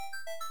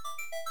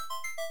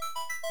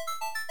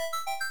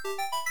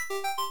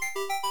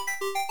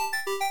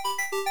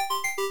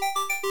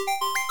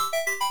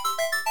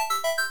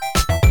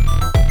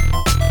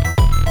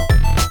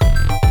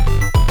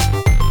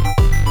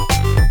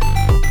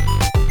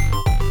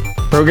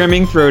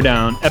Programming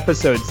Throwdown,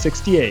 Episode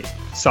 68,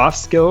 Soft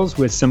Skills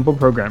with Simple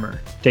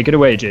Programmer. Take it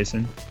away,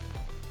 Jason.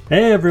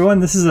 Hey everyone,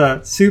 this is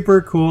a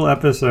super cool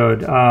episode.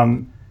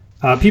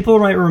 People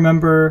might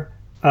remember,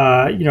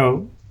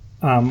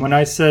 when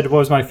I said what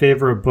was my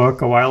favorite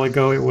book a while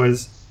ago, it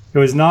was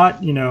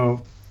not,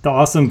 the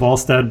awesome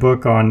Ballstead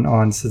book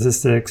on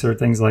statistics or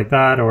things like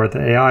that, or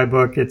the AI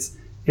book. It's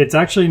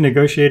actually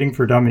Negotiating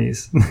for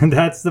Dummies.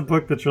 That's the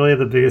book that's really had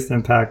the biggest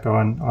impact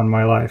on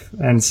my life.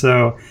 And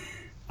so,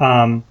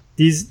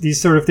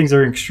 these sort of things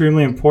are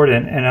extremely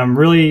important, and I'm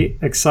really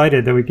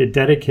excited that we could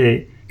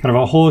dedicate kind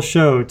of a whole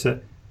show to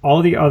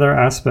all the other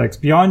aspects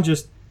beyond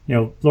just,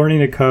 learning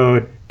to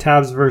code,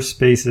 tabs versus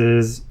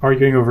spaces,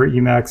 arguing over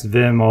Emacs,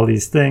 Vim, all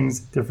these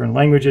things, different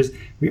languages.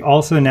 We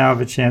also now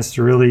have a chance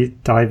to really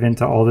dive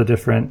into all the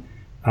different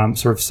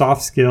sort of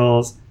soft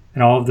skills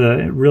and all of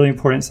the really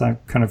important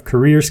kind of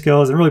career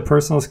skills and really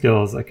personal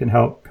skills that can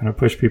help kind of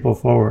push people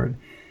forward.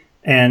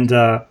 And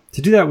to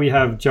do that, we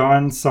have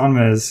John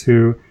Sonmez,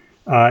 who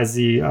is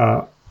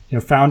the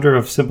founder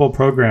of Simple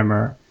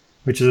Programmer,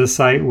 which is a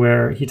site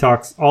where he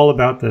talks all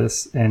about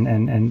this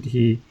and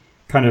he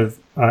kind of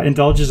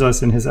indulges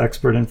us in his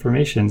expert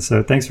information.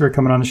 So thanks for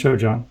coming on the show,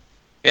 John.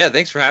 Yeah,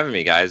 thanks for having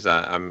me, guys.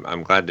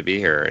 I'm glad to be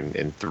here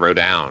and throw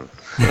down.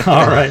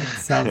 All right,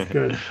 sounds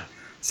good.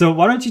 So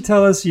why don't you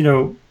tell us,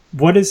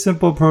 what is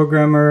Simple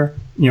Programmer?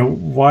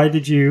 Why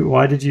did you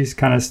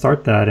kind of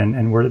start that,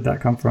 and where did that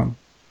come from?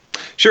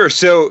 Sure.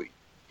 So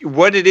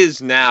what it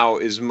is now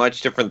is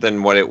much different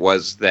than what it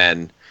was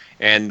then,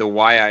 and the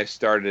why I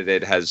started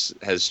it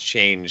has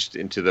changed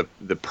into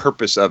the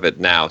purpose of it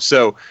now.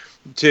 So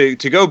to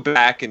go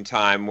back in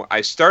time,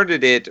 I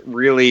started it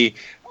really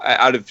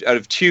out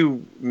of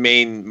two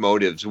main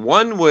motives.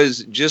 One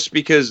was just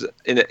because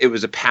it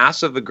was a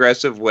passive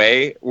aggressive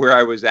way where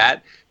I was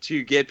at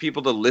to get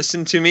people to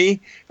listen to me,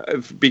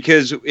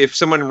 because if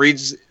someone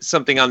reads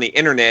something on the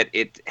internet,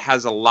 it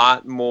has a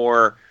lot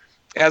more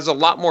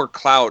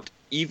clout,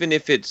 even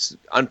if it's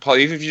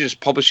unpublished, even if you just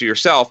publish it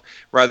yourself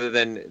rather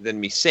than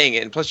me saying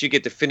it. And plus you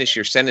get to finish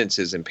your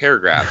sentences in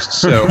paragraphs.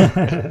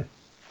 So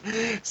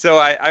so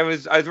I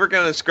was working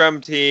on a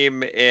Scrum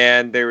team,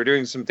 and they were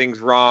doing some things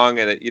wrong,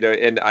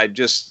 and I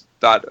just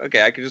thought,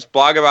 okay, I could just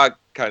blog about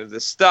kind of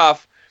this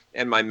stuff,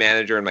 and my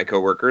manager and my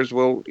coworkers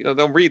will,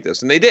 they'll read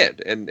this, and they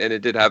did, and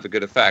it did have a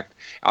good effect.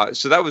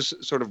 So that was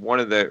sort of one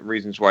of the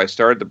reasons why I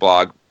started the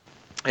blog.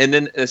 And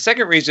then the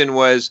second reason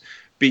was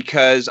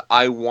because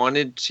I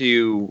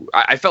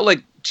felt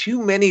like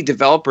too many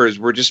developers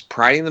were just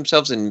priding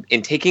themselves in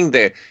taking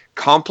the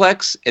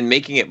complex and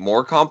making it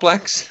more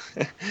complex,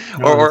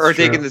 or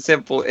taking the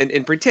simple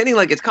and pretending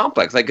like it's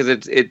complex, like,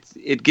 because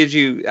it gives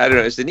you, I don't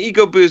know, it's an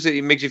ego boost.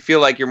 It makes you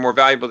feel like you're more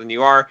valuable than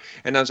you are.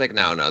 And I was like,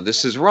 no,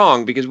 this is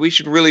wrong, because we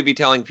should really be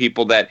telling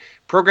people that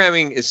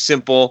programming is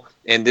simple,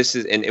 and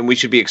and we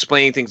should be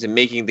explaining things and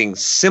making things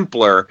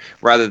simpler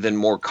rather than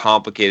more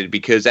complicated,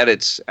 because at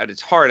its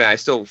heart, and I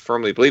still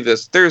firmly believe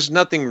this, there's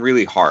nothing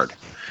really hard.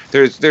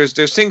 There's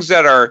things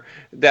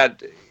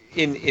that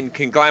in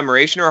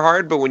conglomeration are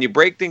hard, but when you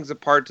break things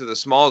apart to the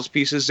smallest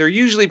pieces, they're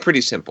usually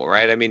pretty simple,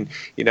 right? I mean,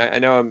 I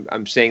know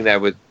I'm saying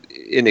that with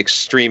an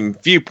extreme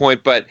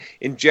viewpoint, but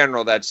in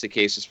general, that's the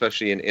case,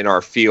 especially in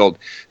our field.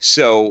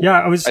 So yeah,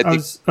 I was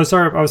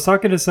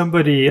talking to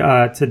somebody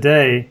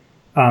today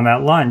at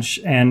lunch,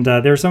 and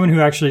there's someone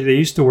who they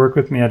used to work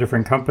with me at a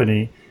different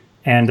company,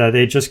 and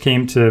they just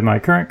came to my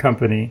current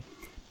company,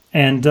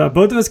 and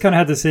both of us kind of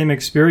had the same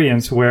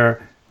experience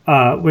where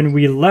when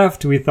we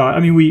left, we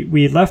thought,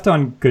 we left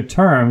on good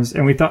terms,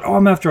 and we thought, I'm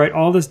going to have to write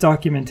all this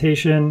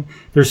documentation.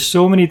 There's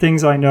so many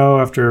things I know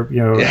after,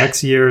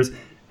 X years.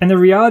 And the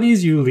reality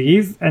is you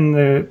leave and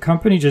the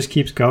company just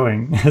keeps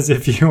going as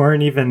if you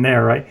weren't even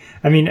there, right?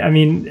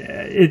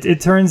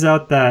 It turns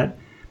out that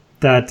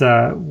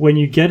when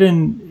you get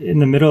in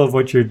the middle of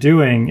what you're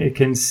doing, it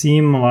can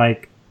seem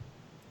like,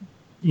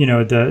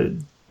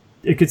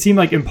 it could seem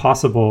like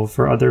impossible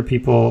for other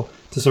people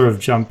to sort of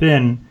jump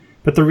in.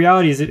 But the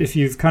reality is that if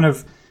you've kind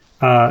of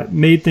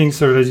made things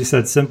sort of, as you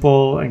said,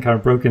 simple, and kind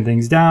of broken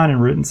things down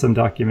and written some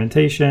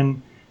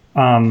documentation,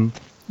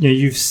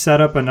 you've set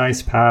up a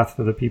nice path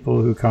for the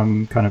people who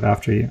come kind of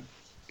after you.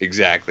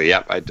 Exactly.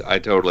 Yep. I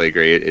totally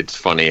agree. It's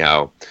funny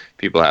how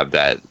people have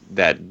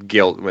that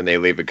guilt when they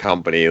leave a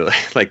company,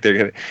 like they're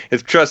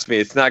gonna. Trust me,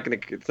 it's not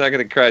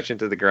gonna crash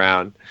into the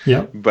ground.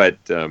 Yeah. But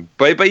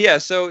yeah.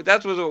 So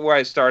that was where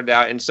I started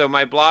out, and so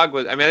my blog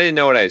was. I didn't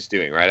know what I was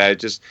doing. Right. I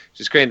just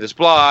created this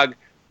blog.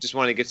 Just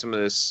wanted to get some of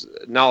this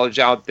knowledge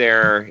out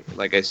there,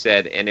 like I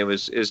said, and it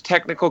was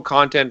technical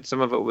content.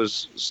 Some of it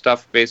was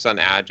stuff based on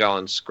Agile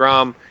and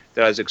Scrum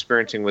that I was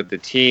experiencing with the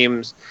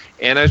teams,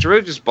 and I was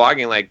really just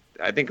blogging, like,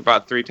 I think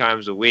about 3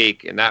 times a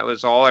week, and that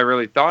was all I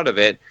really thought of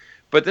it.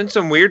 But then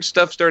some weird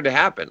stuff started to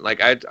happen.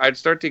 Like I'd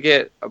start to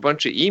get a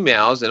bunch of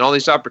emails, and all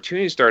these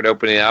opportunities started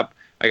opening up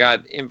I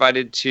got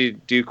invited to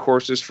do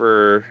courses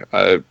for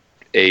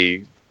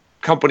a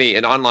company,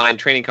 an online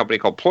training company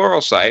called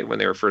Pluralsight when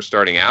they were first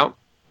starting out.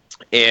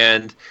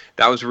 And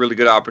that was a really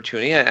good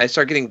opportunity.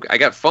 I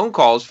got phone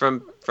calls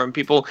from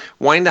people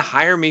wanting to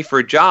hire me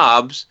for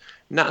jobs,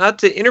 not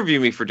to interview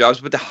me for jobs,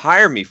 but to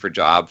hire me for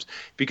jobs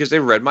because they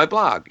read my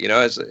blog,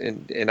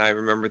 and I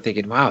remember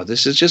thinking, wow,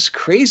 this is just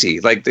crazy.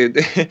 Like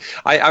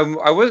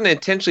I wasn't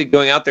intentionally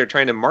going out there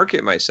trying to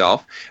market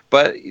myself,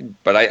 but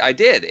I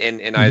did.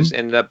 And I just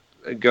ended up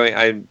going.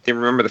 I didn't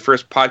remember the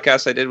first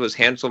podcast I did was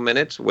Hansel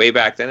Minutes way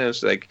back then. It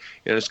was like,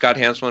 Scott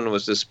Hanselman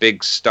was this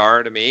big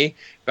star to me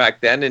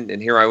back then,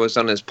 and here I was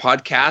on his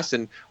podcast,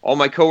 and all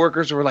my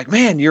coworkers were like,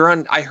 "Man,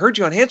 I heard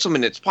you on Hansel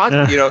Minutes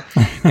podcast,"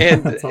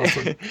 and that's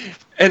awesome.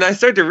 And I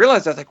started to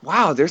realize, I was like,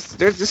 "Wow, this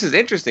is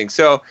interesting."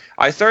 So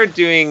I started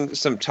doing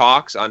some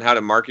talks on how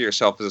to market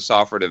yourself as a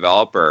software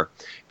developer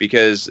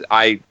because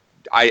I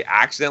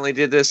accidentally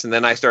did this, and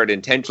then I started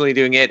intentionally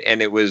doing it,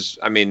 and it was,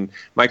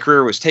 my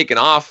career was taken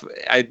off.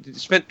 I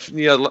spent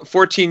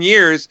 14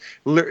 years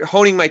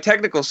honing my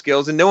technical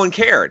skills, and no one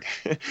cared.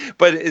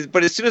 but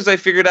as soon as I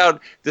figured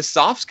out the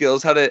soft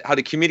skills, how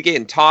to communicate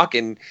and talk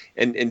and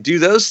do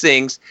those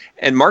things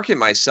and market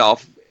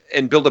myself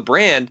and build a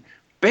brand,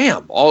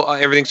 bam,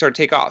 everything started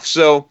to take off.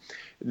 So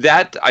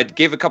that I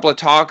gave a couple of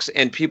talks,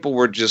 and people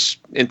were just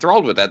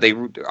enthralled with that.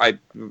 I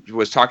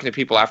was talking to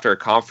people after a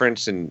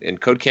conference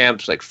and code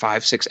camps, like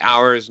 5-6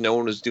 hours. No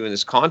one was doing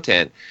this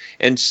content,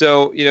 and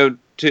so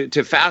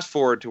to fast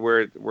forward to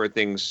where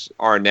things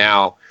are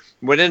now,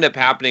 what ended up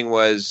happening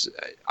was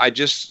I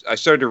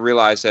started to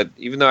realize that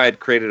even though I had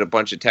created a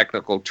bunch of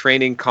technical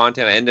training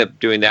content, I ended up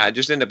doing that. I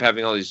just ended up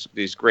having all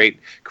these great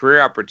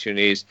career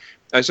opportunities.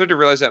 I started to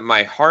realize that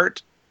my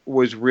heart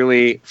was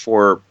really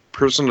for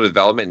personal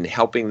development and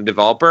helping the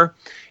developer,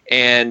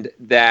 and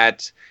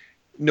that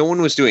no one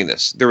was doing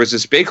this. There was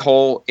this big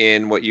hole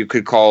in what you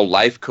could call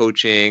life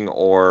coaching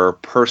or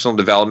personal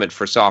development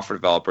for software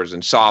developers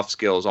and soft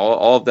skills,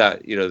 all of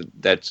that,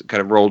 that's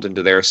kind of rolled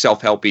into their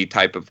self-helpy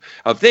type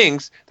of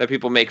things that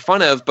people make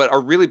fun of, but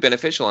are really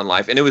beneficial in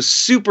life. And it was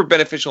super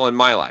beneficial in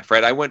my life,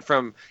 right? I went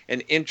from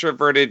an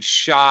introverted,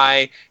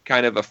 shy,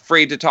 kind of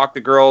afraid to talk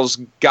to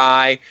girls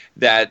guy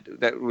that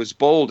was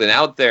bold and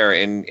out there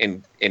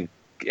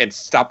and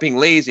stop being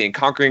lazy and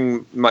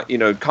conquering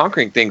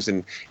things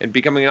and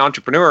becoming an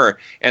entrepreneur.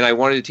 And I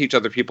wanted to teach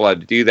other people how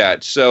to do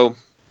that. So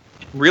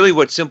really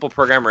what Simple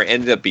Programmer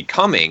ended up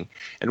becoming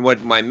and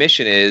what my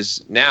mission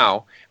is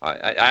now,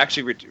 I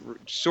actually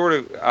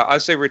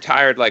I'd say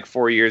retired like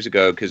 4 years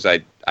ago because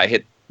I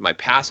hit my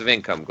passive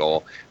income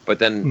goal, but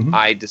then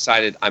I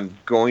decided I'm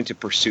going to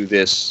pursue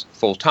this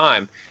full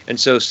time. And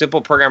so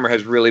Simple Programmer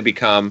has really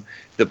become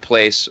the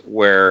place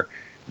where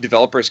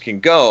developers can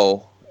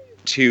go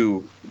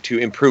to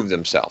improve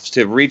themselves,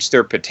 to reach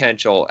their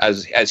potential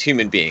as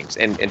human beings,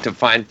 and to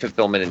find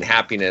fulfillment and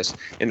happiness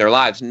in their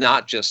lives,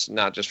 not just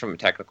from a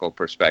technical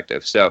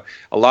perspective. So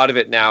a lot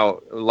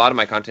of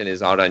my content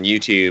is out on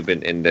YouTube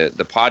and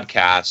the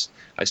podcast.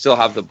 I still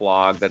have the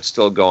blog that's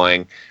still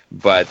going,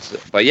 but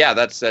yeah,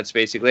 that's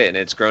basically it. And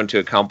it's grown to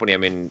a company.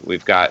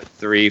 We've got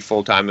 3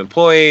 full-time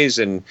employees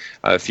and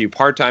a few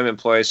part-time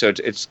employees. So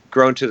it's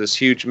grown to this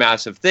huge,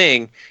 massive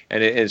thing,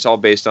 and it's all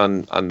based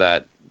on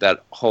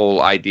that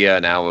whole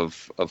idea now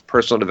of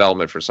personal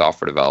development for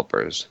software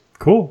developers.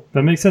 Cool.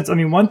 That makes sense.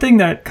 One thing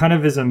that kind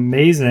of is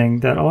amazing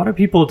that a lot of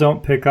people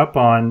don't pick up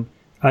on,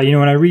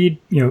 when I read,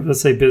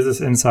 let's say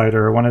Business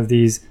Insider or one of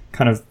these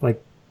kind of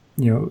like,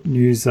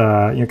 news,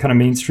 kind of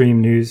mainstream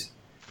news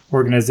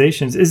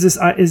organizations, is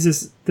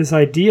this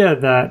idea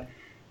that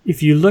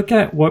if you look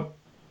at what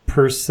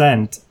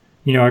percent,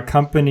 a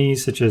company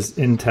such as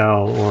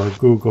Intel or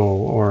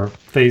Google or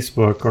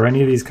Facebook or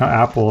any of these,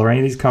 Apple or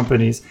any of these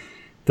companies,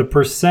 the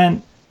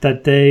percent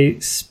that they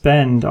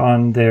spend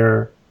on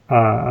their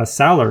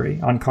salary,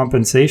 on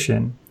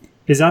compensation,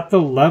 is at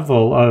the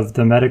level of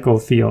the medical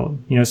field.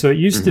 So it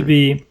used to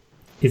be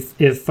if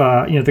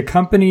the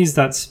companies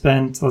that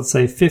spent, let's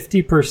say,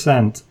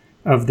 50%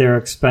 of their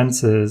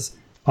expenses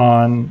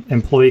on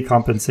employee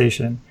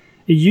compensation,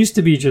 it used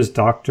to be just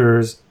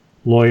doctors,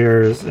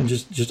 lawyers, and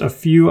just a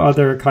few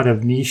other kind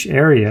of niche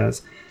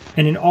areas.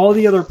 And in all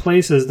the other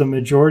places, the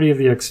majority of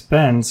the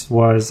expense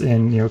was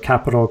in,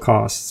 capital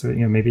costs, so,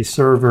 maybe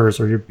servers,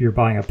 or you're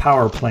buying a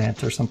power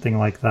plant or something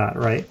like that,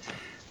 right?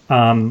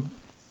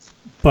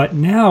 But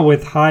now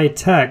with high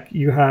tech,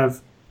 you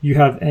have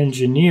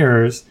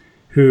engineers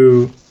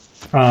who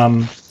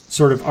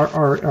sort of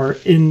are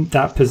in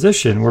that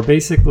position where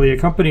basically a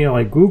company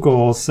like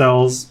Google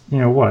sells,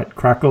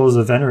 crackles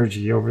of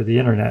energy over the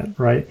internet,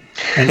 right?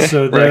 And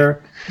so right.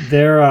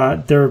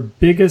 Their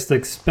biggest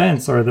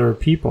expense are their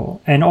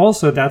people, and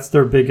also that's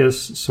their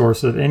biggest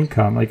source of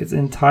income. Like, it's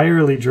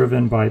entirely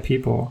driven by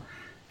people,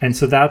 and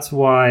so that's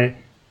why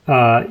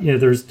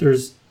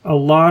there's a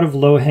lot of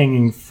low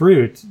hanging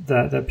fruit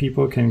that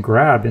people can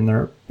grab in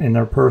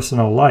their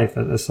personal life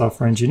as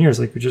software engineers,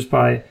 like just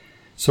by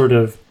sort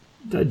of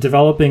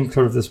developing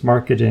sort of this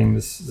marketing,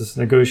 this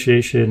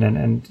negotiation,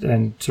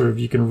 and sort of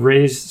you can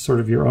raise sort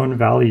of your own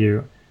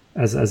value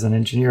as an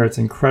engineer. It's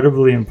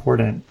incredibly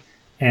important,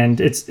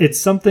 and it's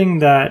something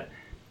that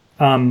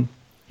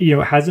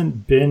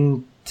hasn't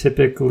been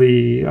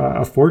typically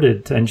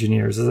afforded to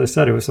engineers. As I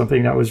said, it was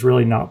something that was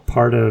really not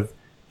part of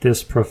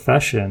this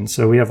profession.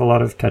 So we have a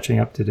lot of catching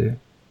up to do.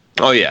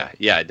 Oh yeah,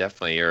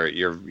 definitely.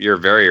 You're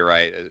very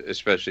right.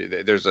 Especially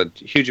there's a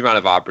huge amount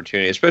of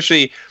opportunity.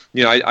 Especially,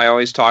 I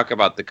always talk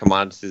about the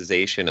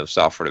commoditization of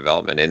software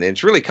development, and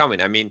it's really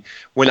coming. I mean,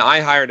 when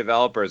I hire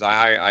developers,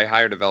 I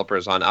hire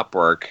developers on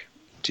Upwork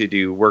to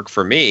do work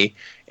for me,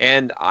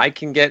 and I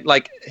can get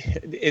and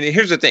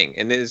here's the thing,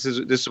 and this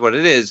is what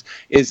it is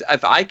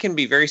if I can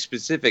be very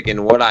specific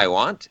in what I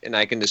want and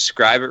I can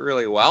describe it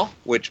really well,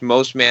 which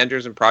most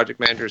managers and project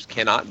managers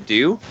cannot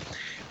do,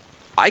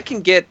 I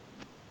can get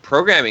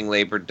programming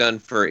labor done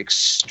for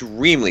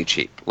extremely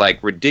cheap, like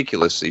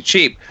ridiculously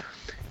cheap.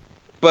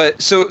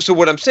 But so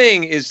what I'm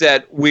saying is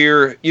that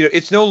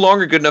it's no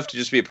longer good enough to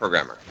just be a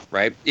programmer,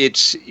 right?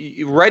 It's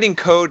writing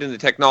code and the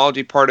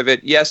technology part of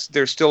it. Yes,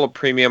 there's still a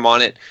premium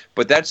on it,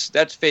 but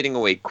that's fading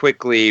away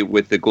quickly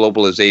with the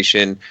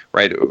globalization,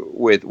 right?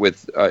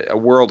 With a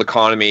world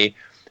economy.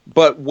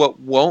 But what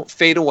won't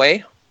fade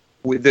away,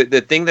 with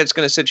the thing that's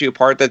going to set you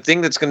apart, the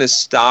thing that's going to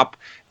stop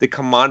the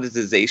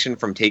commoditization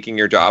from taking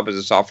your job as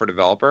a software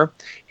developer,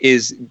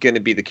 is going to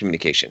be the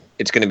communication.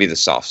 It's going to be the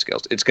soft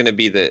skills. It's going to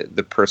be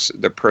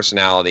the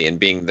personality and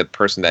being the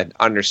person that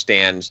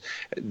understands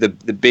the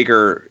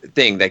bigger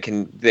thing that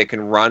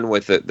can run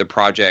with the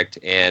project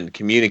and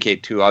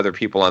communicate to other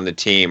people on the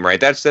team. Right.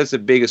 That's the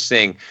biggest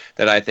thing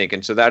that I think,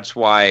 and so that's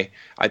why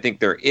I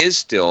think there is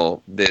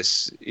still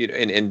this.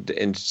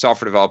 And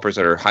software developers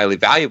that are highly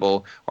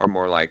valuable are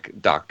more like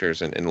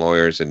doctors and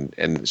lawyers,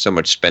 and so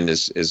much spend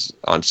is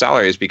on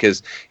salaries,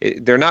 because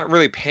they're not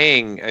really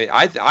paying.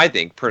 I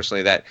think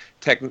personally that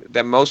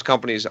most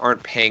companies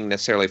aren't paying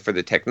necessarily for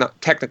the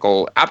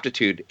technical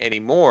aptitude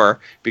anymore,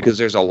 because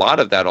there's a lot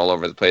of that all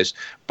over the place.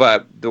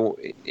 But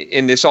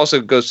and this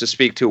also goes to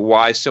speak to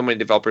why so many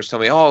developers tell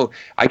me,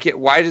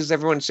 why does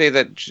everyone say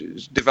that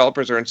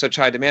developers are in such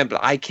high demand, but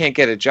I can't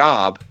get a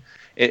job?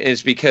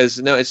 It's because,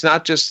 no, it's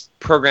not just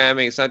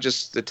programming, it's not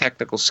just the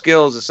technical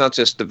skills, it's not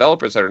just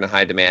developers that are in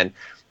high demand.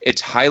 It's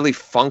highly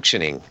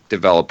functioning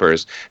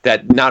developers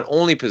that not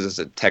only possess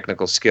the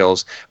technical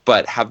skills,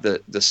 but have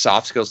the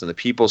soft skills and the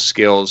people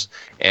skills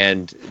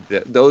and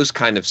those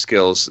kind of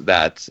skills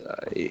that,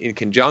 in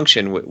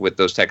conjunction with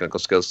those technical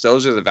skills,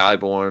 those are the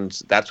valuable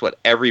ones. That's what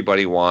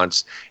everybody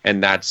wants,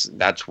 and that's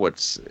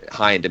what's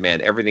high in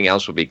demand. Everything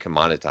else will be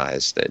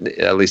commoditized.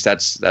 At least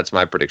that's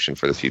my prediction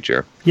for the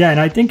future. Yeah,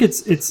 and I think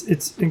it's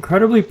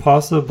incredibly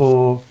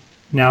possible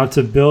now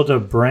to build a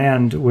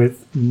brand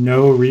with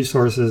no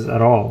resources at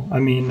all. I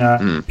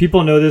mean,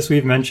 people know this.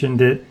 We've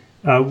mentioned it.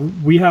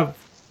 We have,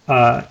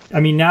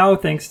 now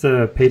thanks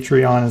to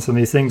Patreon and some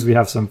of these things, we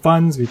have some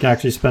funds. We can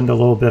actually spend a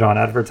little bit on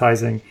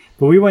advertising.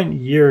 But we went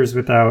years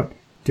without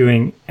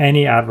doing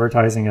any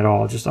advertising at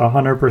all. Just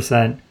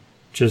 100%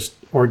 just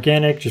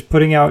organic, just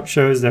putting out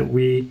shows that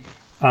we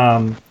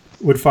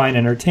would find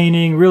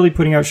entertaining, really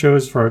putting out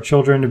shows for our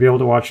children to be able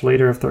to watch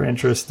later if they're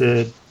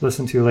interested,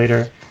 listen to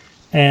later.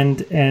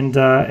 And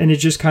it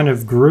just kind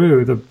of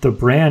grew. The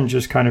brand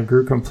just kind of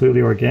grew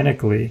completely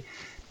organically.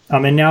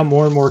 And now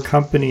more and more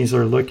companies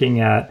are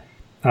looking at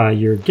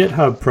your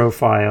GitHub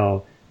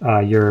profile,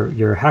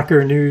 your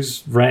Hacker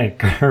News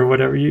rank, or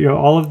whatever.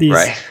 All of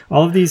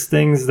these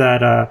things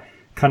that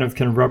kind of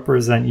can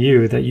represent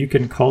you, that you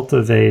can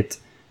cultivate,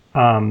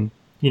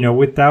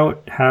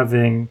 without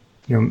having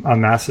a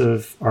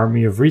massive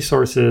army of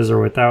resources, or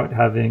without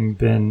having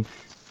been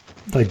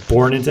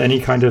born into any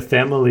kind of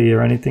family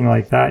or anything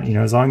like that.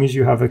 As long as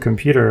you have a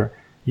computer,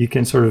 you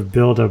can sort of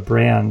build a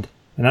brand.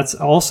 And that's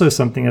also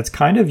something that's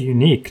kind of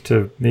unique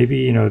to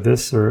maybe,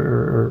 this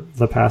or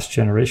the past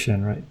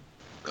generation, right?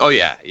 Oh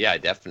yeah,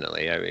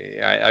 definitely. I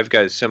mean, I've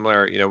got a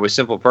similar, with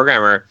Simple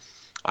Programmer,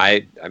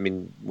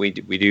 we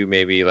do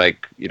maybe around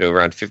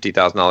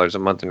 $50,000 a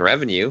month in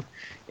revenue.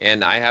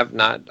 And I have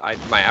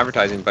my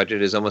advertising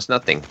budget is almost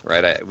nothing,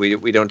 right?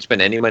 We don't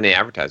spend any money in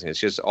advertising. It's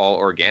just all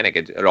organic.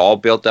 It all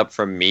built up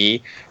from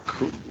me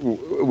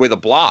with a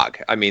blog.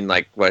 I mean,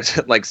 like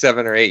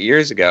 7 or 8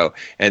 years ago,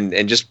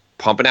 and just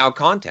pumping out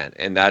content.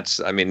 And that's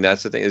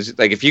the thing, is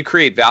if you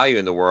create value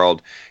in the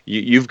world,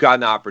 you've got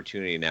an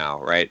opportunity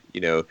now, right?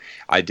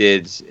 I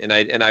did, and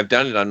I've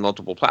done it on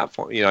multiple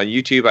platforms. On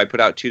YouTube, I put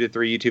out 2 to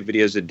 3 YouTube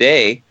videos a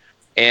day,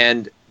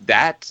 and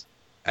that.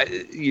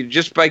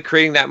 Just by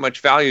creating that much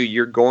value,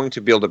 you're going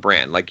to build a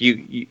brand.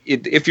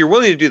 If you're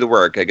willing to do the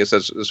work, I guess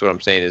that's what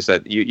I'm saying, is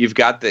that you've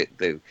got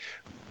the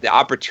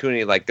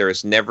opportunity like there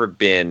has never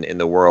been in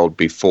the world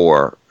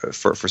before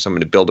for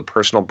someone to build a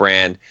personal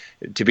brand,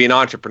 to be an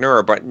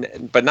entrepreneur,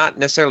 but not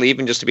necessarily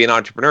even just to be an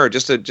entrepreneur,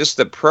 just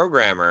a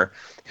programmer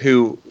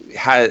who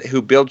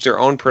builds their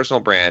own personal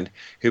brand,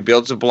 who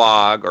builds a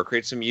blog or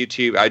creates some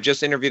YouTube. I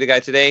just interviewed a guy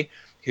today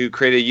who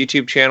created a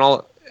YouTube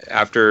channel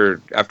after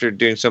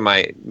doing some of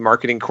my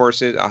marketing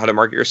courses, how to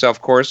market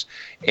yourself course,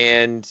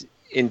 and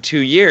in 2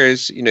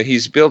 years,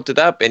 he's built it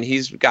up, and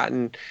he's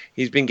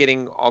been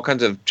getting all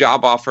kinds of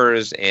job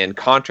offers and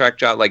contract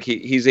job. Like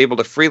he's able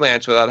to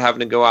freelance without having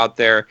to go out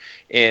there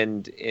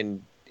and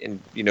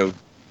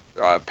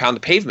pound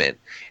the pavement.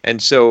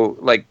 And so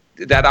like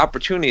that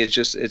opportunity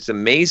is it's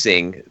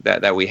amazing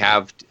that we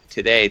have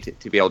today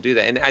to be able to do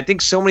that. And I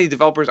think so many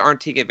developers aren't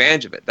taking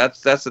advantage of it.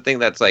 That's the thing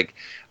that's like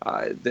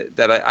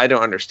that I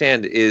don't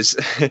understand is,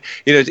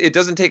 it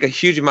doesn't take a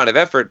huge amount of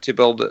effort to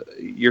build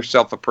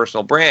yourself a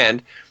personal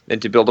brand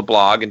and to build a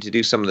blog and to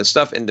do some of the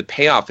stuff. And the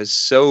payoff is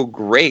so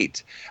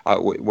great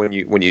when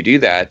you do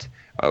that.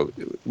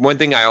 One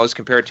thing I always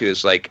compare it to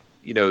is like,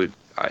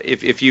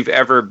 if you've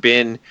ever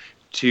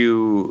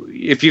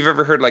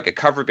heard like a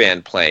cover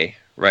band play,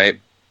 right?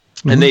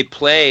 And they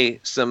play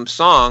some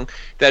song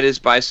that is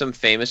by some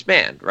famous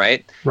band,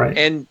 right? Right.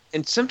 And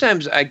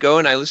sometimes I go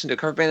and I listen to a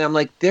cover band and I'm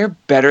like, they're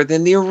better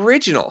than the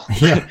original.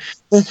 Yeah.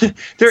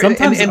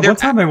 Sometimes, one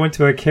time I went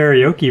to a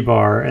karaoke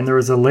bar and there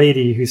was a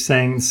lady who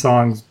sang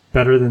songs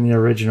better than the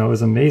original. It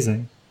was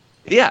amazing.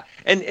 Yeah.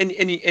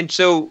 And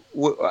so,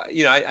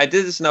 I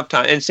did this enough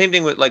time. And same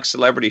thing with like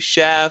celebrity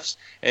chefs.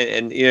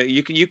 And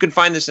you can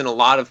find this in a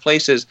lot of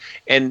places.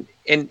 And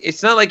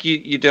it's not like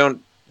you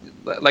don't,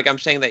 like I'm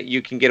saying that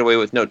you can get away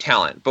with no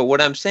talent. But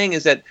what I'm saying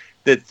is that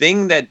the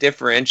thing that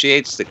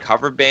differentiates the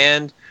cover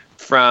band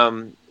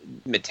from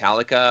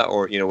Metallica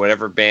or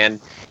whatever band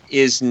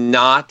is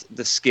not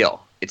the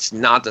skill. It's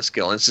not the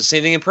skill. And it's the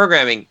same thing in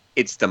programming.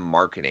 It's the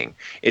marketing.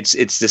 It's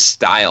the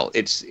style.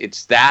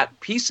 It's that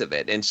piece of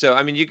it. And so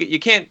I mean you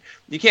can't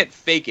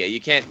fake it.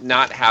 You can't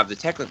not have the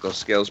technical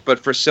skills. But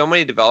for so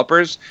many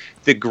developers,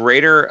 the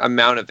greater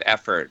amount of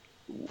effort,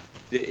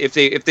 if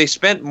they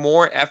spent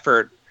more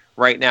effort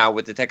right now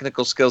with the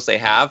technical skills they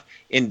have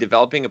in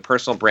developing a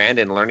personal brand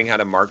and learning how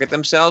to market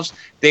themselves,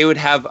 they would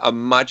have a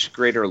much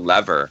greater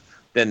lever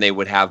than they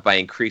would have by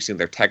increasing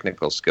their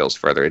technical skills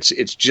further.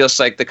 It's just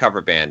like the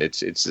cover band. It's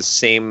the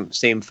same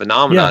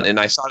phenomenon. Yeah. And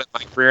I saw it in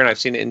my career, and I've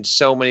seen it in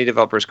so many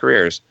developers'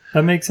 careers.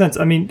 That makes sense.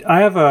 I mean, I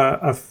have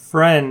a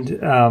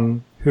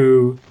friend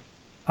who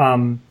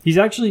he's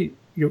actually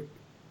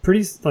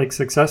pretty like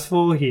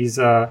successful. He's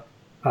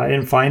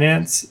in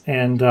finance,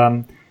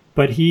 and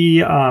but he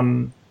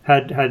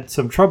had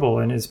some trouble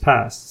in his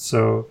past.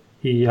 So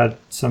he had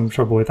some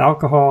trouble with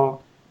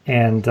alcohol,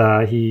 and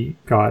he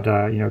got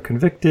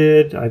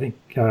convicted. I think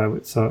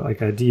so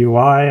like a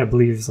DUI, I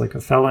believe, is like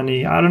a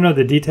felony. I don't know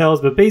the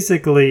details, but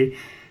basically,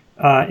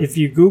 if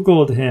you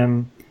Googled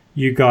him,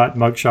 you got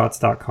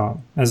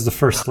mugshots.com as the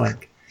first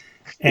link.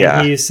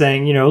 And he's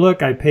saying,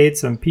 look, I paid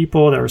some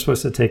people that were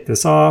supposed to take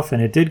this off,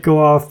 and it did go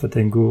off, but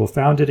then Google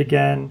found it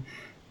again.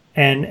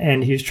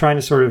 And he's trying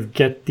to sort of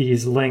get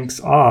these links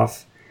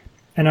off.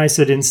 And I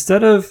said,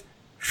 instead of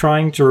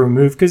trying to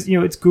remove, because,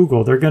 it's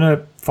Google, they're going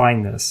to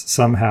find this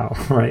somehow,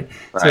 right?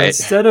 So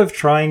instead of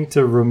trying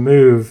to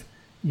remove,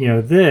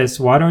 this,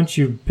 why don't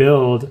you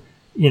build,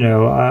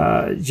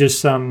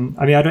 just some,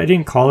 I mean, I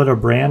didn't call it a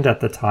brand at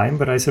the time,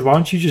 but I said, why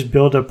don't you just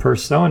build a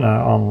persona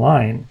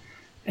online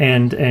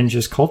and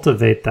just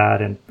cultivate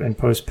that and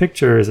post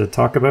pictures and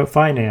talk about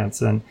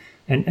finance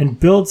and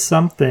build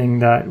something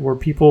where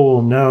people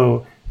will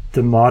know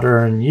the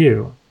modern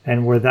you.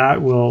 And where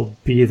that will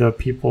be the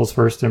people's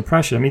first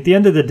impression. I mean, at the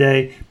end of the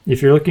day, if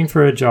you're looking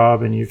for a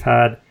job and you've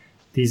had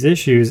these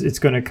issues, it's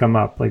going to come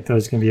up. Like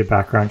there's going to be a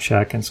background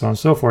check and so on and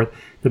so forth.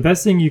 The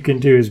best thing you can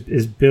do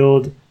is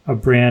build a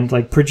brand,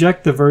 like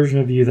project the version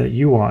of you that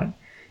you want.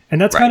 And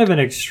that's kind of an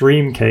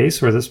extreme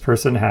case where this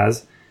person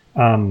has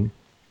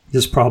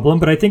this problem.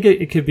 But I think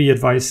it could be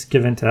advice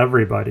given to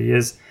everybody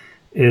is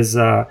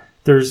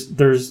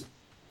there's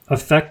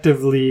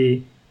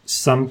effectively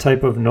some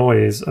type of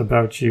noise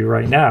about you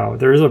right now.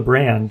 There is a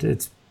brand.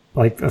 It's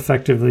like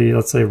effectively,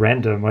 let's say,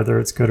 random, whether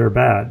it's good or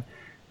bad.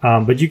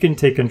 But you can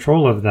take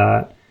control of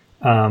that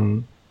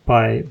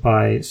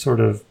by sort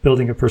of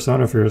building a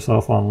persona for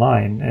yourself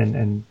online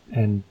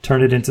and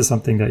turn it into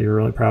something that you're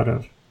really proud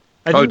of.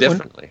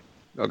 Definitely.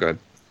 Go ahead.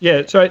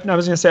 Yeah, so I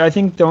was going to say, I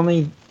think the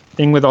only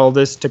thing with all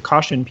this to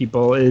caution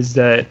people is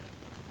that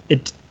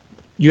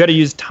you got to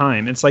use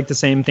time. It's like the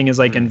same thing as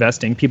like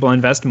investing. People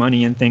invest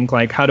money and think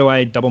like, how do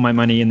I double my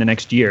money in the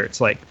next year? It's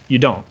like, you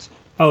don't.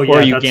 Oh, yeah,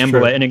 or you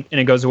gamble it and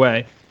it goes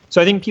away.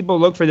 So I think people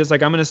look for this,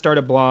 like, I'm going to start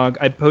a blog.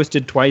 I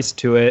posted twice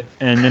to it,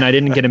 and then I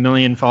didn't get 1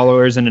 million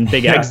followers and a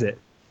big exit.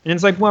 And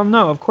it's like, well,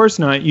 no, of course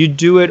not. You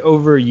do it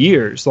over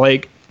years.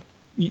 Like,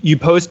 you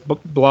post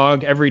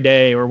blog every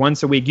day or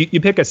once a week.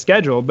 You pick a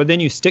schedule, but then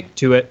you stick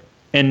to it.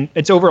 And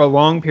it's over a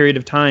long period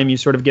of time, you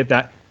sort of get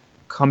that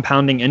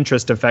compounding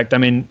interest effect. I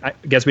mean, I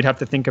guess we'd have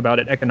to think about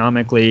it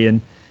economically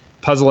and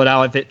puzzle it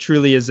out if it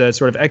truly is a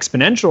sort of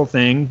exponential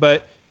thing.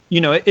 But,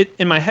 it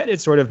in my head,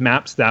 it sort of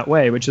maps that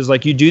way, which is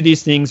like you do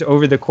these things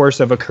over the course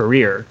of a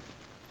career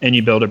and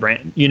you build a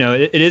brand.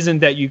 It isn't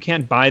that you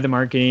can't buy the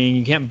marketing,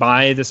 you can't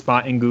buy the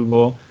spot in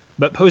Google,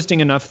 but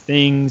posting enough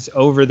things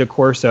over the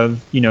course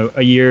of,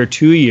 a year,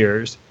 2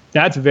 years,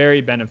 that's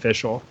very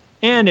beneficial.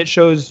 And it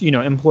shows,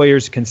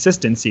 employers'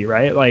 consistency,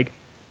 right? Like,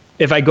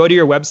 if I go to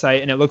your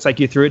website and it looks like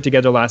you threw it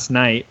together last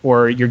night,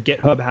 or your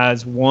GitHub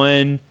has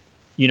one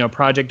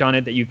project on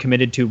it that you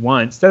committed to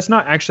once, that's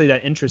not actually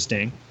that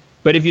interesting.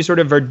 But if you sort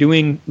of are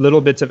doing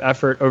little bits of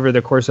effort over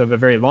the course of a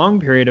very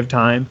long period of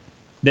time,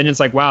 then it's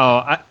like,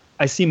 wow,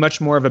 I see much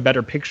more of a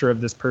better picture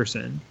of this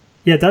person.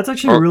 Yeah, that's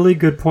actually a really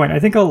good point. I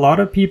think a lot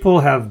of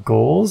people have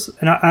goals.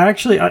 And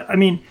I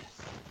mean,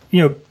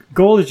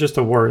 goal is just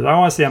a word. I don't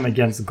want to say I'm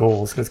against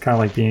goals because it's kind of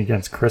like being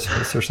against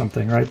Christmas or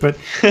something, right? But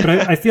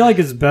I feel like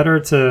it's better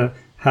to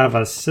have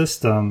a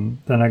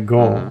system than a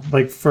goal.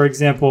 Like, for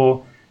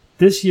example,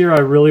 this year I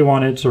really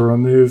wanted to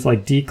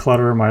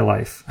declutter my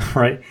life,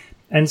 right?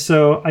 And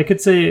so I could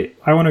say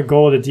I want a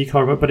goal to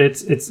declutter, but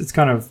it's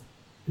kind of,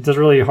 it's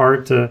really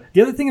hard to.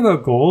 The other thing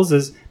about goals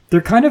is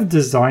they're kind of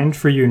designed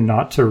for you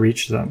not to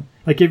reach them.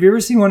 Like, have you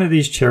ever seen one of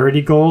these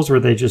charity goals where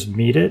they just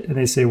meet it and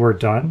they say, we're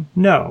done?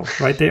 No,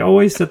 right? They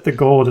always set the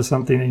goal to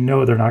something they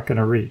know they're not going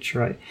to reach,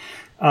 right?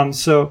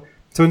 So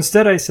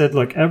instead I said,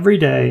 look, every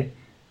day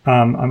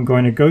I'm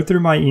going to go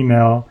through my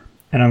email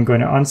and I'm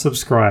going to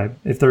unsubscribe.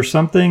 If there's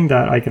something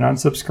that I can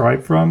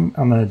unsubscribe from,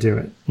 I'm going to do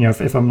it,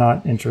 if I'm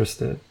not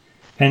interested.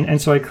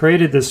 And so I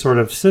created this sort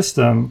of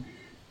system,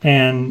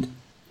 and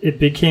it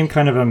became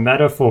kind of a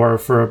metaphor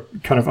for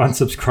kind of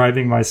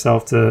unsubscribing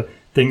myself to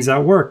things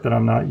at work that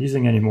I'm not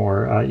using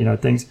anymore,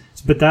 things.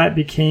 But that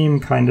became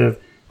kind of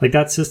like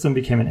that system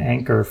became an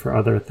anchor for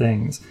other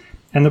things.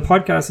 And the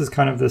podcast is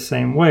kind of the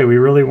same way. We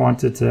really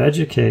wanted to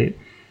educate.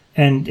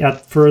 And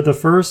for the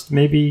first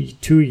maybe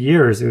 2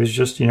 years, it was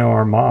just,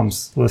 our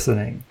moms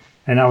listening.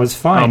 And that was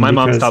fine. Oh, my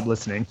mom stopped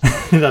listening.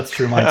 That's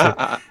true, mine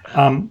too.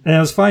 And it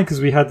was fine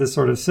because we had this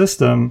sort of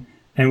system,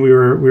 and we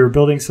were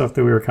building stuff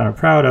that we were kind of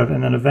proud of.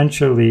 And then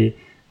eventually,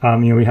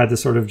 we had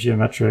this sort of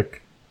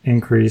geometric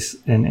increase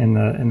in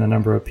the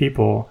number of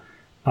people.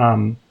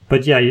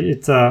 But yeah,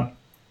 it's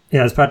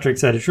as Patrick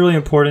said, it's really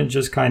important.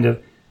 Just kind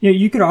of,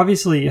 you could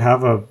obviously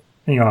have a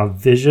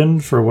vision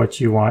for what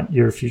you want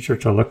your future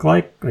to look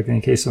like. Like in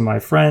the case of my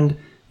friend,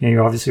 he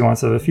obviously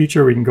wants to have a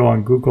future. We can go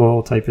on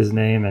Google, type his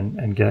name,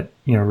 and get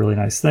really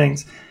nice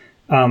things.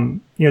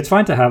 It's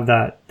fine to have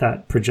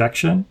that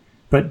projection,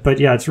 but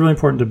yeah, it's really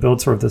important to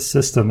build sort of the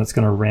system that's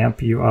going to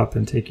ramp you up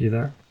and take you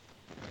there.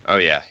 Oh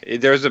yeah,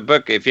 there's a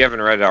book. If you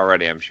haven't read it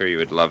already, I'm sure you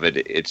would love it.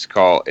 It's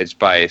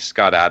by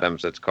Scott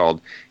Adams. It's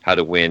called How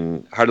to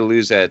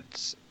Lose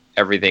at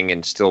Everything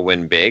and Still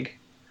Win Big.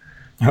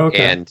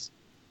 Okay. And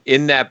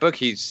in that book,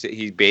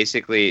 he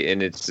basically,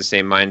 and it's the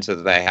same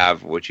mindset that I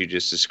have, what you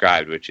just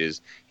described, which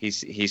is he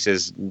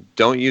says,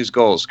 don't use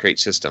goals, create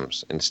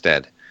systems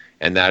instead.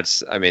 And that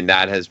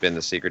has been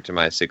the secret to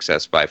my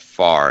success by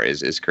far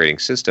is creating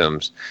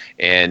systems.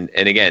 And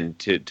again,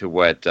 to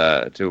what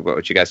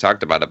you guys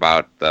talked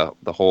about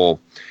the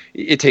whole,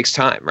 it takes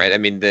time, right? I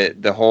mean,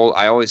 the whole,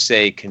 I always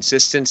say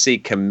consistency,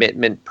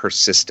 commitment,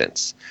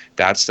 persistence.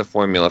 That's the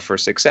formula for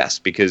success,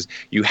 because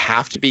you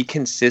have to be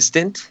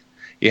consistent.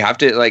 You have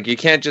to, you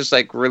can't just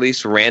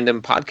release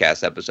random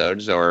podcast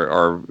episodes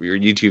or your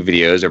YouTube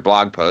videos or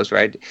blog posts,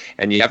 right?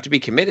 And you have to be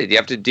committed. You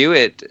have to do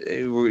it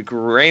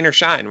rain or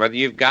shine, whether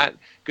you've got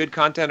good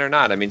content or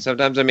not. I mean,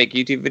 sometimes I make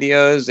YouTube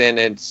videos, and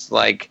it's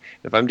like,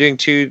 if I'm doing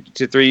 2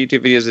 to 3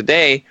 YouTube videos a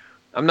day,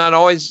 I'm not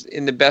always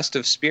in the best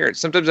of spirits.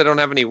 Sometimes I don't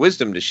have any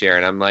wisdom to share,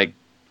 and I'm like,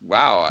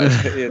 wow,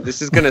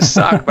 this is going to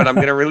suck, but I'm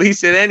going to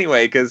release it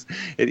anyway because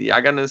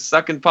I'm going to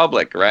suck in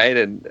public, right?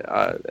 And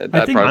I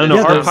don't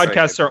know. Our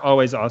podcasts are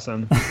always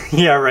awesome.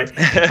 Yeah, right.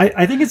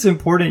 I think it's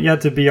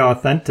important, to be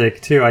authentic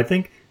too. I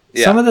think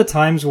some of the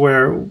times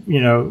where,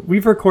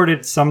 we've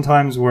recorded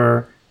sometimes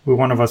where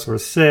one of us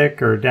was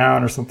sick or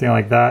down or something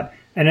like that.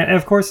 And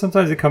of course,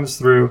 sometimes it comes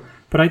through.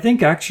 But I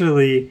think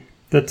actually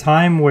the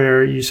time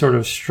where you sort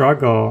of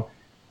struggle,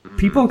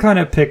 people kind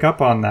of pick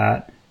up on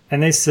that.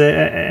 And they say,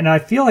 and I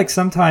feel like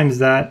sometimes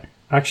that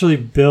actually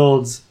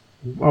builds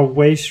a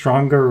way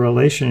stronger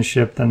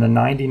relationship than the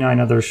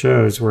 99 other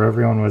shows where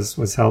everyone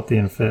was healthy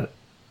and fit.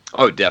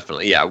 Oh,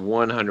 definitely. Yeah,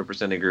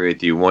 100% agree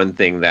with you. One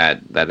thing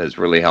that has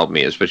really helped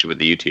me, especially with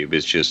the YouTube,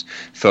 is just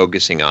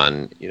focusing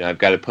on, I've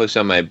got to post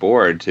on my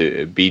board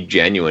to be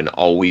genuine,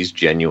 always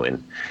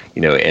genuine,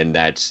 and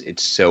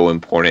it's so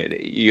important.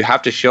 You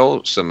have to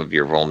show some of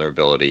your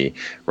vulnerability,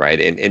 right?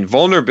 And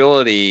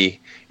vulnerability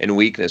and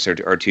weakness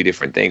are two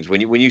different things. When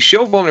you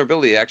show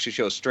vulnerability, it actually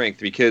shows strength,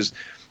 because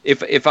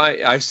if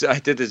I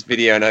did this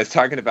video and I was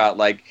talking about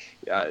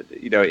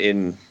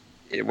in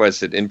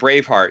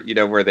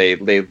Braveheart, where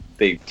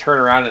they turn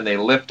around and they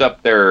lift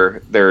up their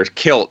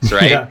kilts,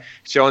 right? Yeah.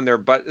 Showing their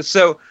butt.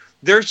 So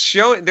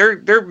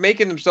they're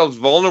making themselves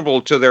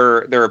vulnerable to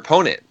their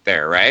opponent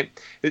there, right?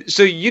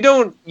 So you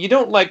don't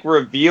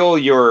reveal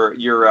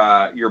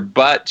your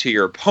butt to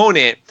your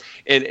opponent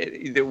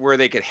and where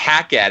they could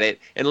hack at it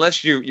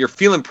unless you're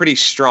feeling pretty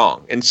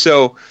strong. And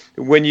so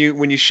when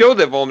you show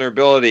that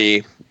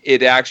vulnerability,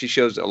 it actually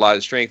shows a lot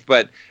of strength,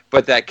 but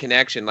that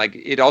connection,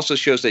 it also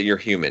shows that you're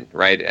human,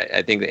 right?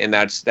 I think, and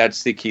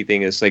that's the key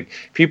thing, is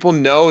people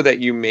know that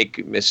you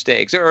make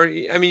mistakes, or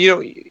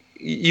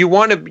you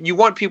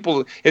want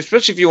people,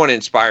 especially if you want to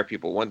inspire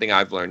people. One thing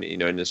I've learned,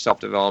 in the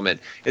self-development,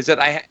 is that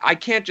I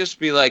can't just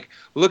be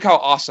look how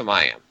awesome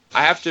I am.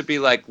 I have to be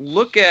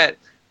look at,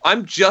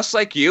 I'm just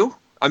like you.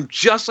 I'm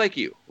just like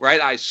you,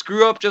 right? I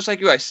screw up just like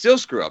you. I still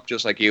screw up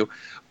just like you.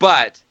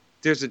 But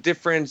there's a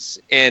difference,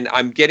 and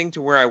I'm getting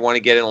to where I want to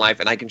get in life,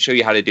 and I can show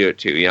you how to do it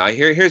too.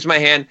 Here's my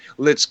hand.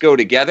 Let's go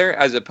together,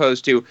 as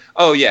opposed to,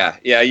 oh yeah,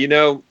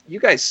 you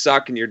guys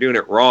suck and you're doing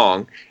it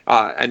wrong,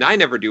 and I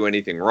never do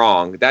anything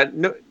wrong.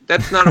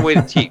 That's not a way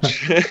to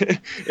teach.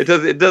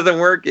 It doesn't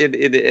work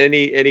in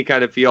any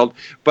kind of field.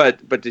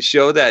 But to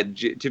show that,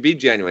 to be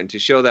genuine, to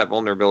show that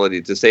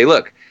vulnerability, to say,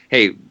 look,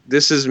 hey,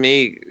 this is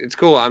me. It's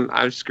cool.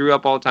 I screw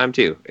up all the time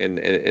too, and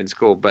it's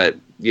cool. But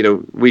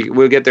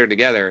we'll get there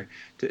together.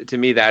 To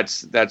me,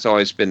 that's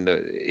always been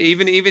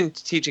even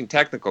teaching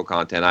technical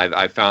content.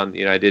 I found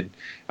I did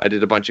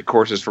a bunch of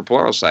courses for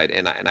Pluralsight,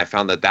 and I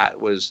found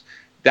that was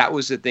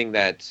the thing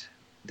that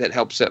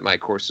helped set my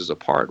courses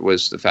apart,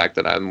 was the fact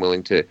that I'm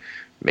willing to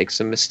make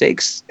some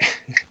mistakes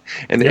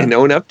and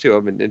own up to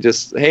them, and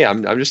just, hey,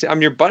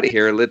 I'm your buddy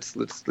here. Let's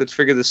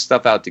figure this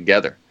stuff out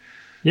together.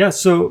 Yeah.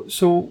 So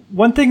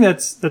one thing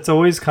that's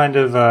always kind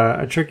of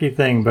a tricky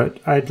thing, but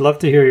I'd love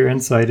to hear your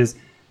insight is,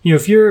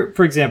 if you're,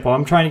 for example,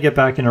 I'm trying to get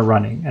back into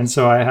running, and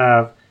so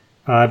I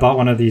bought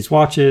one of these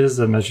watches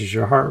that measures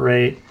your heart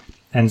rate,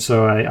 and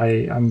so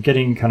I'm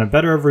getting kind of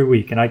better every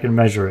week, and I can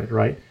measure it,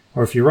 right?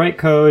 Or if you write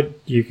code,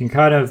 you can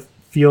kind of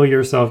feel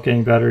yourself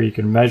getting better. You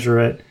can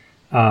measure it,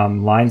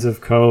 lines of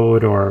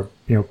code, or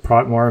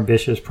more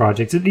ambitious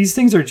projects. These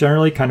things are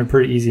generally kind of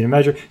pretty easy to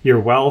measure. Your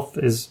wealth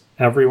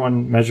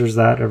everyone measures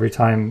that every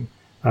time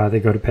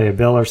they go to pay a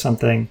bill or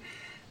something.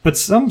 But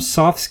some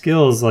soft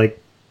skills like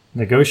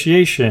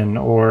negotiation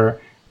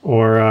or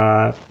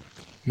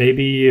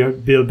maybe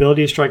the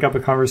ability to strike up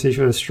a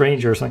conversation with a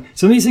stranger or something.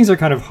 Some of these things are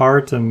kind of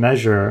hard to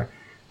measure.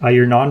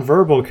 Your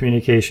nonverbal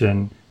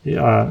communication.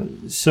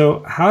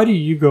 So how do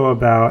you go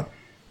about,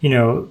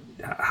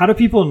 how do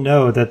people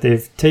know that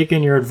they've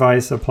taken your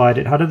advice, applied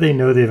it? How do they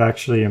know they've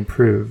actually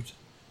improved?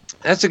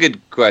 That's a good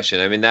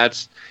question. I mean,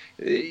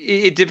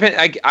 it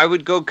depends. I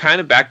would go kind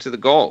of back to the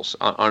goals,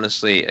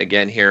 honestly,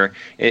 again here,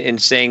 in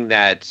saying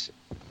that,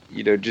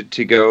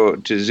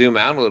 to zoom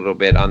out a little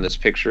bit on this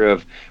picture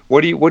of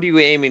what are you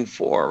aiming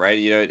for,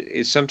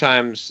 right?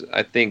 Sometimes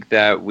I think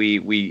that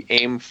we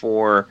aim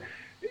for,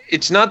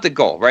 it's not the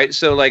goal, right?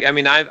 So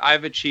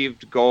I've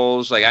achieved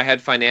goals. Like, I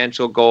had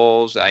financial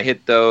goals, I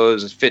hit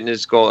those,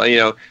 fitness goal.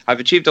 I've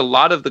achieved a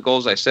lot of the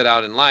goals I set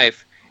out in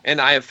life. And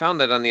I have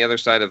found that on the other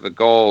side of a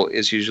goal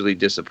is usually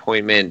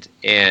disappointment,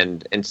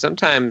 and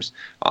sometimes,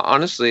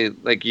 honestly,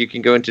 like, you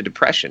can go into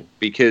depression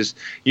because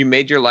you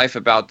made your life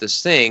about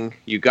this thing,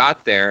 you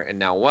got there, and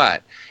now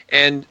what?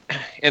 And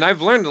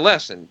I've learned a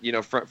lesson,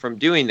 from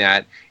doing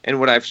that. And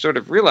what I've sort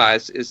of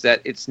realized is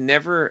that it's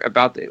never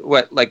about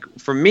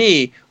for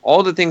me,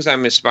 all the things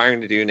I'm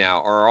aspiring to do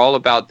now are all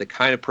about the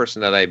kind of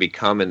person that I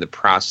become in the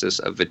process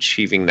of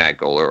achieving that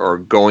goal, or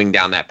going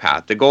down that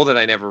path, the goal that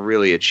I never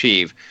really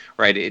achieve,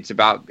 right? It's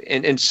about,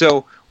 and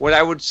so what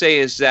I would say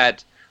is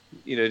that,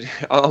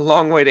 a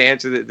long way to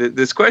answer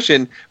this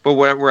question, but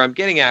where I'm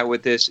getting at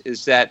with this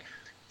is that,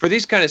 for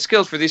these kind of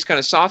skills, for these kind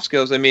of soft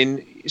skills, I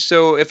mean,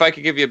 so if I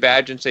could give you a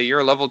badge and say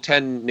you're a level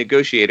 10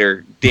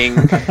 negotiator, ding,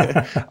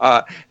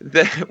 what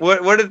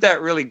did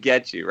that really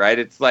get you, right?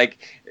 It's like,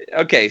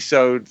 okay,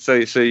 so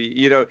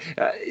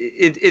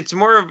it's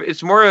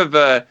more of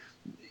a,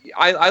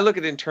 I look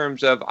at it in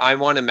terms of, I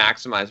want to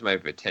maximize my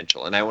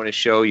potential, and I want to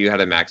show you how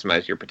to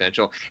maximize your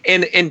potential.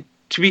 And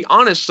to be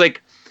honest,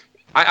 like,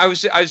 I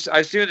was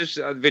doing this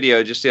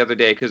video just the other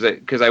day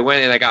because I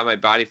went and I got my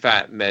body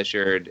fat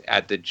measured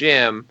at the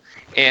gym,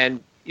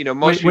 and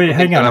most people. Wait,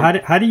 hang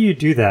on. How do you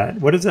do that?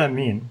 What does that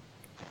mean?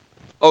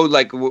 Oh,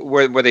 like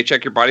where they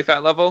check your body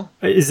fat level?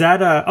 Is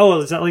that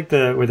like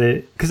where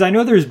they? Because I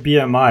know there's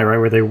BMI, right,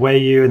 where they weigh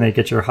you and they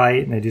get your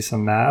height and they do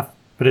some math.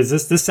 But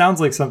is this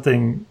sounds like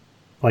something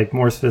like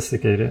more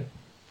sophisticated?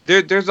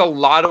 There's a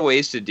lot of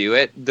ways to do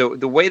it.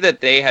 The way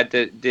that they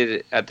did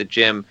it at the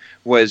gym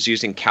was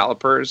using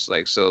calipers.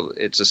 Like, so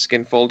it's a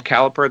skin fold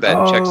caliper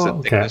that checks the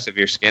thickness of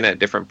your skin at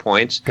different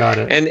points. Got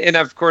it. And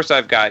of course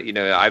I've got,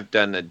 I've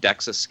done a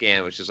DEXA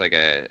scan, which is like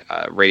a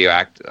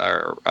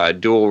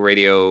dual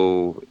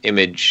radio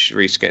image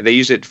rescan. They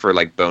use it for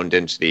like bone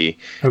density.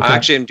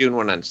 Okay. I'm doing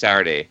one on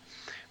Saturday.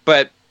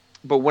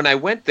 But when I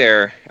went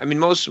there, I mean,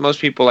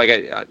 most people, like,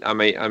 on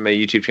my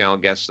YouTube channel,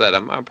 guess that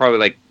I'm probably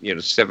like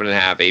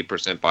 7.5%,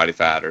 8% body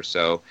fat or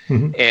so,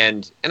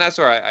 and that's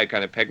where I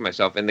kind of pegged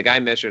myself. And the guy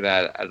measured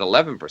at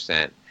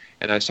 11%,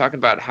 and I was talking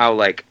about how,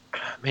 like,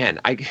 man,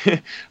 I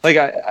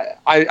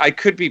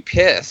could be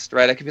pissed,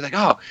 right? I could be like,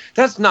 oh,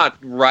 that's not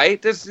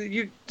right.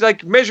 You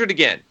like measure it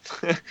again,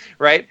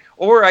 right?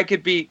 Or I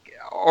could be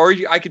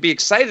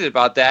excited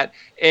about that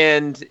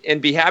and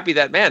be happy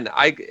that, man,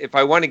 if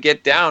I want to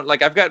get down,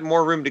 like, I've got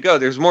more room to go.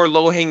 There's more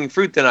low hanging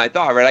fruit than I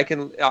thought, right?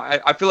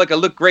 I feel like I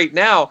look great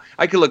now.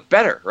 I could look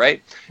better,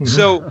 right?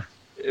 So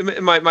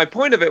my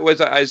point of it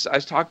was, I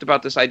talked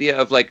about this idea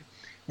of, like,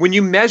 when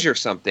you measure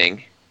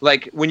something,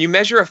 like when you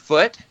measure a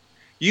foot,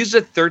 use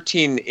a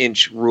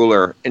 13-inch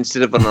ruler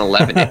instead of an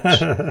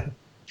 11-inch.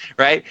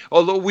 right?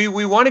 Although we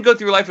want to go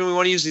through life and we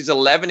want to use these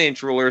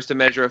 11-inch rulers to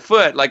measure a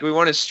foot, like we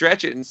want to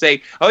stretch it and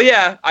say, oh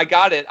yeah, I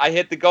got it, I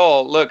hit the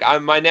goal. Look,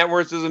 my net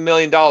worth is $1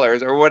 million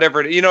or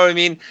whatever. You know what I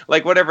mean?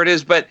 Like whatever it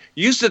is. But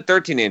use the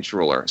 13-inch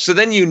ruler, so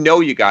then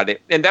you got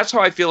it. And that's how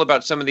I feel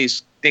about some of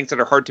these things that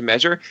are hard to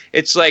measure.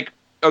 It's like,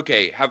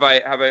 okay, have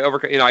I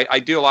overcome? I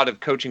do a lot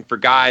of coaching for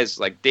guys,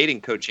 like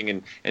dating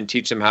coaching, and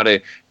teach them how to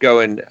go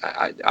and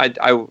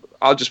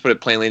I'll just put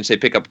it plainly and say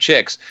pick up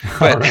chicks,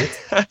 but right.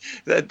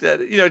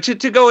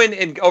 to go in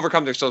and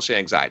overcome their social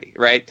anxiety,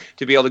 right?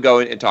 To be able to go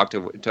in and talk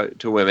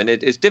to women,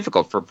 it's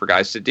difficult for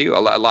guys to do. A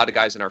lot of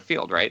guys in our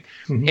field, right?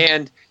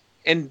 Mm-hmm.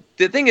 And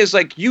the thing is,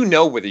 like,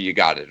 whether you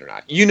got it or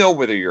not.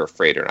 Whether you're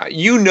afraid or not.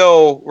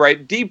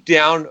 Right? Deep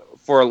down,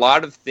 for a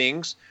lot of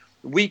things,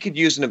 we could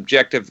use an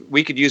objective.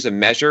 We could use a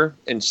measure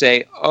and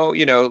say, oh,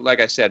 like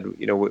I said,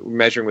 we're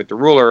measuring with the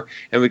ruler,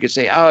 and we could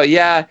say, oh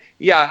yeah,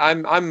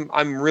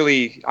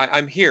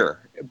 I'm here.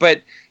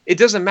 But it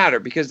doesn't matter,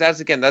 because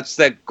that's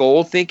that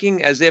goal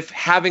thinking, as if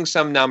having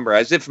some number,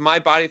 as if my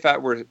body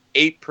fat were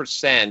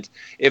 8%,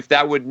 if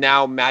that would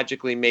now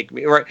magically make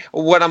me right.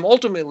 What I'm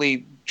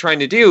ultimately trying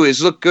to do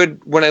is look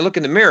good when I look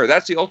in the mirror.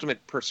 That's the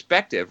ultimate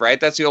perspective, right?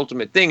 That's the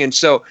ultimate thing. And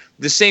so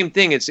the same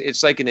thing,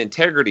 it's like an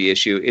integrity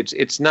issue.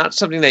 It's not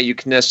something that you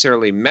can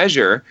necessarily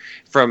measure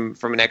from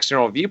an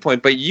external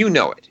viewpoint, but you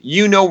know it.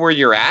 You know where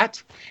you're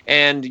at,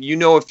 and you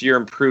know if you're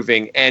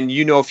improving, and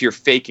you know if you're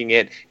faking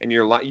it, and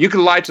you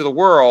could lie to the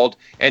world,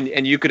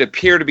 and you could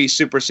appear to be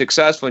super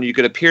successful, and you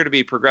could appear to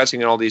be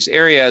progressing in all these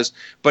areas,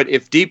 but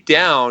if deep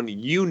down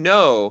you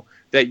know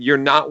that you're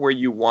not where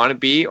you want to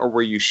be or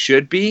where you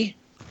should be,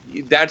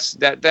 that's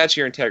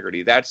your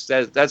integrity. That's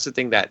the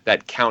thing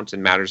that counts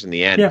and matters in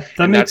the end. Yeah,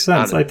 that makes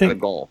sense. I think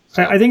goal.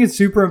 So. I think it's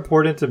super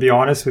important to be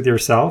honest with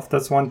yourself.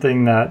 That's one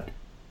thing that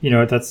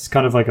that's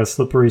kind of like a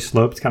slippery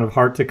slope. It's kind of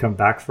hard to come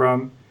back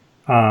from.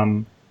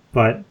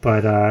 But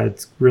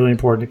it's really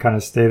important to kind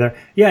of stay there.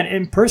 Yeah,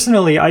 and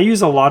personally, I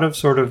use a lot of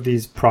sort of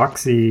these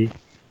proxy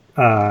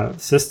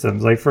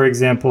systems. Like, for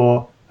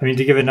example, to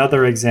give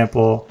another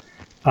example,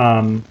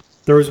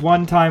 there was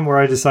one time where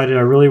I decided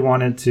I really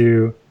wanted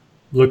to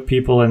look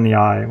people in the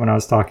eye when I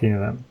was talking to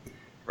them.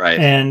 Right.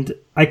 And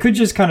I could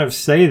just kind of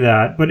say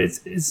that, but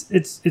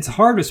it's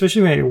hard,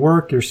 especially when at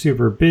work you're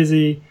super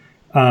busy.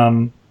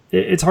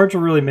 It's hard to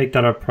really make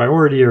that a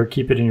priority or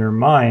keep it in your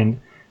mind.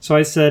 So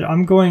I said,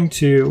 I'm going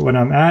to, when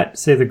I'm at,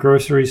 say, the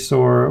grocery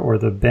store or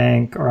the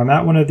bank, or I'm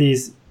at one of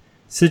these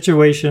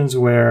situations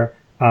where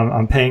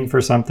I'm paying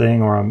for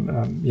something,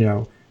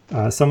 or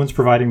someone's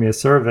providing me a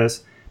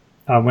service.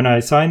 When I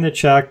sign the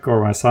check,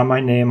 or when I sign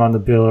my name on the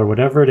bill, or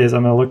whatever it is,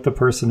 I'm going to look the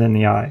person in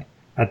the eye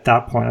at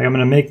that point. Like, I'm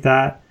going to make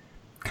that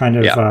kind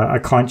of a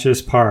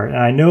conscious part. And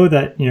I know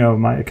that,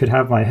 I could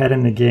have my head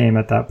in the game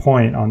at that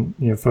point on,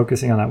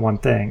 focusing on that one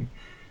thing.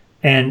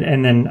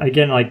 And then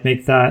again, like,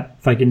 make that,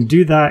 if I can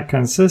do that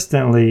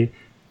consistently,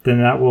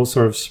 then that will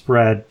sort of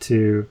spread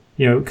to,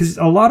 because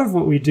a lot of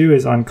what we do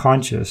is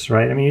unconscious,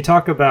 right? You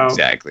talk about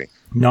exactly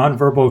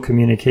nonverbal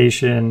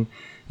communication.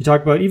 You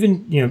talk about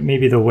even,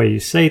 maybe the way you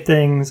say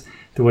things,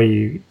 the way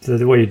you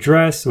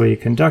dress, the way you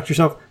conduct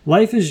yourself.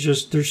 Life is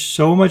just, there's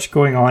so much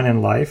going on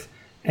in life,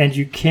 and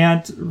you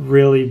can't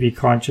really be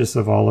conscious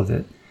of all of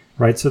it,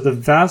 right? So the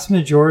vast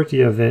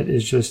majority of it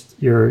is just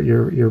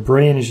your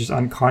brain is just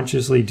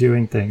unconsciously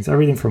doing things,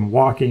 everything from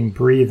walking,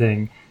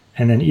 breathing,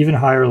 and then even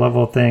higher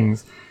level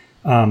things.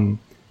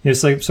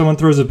 It's like if someone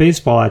throws a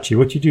baseball at you,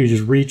 what you do is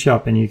just reach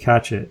up and you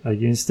catch it, like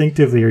you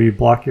instinctively, or you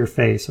block your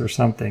face or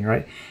something,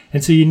 right?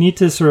 And so you need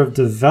to sort of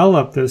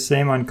develop those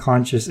same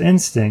unconscious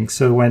instincts.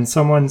 So when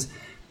someone's,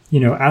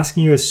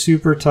 asking you a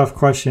super tough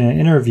question in an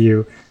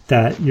interview,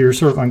 that your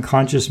sort of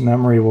unconscious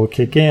memory will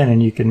kick in,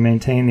 and you can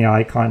maintain the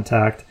eye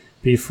contact,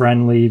 be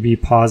friendly, be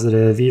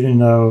positive, even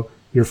though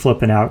you're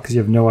flipping out because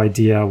you have no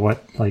idea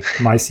what, like,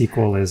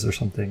 MySQL is or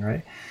something,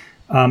 right?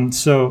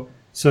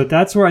 So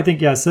that's where I think,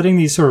 setting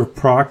these sort of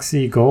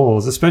proxy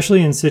goals,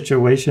 especially in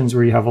situations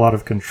where you have a lot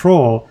of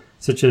control,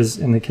 such as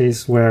in the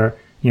case where,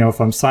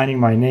 if I'm signing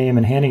my name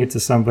and handing it to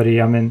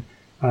somebody,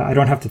 I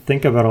don't have to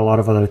think about a lot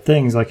of other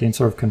things. I can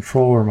sort of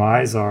control where my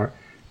eyes are.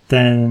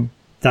 Then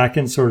that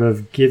can sort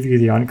of give you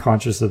the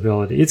unconscious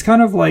ability. It's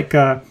kind of like,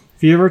 if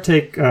you ever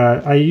take,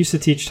 I used to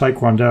teach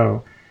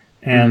Taekwondo,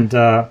 and,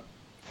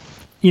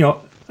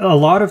 a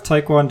lot of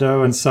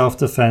Taekwondo and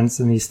self-defense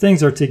and these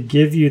things are to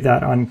give you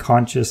that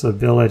unconscious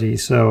ability.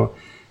 So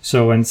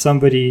when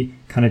somebody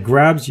kind of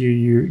grabs you,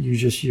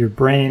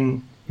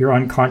 your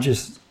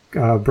unconscious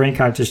brain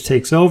kind of just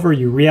takes over.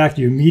 You react,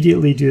 you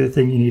immediately do the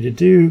thing you need to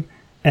do,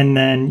 and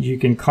then you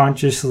can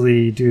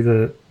consciously do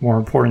the more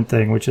important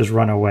thing, which is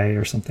run away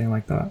or something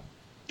like that.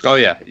 Oh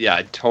yeah,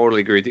 I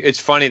totally agree with you. It's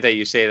funny that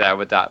you say that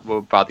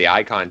about the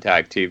eye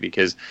contact too,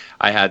 because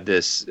I had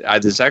this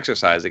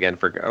exercise again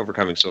for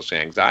overcoming social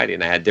anxiety,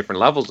 and I had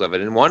different levels of it.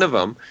 And one of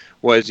them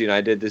was,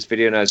 I did this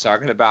video and I was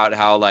talking about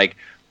how, like,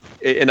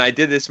 and I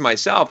did this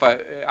myself.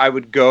 I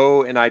would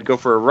go and I'd go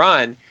for a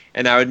run,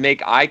 and I would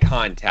make eye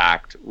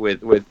contact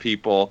with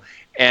people,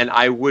 and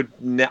I would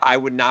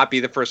not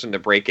be the person to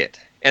break it.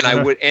 And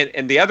I would,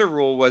 and the other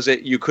rule was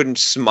that you couldn't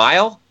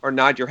smile or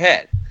nod your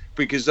head,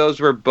 because those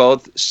were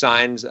both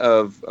signs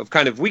of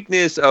kind of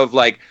weakness, of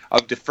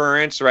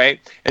deference, right?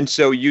 And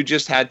so you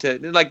just had to,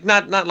 like,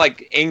 not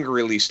like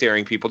angrily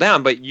staring people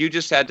down, but you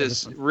just had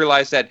to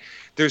realize that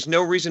there's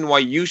no reason why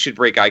you should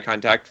break eye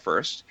contact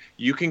first.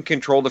 You can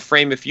control the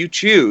frame if you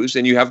choose,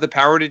 and you have the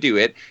power to do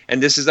it.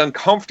 And this is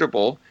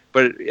uncomfortable,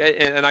 but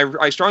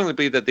I strongly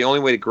believe that the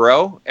only way to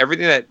grow,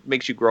 everything that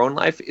makes you grow in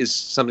life, is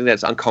something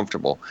that's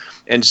uncomfortable.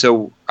 And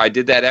so I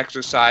did that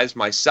exercise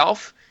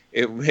myself.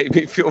 It made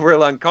me feel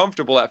real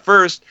uncomfortable at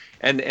first,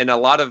 and a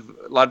lot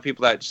of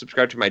people that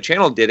subscribe to my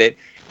channel did it.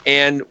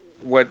 And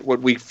what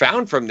we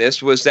found from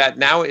this was that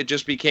now it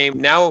just became,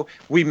 now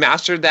we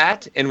mastered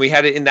that, and we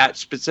had it in that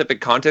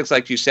specific context,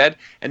 like you said,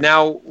 and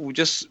now we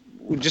just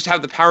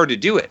have the power to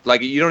do it.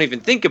 Like, you don't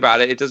even think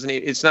about it.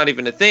 It's not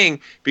even a thing,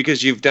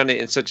 because you've done it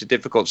in such a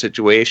difficult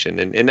situation.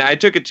 And I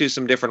took it to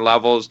some different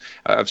levels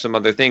of some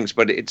other things,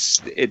 but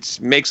it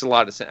makes a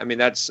lot of sense. I mean,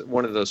 that's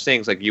one of those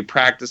things, like, you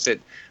practice it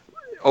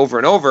over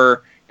and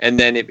over, and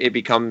then it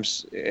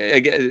becomes,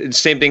 again,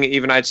 same thing.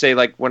 Even I'd say,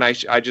 like, when I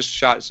just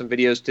shot some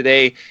videos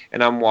today,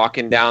 and I'm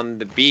walking down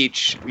the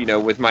beach,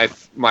 with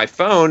my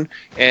phone,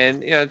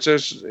 and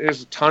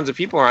there's tons of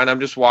people around. I'm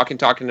just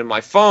talking to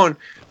my phone,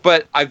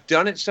 but I've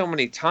done it so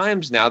many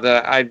times now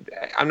that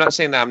I'm not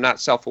saying that I'm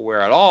not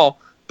self-aware at all,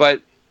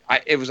 but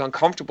it was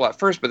uncomfortable at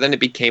first, but then it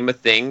became a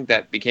thing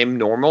that became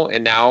normal,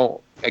 and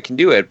now I can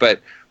do it. But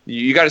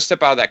you got to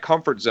step out of that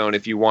comfort zone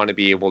if you want to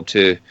be able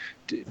to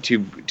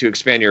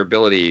expand your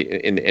ability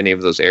in any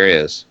of those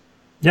areas.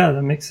 Yeah,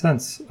 that makes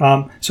sense.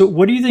 So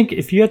what do you think,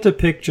 if you had to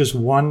pick just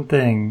one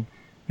thing,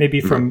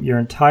 maybe from your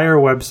entire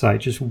website,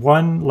 just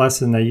one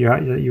lesson that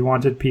you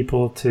wanted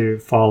people to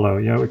follow,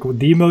 like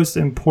the most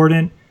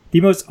important,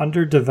 the most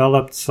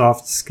underdeveloped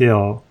soft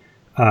skill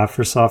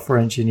for software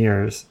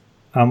engineers,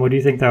 what do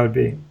you think that would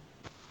be?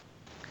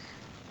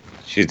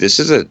 Shoot, this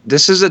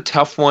is a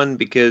tough one,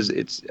 because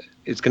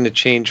it's going to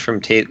change from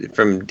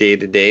day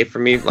to day for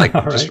me, like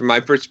right. Just from my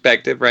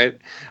perspective, right?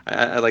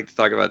 I like to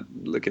talk about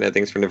looking at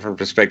things from a different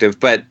perspective,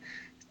 but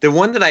the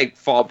one that I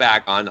fall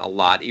back on a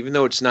lot, even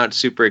though it's not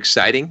super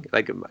exciting,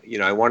 like,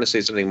 I want to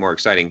say something more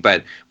exciting,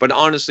 but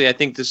honestly, I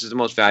think this is the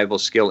most valuable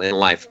skill in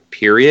life,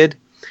 period,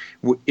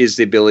 is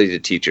the ability to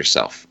teach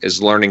yourself,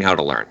 is learning how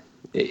to learn.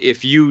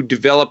 If you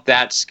develop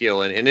that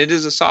skill, and it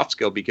is a soft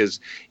skill, because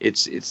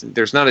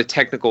there's not a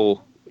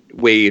technical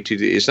way to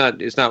do, it's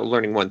not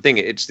learning one thing.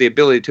 It's the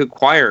ability to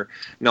acquire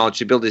knowledge,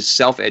 the ability to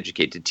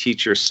self-educate, to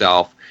teach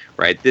yourself,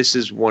 right? This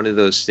is one of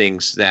those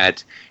things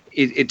that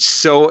it's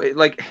so,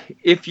 like,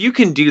 if you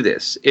can do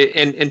this,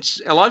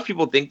 and a lot of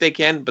people think they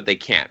can, but they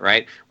can't,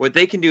 right? What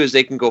they can do is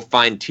they can go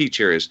find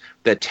teachers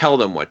that tell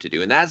them what to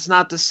do, and that's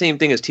not the same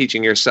thing as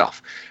teaching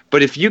yourself.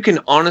 But if you can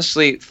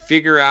honestly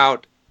figure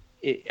out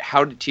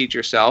how to teach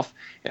yourself,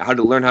 how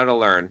to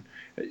learn,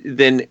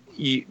 then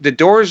the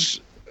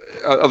doors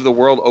of the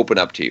world open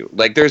up to you.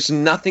 Like, there's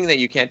nothing that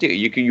you can't do.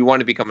 You want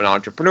to become an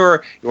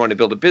entrepreneur, you want to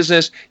build a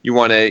business, you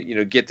want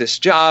to get this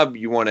job,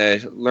 you want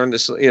to learn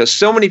this.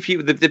 So many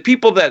people, the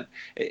people that,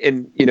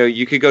 and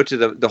you could go to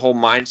the whole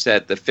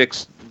mindset, the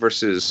fixed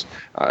versus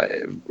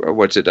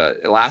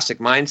elastic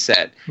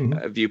mindset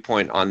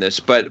viewpoint on this.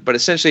 But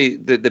essentially,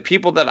 the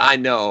people that I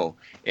know,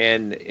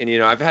 and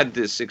I've had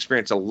this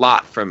experience a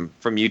lot from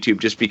YouTube,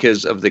 just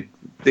because of the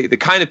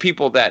kind of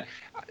people that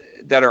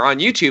are on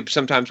YouTube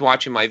sometimes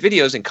watching my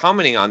videos and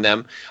commenting on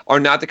them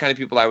are not the kind of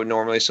people I would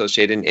normally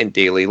associate in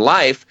daily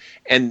life.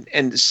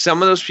 And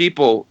some of those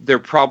people, their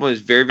problem is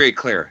very, very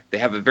clear. They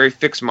have a very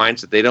fixed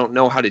mindset. They don't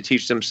know how to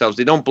teach themselves.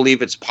 They don't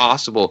believe it's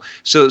possible.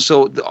 So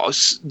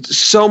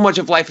much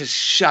of life is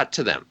shut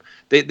to them.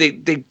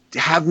 They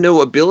have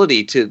no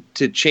ability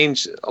to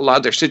change a lot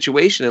of their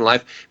situation in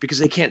life, because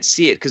they can't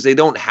see it, because they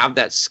don't have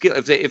that skill.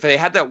 If they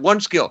had that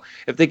one skill,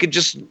 if they could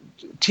just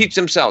teach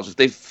themselves, if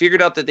they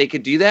figured out that they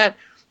could do that,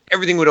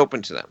 everything would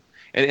open to them.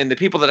 And the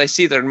people that I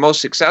see that are most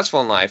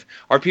successful in life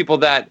are people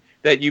that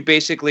you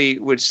basically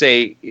would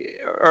say,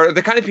 or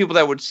the kind of people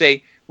that would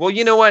say, well,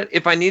 you know what?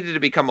 If I needed to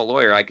become a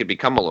lawyer, I could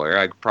become a lawyer.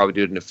 I could probably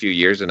do it in a few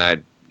years,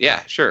 and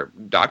yeah, sure,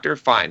 doctor,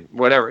 fine,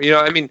 whatever.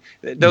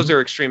 Those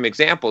are extreme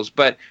examples.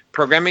 But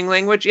programming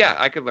language, yeah,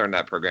 I could learn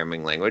that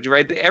programming language,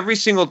 right? Every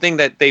single thing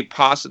that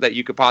that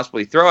you could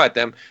possibly throw at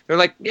them, they're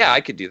like, yeah,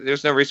 I could do that.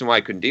 There's no reason why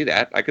I couldn't do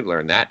that. I could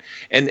learn that,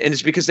 and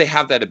it's because they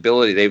have that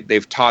ability.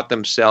 They've taught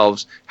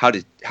themselves how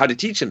to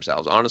teach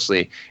themselves,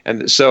 honestly.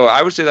 And so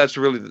I would say that's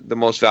really the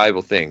most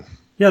valuable thing.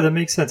 Yeah, that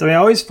makes sense. I mean, I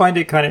always find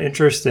it kind of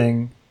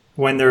interesting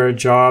when there are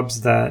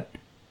jobs that,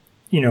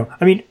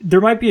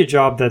 there might be a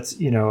job that's,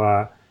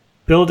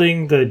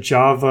 building the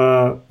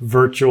Java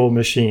virtual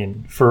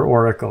machine for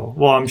Oracle.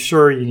 Well, I'm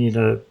sure you need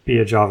to be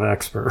a Java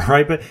expert,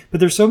 right? But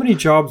there's so many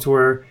jobs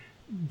where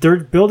they're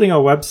building a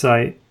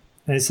website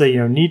and they say,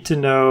 need to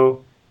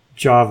know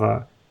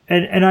Java.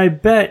 And I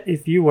bet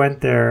if you went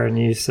there and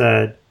you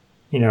said,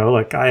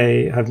 look,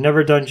 I have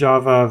never done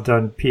Java, I've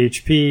done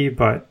PHP,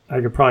 but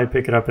I could probably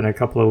pick it up in a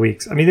couple of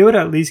weeks. I mean, they would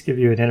at least give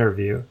you an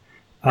interview.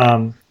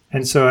 And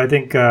so I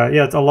think,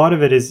 a lot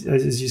of it is,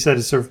 as you said,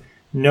 is sort of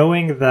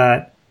knowing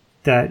that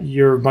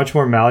you're much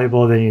more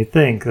malleable than you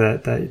think,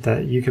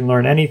 that you can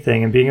learn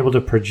anything, and being able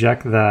to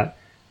project that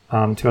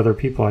to other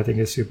people, I think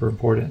is super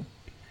important.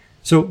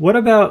 So what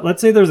about,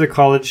 let's say there's a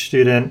college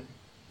student,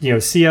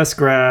 CS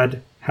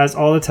grad, has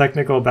all the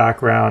technical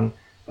background,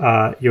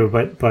 but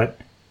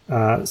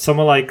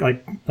someone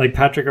like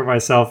Patrick or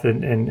myself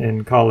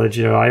in college,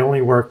 I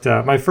only worked,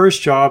 my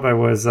first job, I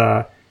was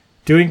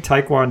doing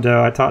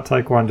Taekwondo. I taught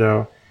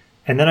Taekwondo,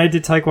 and then I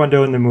did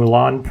Taekwondo in the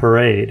Mulan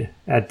parade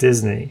at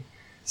Disney.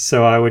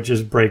 So I would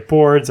just break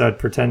boards. I'd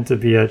pretend to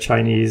be a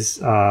Chinese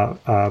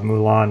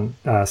Mulan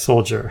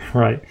soldier,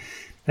 right?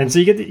 And so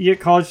you get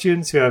college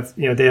students who have,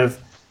 they have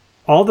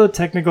all the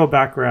technical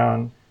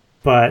background,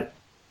 but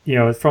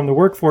from the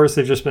workforce,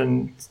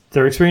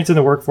 their experience in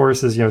the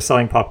workforce is,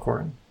 selling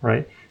popcorn,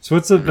 right? So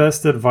what's the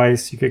best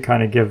advice you could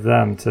kind of give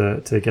them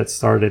to get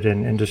started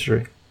in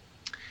industry?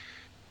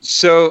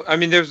 So, I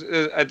mean,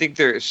 I think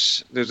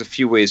there's a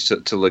few ways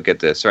to look at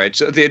this, right?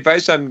 So the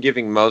advice I'm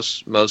giving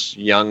most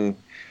young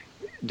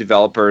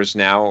developers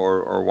now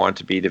or want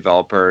to be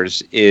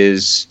developers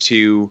is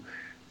to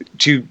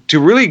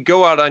really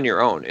go out on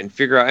your own and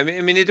figure out. I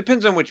mean, it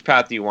depends on which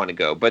path you want to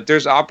go, but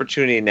there's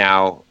opportunity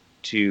now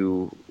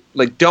to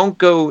don't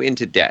go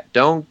into debt.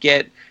 Don't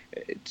get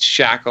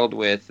shackled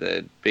with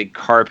a big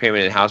car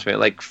payment and house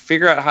payment.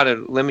 Figure out how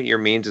to limit your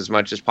means as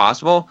much as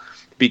possible,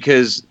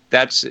 because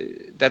that's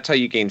how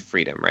you gain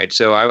freedom, right?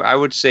 So I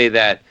would say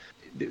that,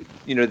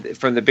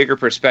 from the bigger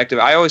perspective,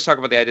 I always talk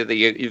about the idea that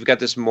you've got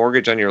this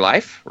mortgage on your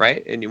life,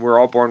 right? And we're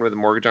all born with a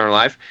mortgage on our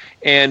life,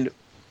 and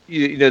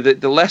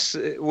the less,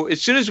 as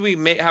soon as we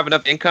may have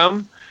enough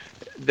income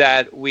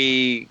that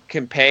we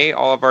can pay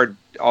all of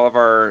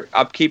our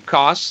upkeep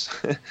costs,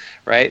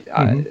 right?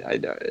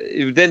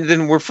 Mm-hmm.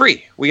 Then we're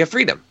free. We have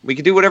freedom. We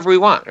can do whatever we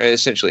want,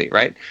 essentially,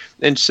 right?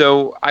 And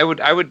so I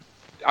would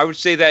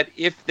say that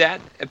if that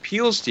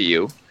appeals to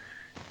you,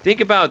 think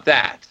about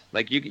that.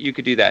 You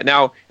could do that.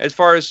 Now, as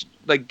far as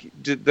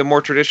the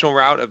more traditional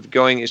route of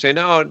going, you say,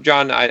 no,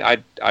 John, I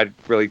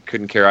really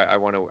couldn't care. I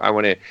want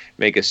to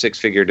make a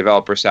 6-figure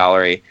developer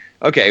salary.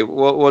 Okay,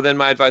 well then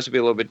my advice would be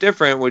a little bit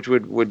different, which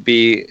would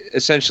be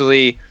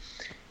essentially,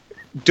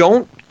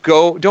 don't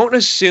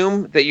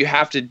assume that you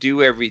have to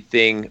do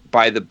everything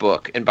by the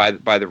book and by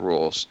the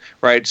rules,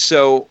 right?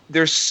 So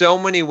there's so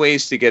many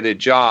ways to get a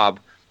job.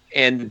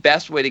 And the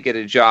best way to get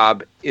a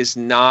job is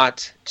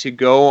not to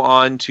go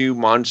on to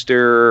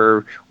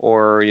Monster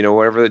or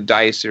whatever the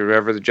Dice or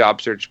whatever the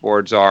job search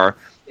boards are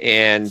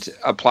and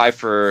apply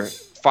for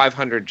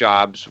 500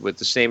 jobs with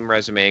the same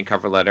resume and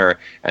cover letter,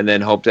 and then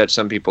hope that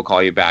some people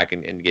call you back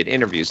and get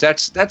interviews.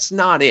 That's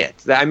not it.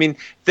 I mean,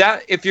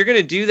 that if you're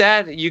going to do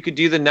that, you could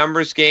do the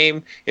numbers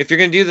game. If you're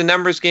going to do the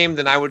numbers game,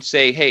 then I would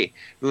say, hey,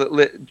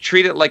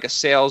 treat it like a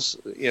sales,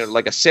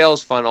 like a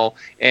sales funnel,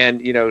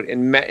 and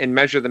and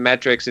measure the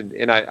metrics.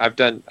 And I've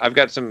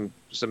got some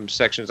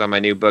sections on my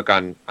new book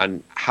on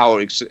how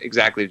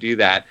exactly to do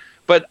that.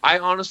 But I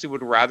honestly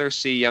would rather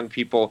see young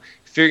people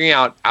figuring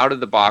out of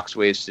the box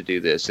ways to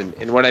do this.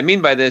 And what I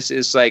mean by this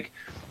is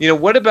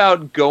what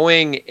about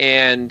going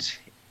and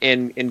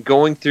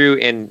going through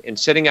and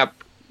setting up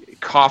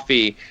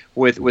coffee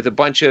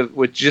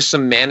with just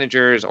some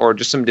managers or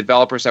just some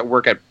developers that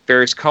work at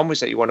various companies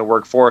that you want to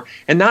work for,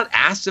 and not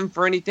ask them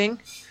for anything,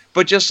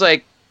 but just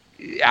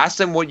ask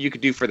them what you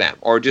could do for them,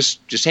 or just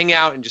hang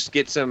out and just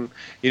get some,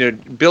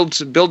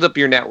 build up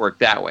your network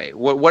that way.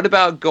 What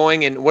about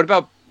going and what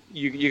about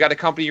you got a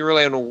company you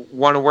really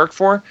want to work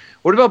for?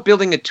 What about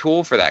building a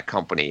tool for that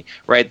company,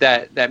 right?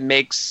 That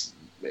makes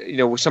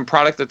some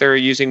product that they're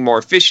using more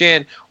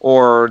efficient,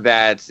 or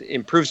that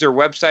improves their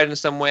website in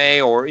some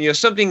way, or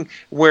something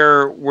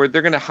where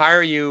they're going to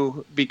hire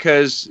you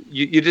because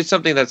you did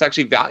something that's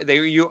actually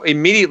you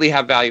immediately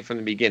have value from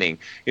the beginning.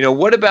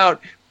 What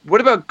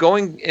about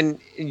going and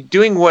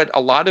doing what a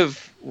lot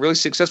of really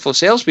successful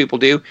salespeople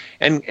do,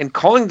 and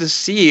calling the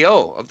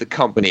CEO of the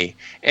company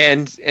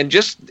and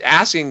just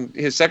asking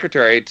his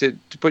secretary to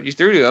put you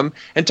through to him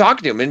and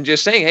talking to him and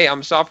just saying, hey,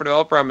 I'm a software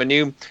developer, I'm a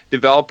new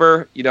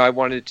developer, I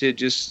wanted to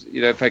just,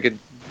 if I could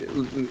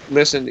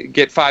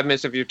get 5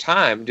 minutes of your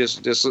time,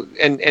 just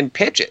and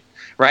pitch it,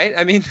 right?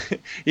 I mean,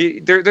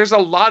 there's a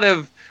lot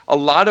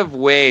of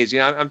ways.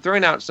 I'm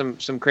throwing out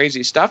some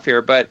crazy stuff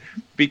here, but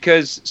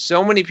because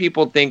so many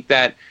people think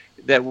that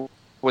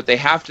what they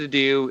have to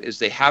do is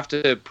they have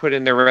to put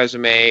in their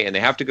resume, and they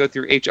have to go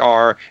through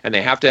HR, and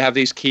they have to have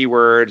these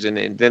keywords,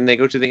 and then they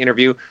go to the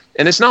interview.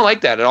 And it's not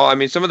like that at all. I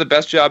mean, some of the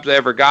best jobs I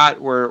ever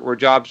got were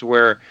jobs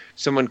where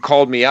someone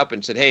called me up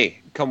and said, hey,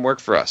 come work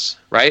for us,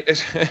 right?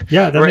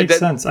 Yeah, that makes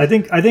sense. I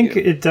think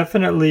it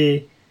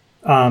definitely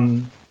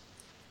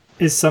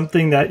is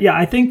something that,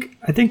 I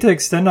think to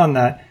extend on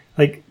that,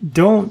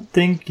 don't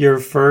think your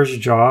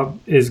first job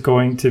is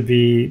going to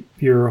be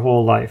your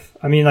whole life.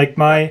 I mean,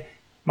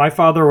 my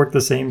father worked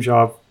the same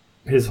job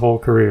his whole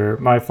career.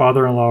 My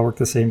father-in-law worked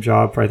the same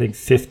job for, I think,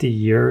 50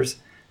 years.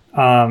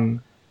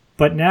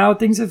 But now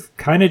things have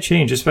kind of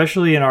changed,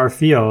 especially in our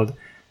field.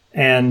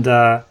 And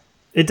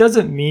it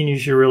doesn't mean you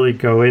should really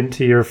go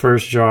into your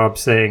first job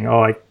saying,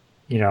 oh,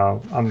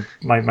 my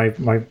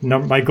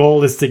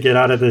goal is to get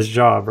out of this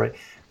job, right?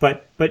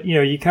 But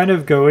you kind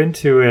of go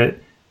into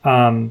it,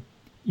 think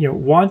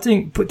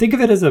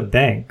of it as a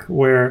bank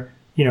where,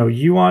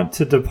 you want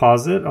to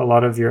deposit a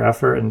lot of your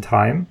effort and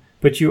time,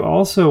 but you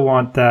also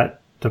want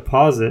that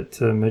deposit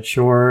to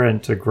mature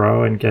and to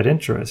grow and get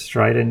interest,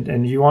 right?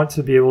 And you want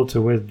to be able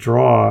to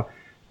withdraw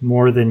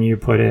more than you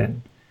put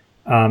in.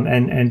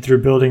 And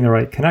through building the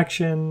right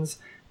connections,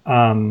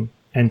 and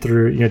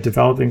through,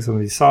 developing some of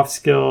these soft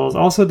skills,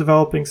 also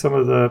developing some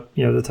of the,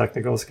 the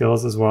technical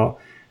skills as well.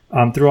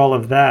 Through all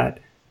of that,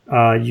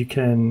 you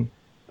can,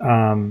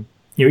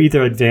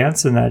 either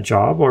advance in that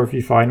job, or if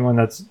you find one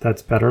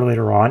that's better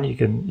later on, you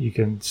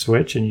can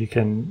switch, and you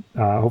can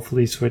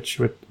hopefully switch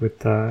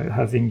with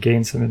having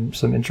gained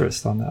some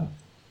interest on that.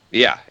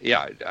 Yeah,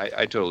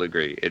 I totally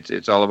agree.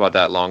 It's all about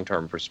that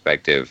long-term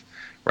perspective,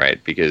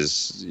 right?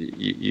 Because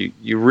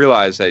you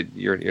realize that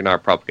you're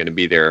not probably going to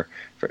be there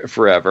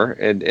forever,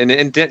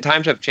 and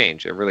times have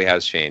changed. It really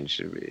has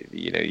changed.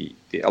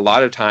 A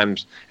lot of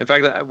times, in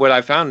fact, what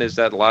I found is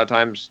that a lot of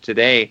times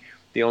today,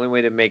 the only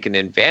way to make an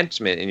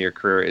advancement in your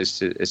career is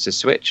to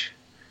switch,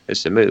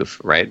 is to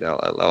move, right?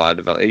 A lot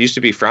of it used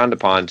to be frowned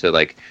upon to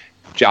like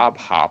job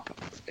hop.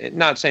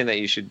 Not saying that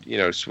you should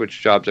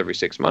switch jobs every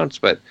 6 months,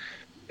 but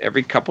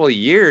every couple of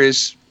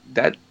years,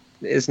 that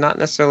is not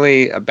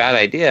necessarily a bad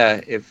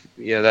idea. If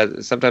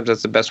that sometimes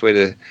that's the best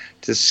way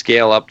to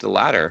scale up the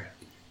ladder.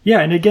 Yeah,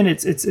 and again,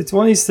 it's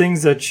one of these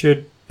things that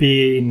should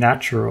be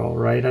natural,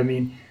 right? I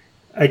mean,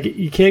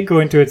 you can't go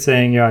into it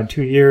saying, in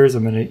 2 years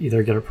I'm going to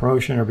either get a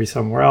promotion or be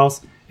somewhere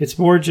else. It's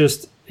more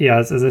just,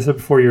 as I said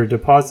before, you're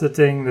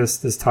depositing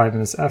this time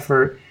and this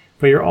effort,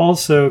 but you're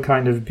also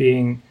kind of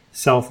being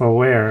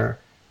self-aware,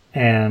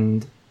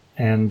 and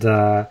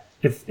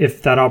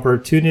if an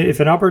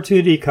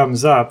opportunity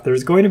comes up,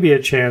 there's going to be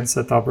a chance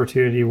that the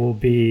opportunity will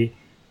be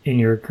in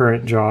your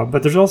current job,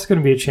 but there's also going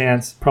to be a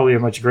chance, probably a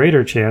much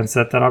greater chance,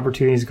 that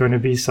opportunity is going to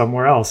be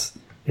somewhere else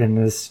in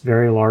this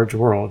very large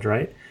world,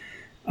 right?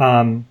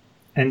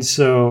 And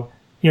so,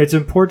 it's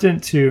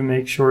important to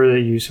make sure that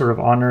you sort of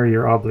honor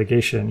your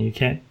obligation. You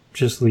can't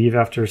just leave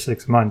after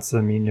 6 months. I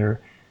mean,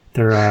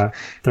 they're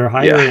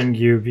hiring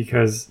you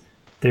because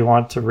they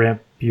want to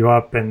ramp you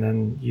up, and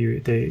then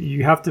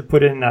you have to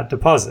put in that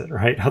deposit,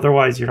 right?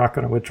 Otherwise, you're not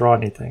going to withdraw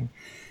anything.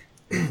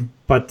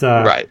 But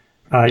right.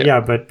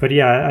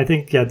 I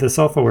think the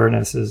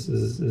self-awareness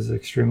is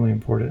extremely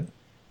important.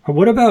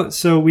 What about,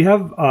 so we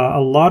have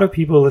a lot of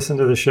people listen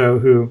to the show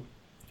who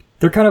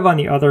they're kind of on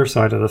the other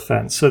side of the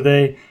fence. So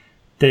they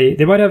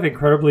might have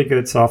incredibly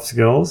good soft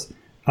skills.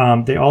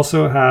 They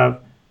also have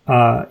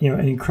an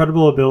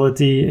incredible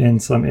ability in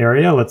some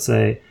area, let's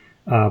say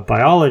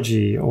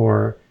biology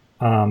or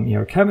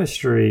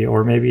chemistry,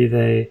 or maybe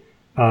they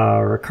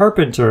are a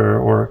carpenter,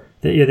 or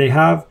they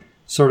have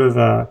sort of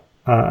a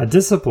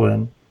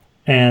discipline,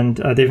 and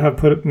they have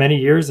put many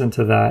years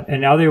into that,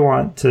 and now they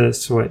want to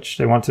switch.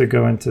 They want to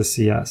go into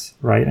CS,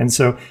 right? And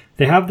so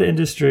they have the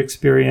industry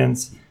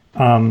experience,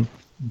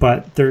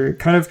 but they're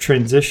kind of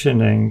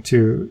transitioning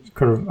to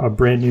kind of a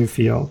brand new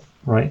field,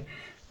 right?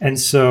 And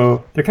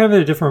so they're kind of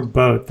in a different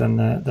boat than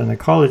the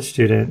college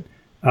student.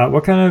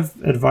 What kind of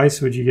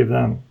advice would you give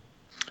them?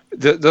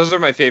 Those are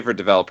my favorite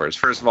developers.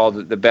 First of all,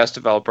 the best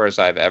developers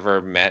I've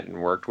ever met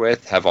and worked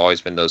with have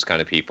always been those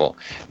kind of people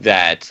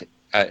that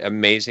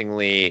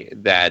amazingly,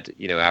 that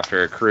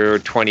after a career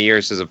 20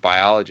 years as a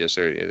biologist,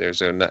 or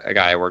there's a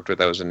guy I worked with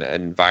that was an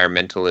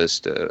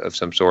environmentalist of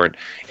some sort,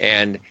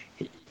 and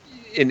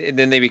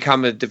then they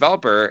become a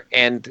developer,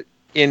 and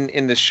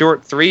in the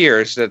short 3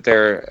 years that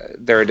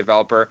they're a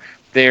developer,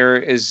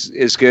 they're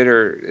as good,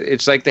 or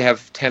it's like they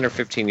have 10 or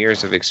 15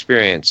 years of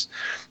experience.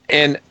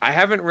 And I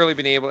haven't really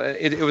been able.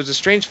 It was a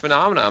strange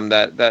phenomenon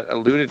that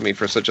eluded me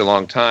for such a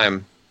long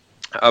time.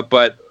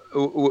 But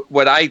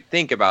what I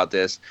think about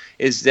this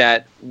is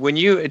that when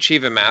you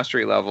achieve a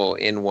mastery level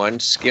in one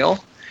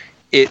skill,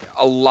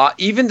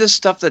 even the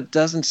stuff that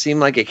doesn't seem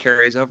like it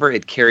carries over,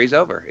 it carries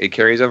over. It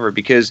carries over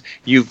because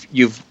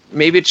you've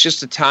maybe it's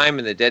just the time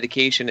and the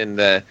dedication and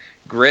the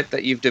grit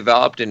that you've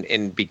developed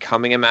in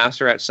becoming a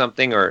master at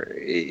something,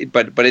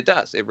 but it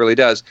does. It really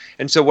does.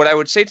 And so what I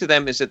would say to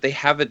them is that they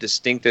have a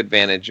distinct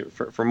advantage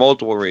for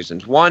multiple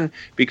reasons. One,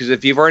 because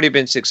if you've already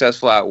been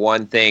successful at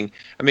one thing,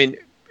 I mean,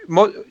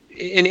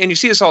 and you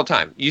see this all the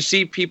time. You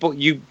see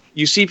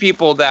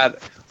people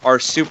that are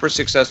super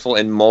successful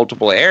in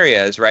multiple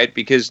areas, right?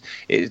 Because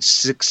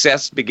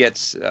success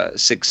begets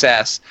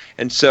success.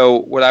 And so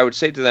what I would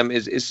say to them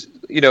is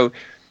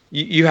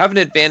you have an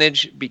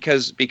advantage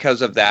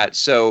because of that.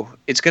 So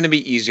it's going to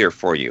be easier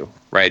for you,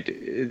 right,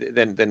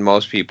 than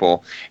most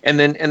people. And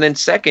then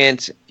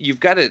second, you've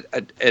got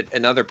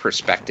another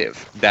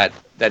perspective that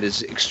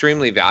is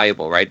extremely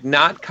valuable, right?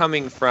 Not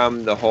coming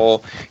from the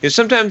whole.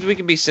 Sometimes we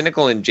can be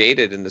cynical and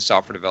jaded in the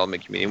software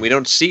development community, and we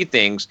don't see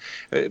things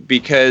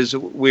because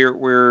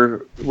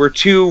we're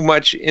too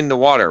much in the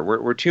water.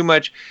 We're too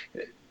much,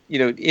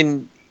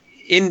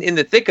 in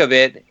the thick of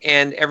it,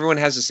 and everyone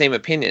has the same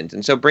opinions.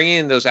 And so bringing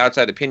in those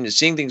outside opinions,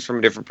 seeing things from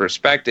a different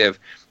perspective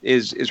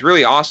is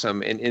really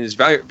awesome and is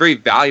very, very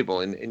valuable.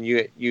 And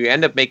you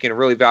end up making a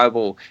really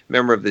valuable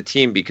member of the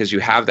team because you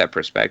have that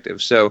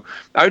perspective. So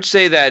I would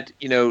say that,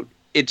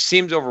 it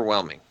seems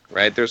overwhelming,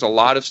 right? There's a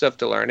lot of stuff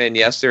to learn. And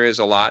yes, there is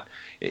a lot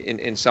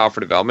in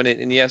software development.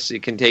 And yes,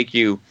 it can take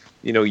you,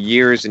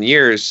 years and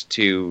years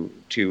to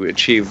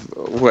achieve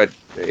what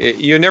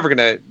you're never going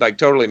to like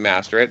totally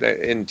master it,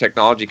 and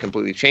technology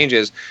completely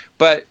changes,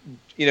 but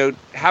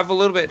have a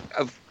little bit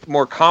of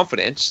more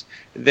confidence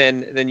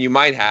than you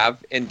might have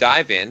and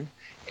dive in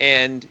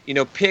and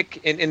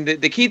pick and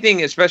the key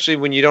thing, especially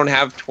when you don't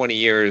have 20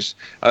 years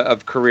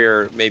of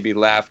career maybe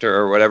left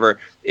or whatever,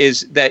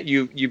 is that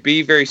you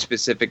be very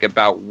specific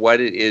about what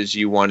it is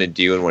you want to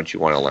do and what you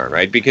want to learn,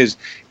 right? Because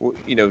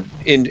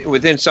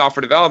within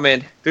software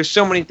development, there's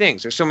so many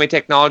things, there's so many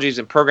technologies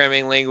and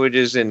programming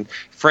languages and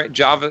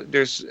Java.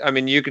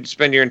 You could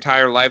spend your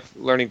entire life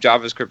learning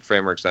JavaScript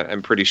frameworks,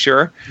 I'm pretty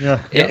sure.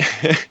 Yeah.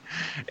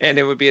 And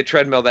it would be a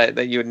treadmill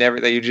that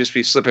you'd just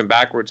be slipping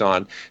backwards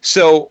on.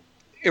 So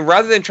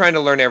rather than trying to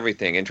learn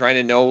everything and trying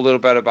to know a little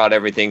bit about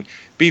everything,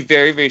 be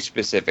very, very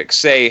specific.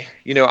 Say,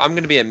 I'm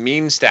going to be a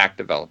mean stack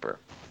developer.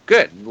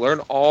 Good.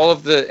 Learn all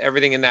of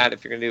everything in that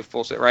if you're going to do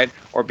full set, right?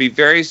 Or be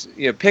very,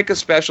 pick a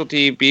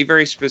specialty, be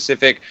very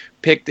specific,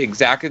 pick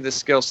exactly the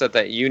skill set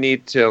that you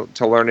need to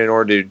learn in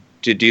order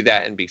to do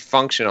that and be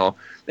functional.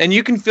 And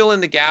you can fill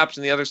in the gaps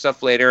and the other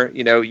stuff later.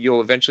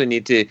 You'll eventually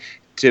need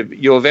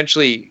you'll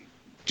eventually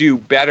do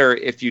better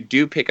if you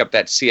do pick up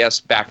that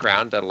CS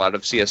background that a lot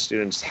of CS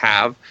students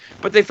have,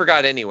 but they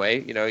forgot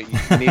anyway. You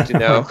need to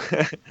know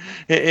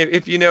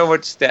if you know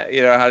what's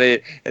how to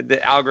the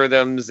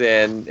algorithms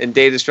and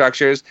data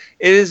structures.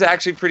 It is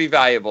actually pretty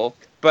valuable,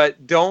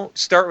 but don't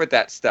start with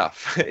that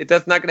stuff.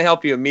 That's not going to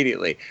help you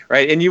immediately,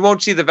 right? And you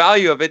won't see the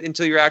value of it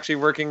until you're actually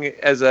working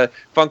as a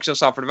functional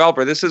software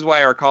developer. This is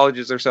why our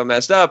colleges are so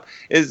messed up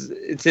is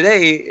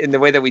today in the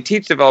way that we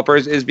teach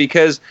developers is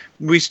because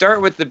we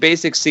start with the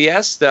basic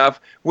CS stuff,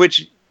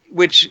 which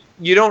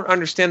you don't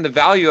understand the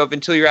value of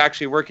until you're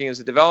actually working as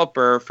a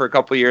developer for a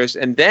couple of years.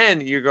 And then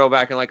you go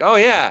back and like, oh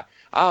yeah,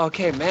 oh,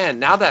 okay, man,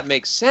 now that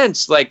makes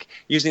sense. Like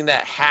using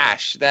that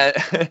hash,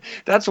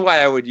 that's why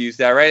I would use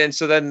that, right? And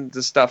so then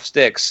the stuff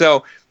sticks.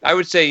 So I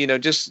would say,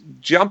 just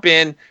jump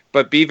in,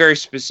 but be very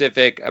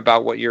specific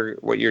about what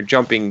you're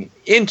jumping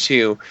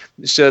into,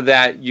 so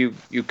that you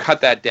cut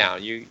that down.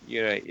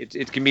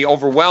 It can be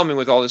overwhelming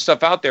with all this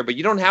stuff out there, but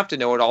you don't have to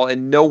know it all,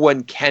 and no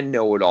one can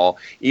know it all.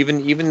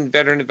 Even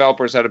veteran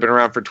developers that have been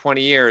around for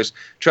 20 years,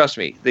 trust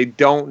me, they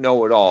don't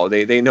know it all.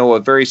 They know a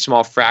very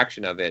small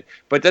fraction of it,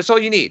 but that's all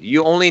you need.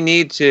 You only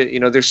need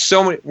to, there's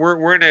so many.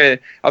 We're in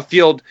a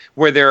field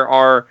where there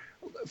are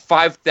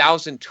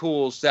 5,000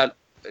 tools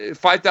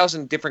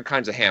 5,000 different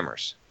kinds of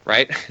hammers,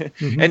 right?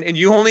 Mm-hmm. and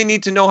you only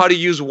need to know how to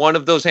use one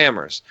of those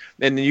hammers,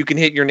 and you can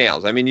hit your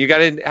nails. You got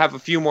to have a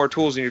few more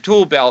tools in your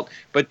tool belt,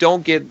 but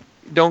don't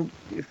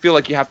feel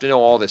like you have to know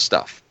all this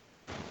stuff.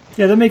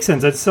 Yeah, that makes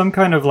sense. It's some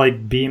kind of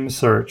like beam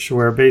search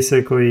where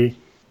basically,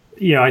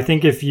 I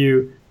think if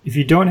you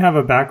don't have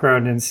a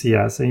background in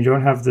CS and you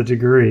don't have the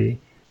degree,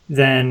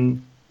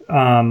 then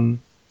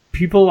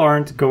people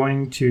aren't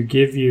going to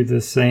give you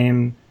the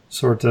same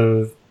sort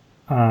of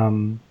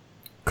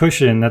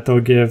cushion that they'll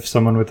give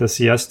someone with a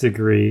CS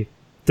degree.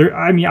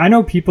 I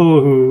know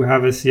people who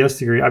have a CS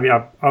degree.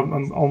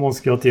 I'm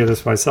almost guilty of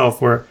this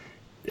myself, where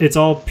it's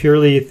all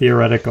purely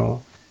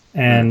theoretical,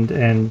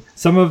 and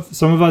some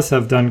of us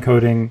have done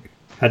coding,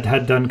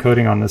 had done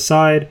coding on the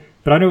side.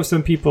 But I know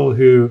some people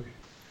who,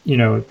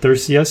 their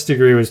CS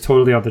degree was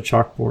totally on the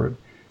chalkboard,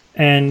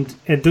 and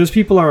those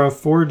people are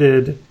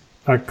afforded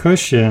a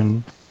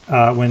cushion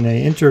when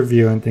they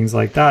interview and things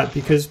like that,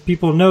 because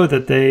people know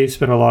that they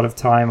spend a lot of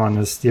time on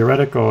this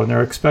theoretical, and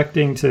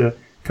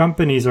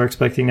companies are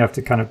expecting to have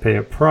to kind of pay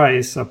a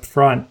price up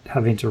front,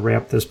 having to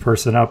ramp this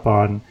person up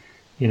on,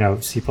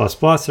 C++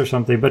 or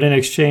something. But in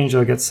exchange,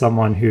 they'll get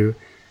someone who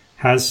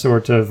has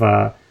sort of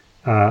a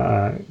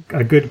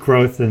good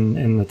growth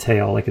in the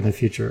tail, like in the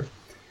future.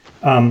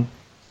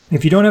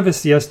 If you don't have a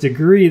CS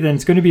degree, then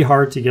it's going to be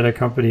hard to get a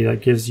company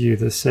that gives you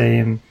the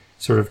same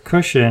sort of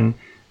cushion.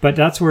 But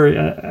that's where,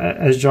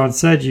 as John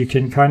said, you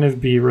can kind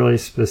of be really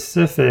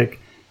specific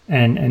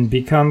and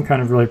become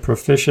kind of really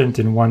proficient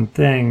in one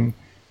thing,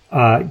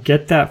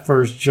 get that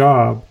first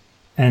job,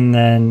 and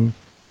then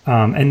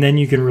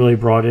you can really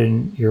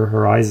broaden your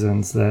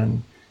horizons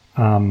then,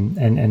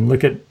 and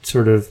look at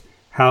sort of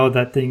how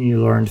that thing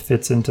you learned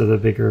fits into the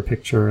bigger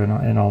picture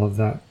and all of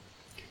that.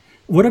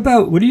 What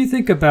do you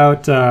think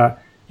about,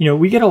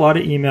 we get a lot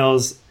of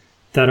emails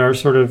that are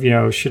sort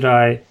of, should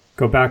I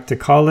go back to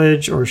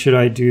college or should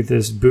I do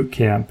this boot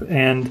camp?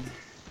 And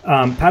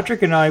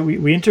Patrick and I,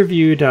 we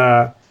interviewed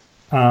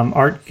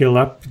Art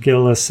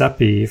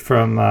Gillespie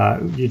from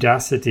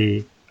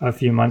Udacity a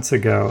few months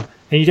ago.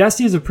 And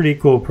Udacity is a pretty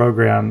cool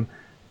program.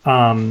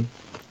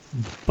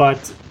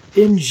 But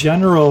in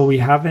general, we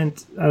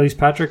haven't, at least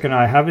Patrick and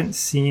I haven't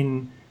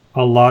seen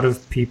a lot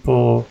of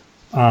people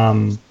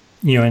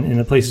in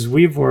the places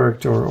we've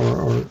worked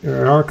or in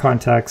our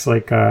contacts,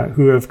 like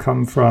who have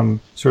come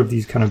from sort of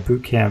these kind of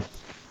boot camp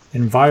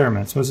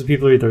environments. Most of the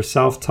people are either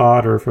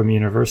self-taught or from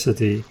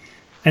university.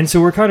 And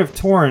so we're kind of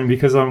torn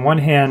because on one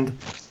hand,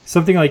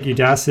 something like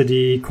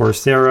Udacity,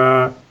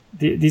 Coursera,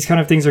 these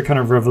kind of things are kind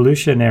of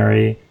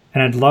revolutionary.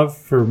 And I'd love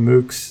for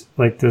MOOCs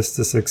like this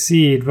to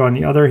succeed. But on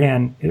the other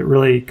hand, it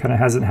really kind of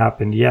hasn't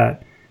happened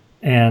yet.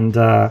 And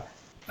I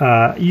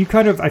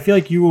feel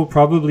like you will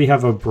probably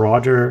have a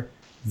broader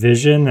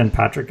vision than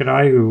Patrick and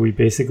I, who we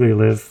basically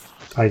live,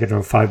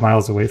 5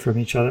 miles away from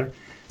each other.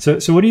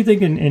 So what do you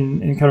think in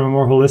kind of a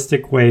more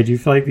holistic way? Do you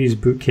feel like these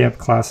boot camp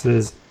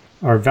classes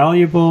are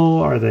valuable?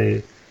 Are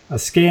they a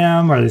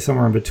scam? Are they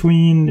somewhere in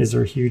between? Is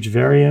there a huge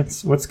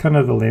variance? What's kind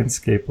of the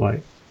landscape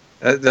like?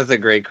 That's a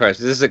great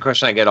question. This is a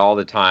question I get all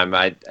the time.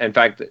 In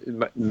fact,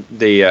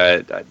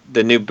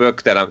 the new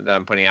book that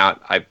I'm putting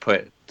out, I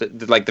put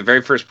the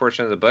very first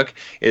portion of the book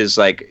is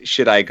like,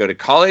 should I go to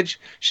college?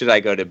 Should I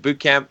go to boot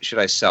camp? Should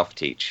I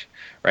self-teach?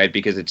 Right,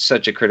 because it's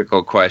such a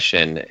critical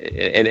question,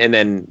 and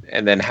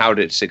then how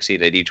to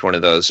succeed at each one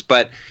of those.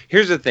 But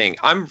here's the thing: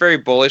 I'm very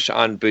bullish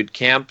on boot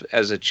camp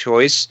as a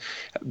choice,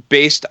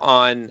 based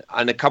on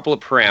a couple of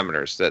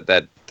parameters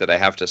that I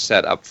have to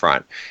set up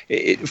front.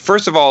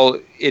 First of all,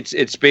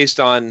 it's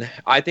based on,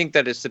 I think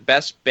that it's the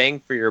best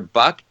bang for your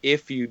buck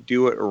if you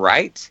do it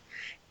right.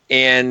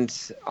 And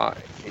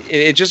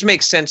it just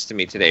makes sense to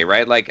me today,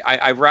 right? Like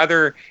I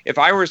rather, if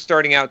I were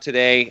starting out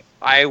today,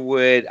 I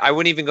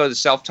wouldn't even go the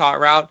self-taught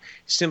route,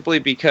 simply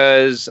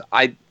because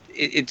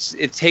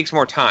it takes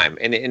more time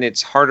and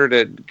it's harder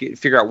to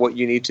figure out what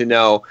you need to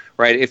know,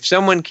 right? If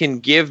someone can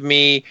give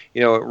me,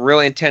 a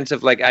really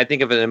intensive, like I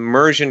think of an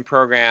immersion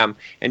program,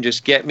 and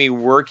just get me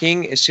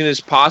working as soon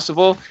as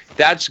possible,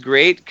 that's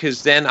great,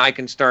 because then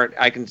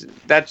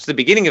that's the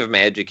beginning of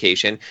my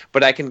education,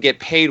 but I can get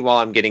paid while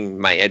I'm getting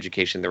my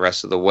education the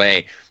rest of the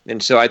way.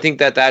 And so I think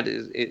that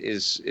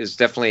is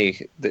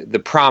definitely the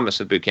promise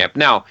of boot camp.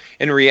 Now,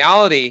 in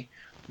reality,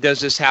 does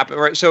this happen?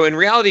 Right. So in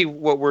reality,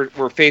 what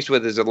we're faced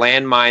with is a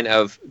landmine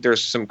of,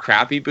 there's some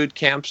crappy boot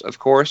camps, of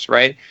course,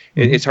 right?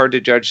 Mm-hmm. It's hard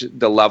to judge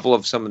the level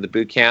of some of the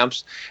boot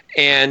camps,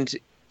 and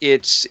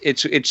it's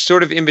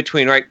sort of in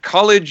between, right?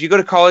 College, you go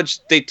to college,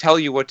 they tell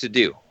you what to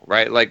do,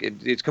 right? Like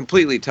it's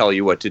completely tell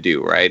you what to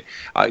do, right?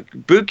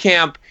 Boot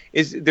camp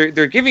is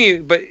they're giving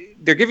you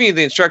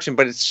the instruction,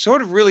 but it's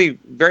sort of really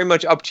very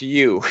much up to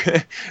you,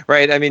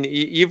 right? I mean,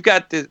 you've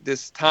got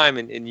this time,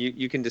 and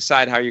you can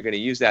decide how you're going to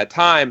use that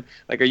time.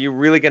 Like, are you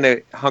really going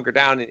to hunker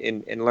down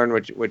and learn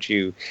what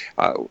you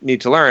need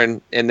to learn?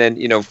 And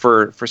then,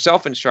 for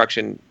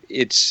self-instruction,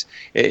 it's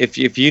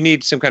if you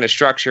need some kind of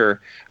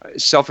structure,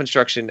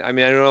 self-instruction. I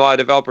mean, I know a lot of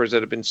developers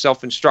that have been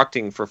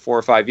self-instructing for 4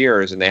 or 5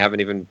 years, and they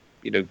haven't even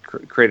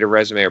create a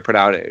resume or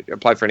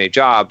apply for any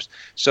jobs.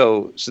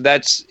 So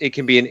that's, it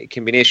can be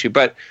an issue.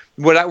 But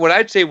what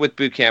I'd say with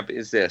boot camp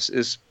is this: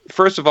 is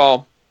first of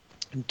all,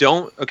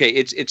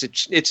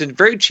 it's a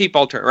very cheap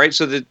alternative, right?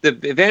 So the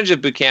advantage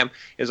of boot camp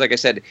is, like I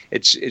said,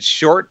 it's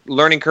short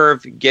learning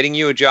curve, getting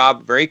you a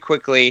job very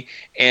quickly,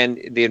 and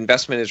the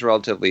investment is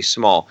relatively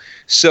small.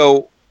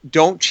 So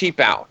don't cheap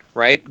out,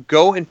 right?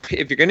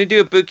 If you're going to do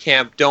a boot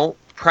camp, don't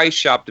price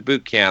shop the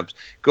boot camps.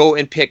 Go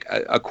and pick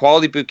a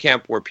quality boot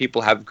camp where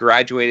people have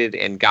graduated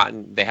and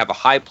they have a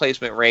high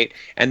placement rate,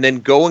 and then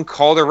go and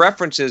call their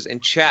references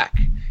and check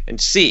and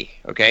see.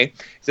 Okay,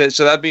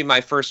 so that'd be my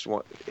first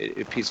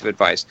piece of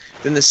advice.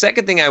 Then the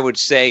second thing I would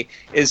say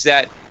is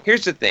that,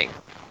 here's the thing: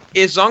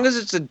 as long as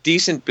it's a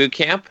decent boot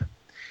camp,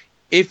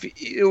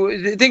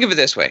 think of it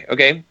this way,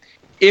 okay?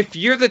 If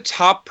you're the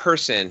top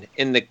person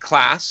in the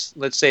class,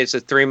 let's say it's a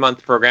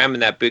 3-month program in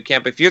that boot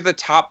camp, if you're the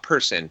top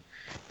person,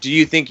 do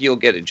you think you'll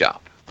get a job,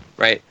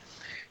 right?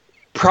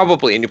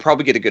 Probably, and you'll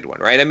probably get a good one,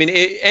 right? I mean,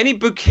 any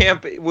boot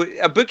camp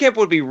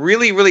would be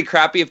really, really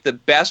crappy if the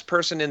best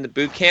person in the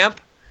boot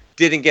camp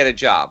didn't get a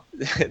job.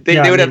 They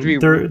would have to be...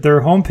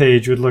 Their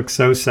homepage would look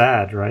so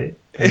sad, right?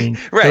 I mean,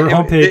 right. Their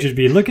homepage would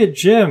be, look at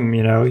Jim,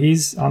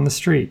 he's on the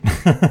street.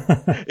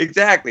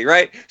 Exactly,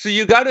 right? So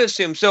you got to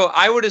assume. So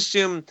I would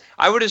assume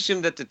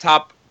that the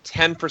top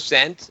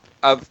 10%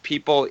 of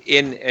people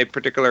in a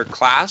particular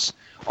class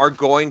are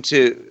going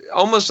to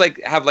almost like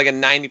have like a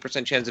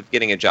 90% chance of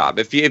getting a job.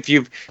 If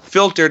you've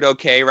filtered,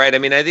 okay, right? I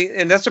mean, I think,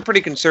 and that's a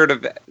pretty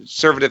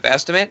conservative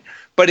estimate.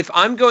 But if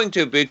I'm going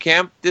to a boot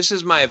camp, this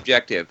is my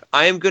objective.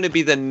 I am going to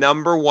be the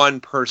number one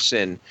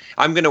person.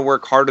 I'm going to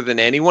work harder than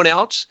anyone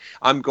else.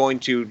 I'm going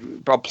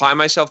to apply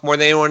myself more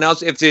than anyone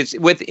else. If it's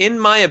within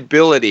my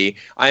ability,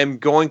 I am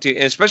going to,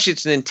 and especially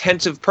it's an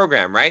intensive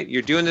program, right?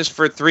 You're doing this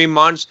for 3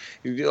 months,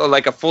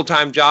 like a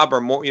full-time job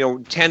or more,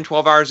 10,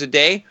 12 hours a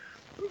day.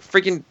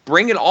 Freaking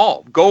bring it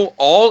all. Go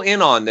all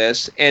in on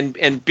this and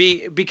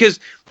be, because,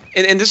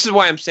 and this is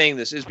why I'm saying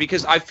this, is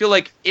because I feel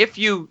like if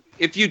you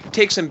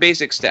take some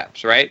basic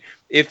steps, right?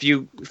 If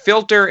you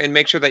filter and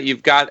make sure that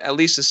you've got at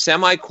least a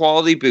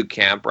semi-quality boot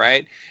camp,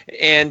 right?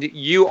 And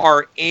you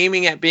are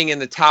aiming at being in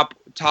the top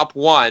top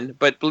 1,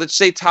 but let's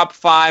say top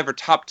 5 or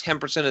top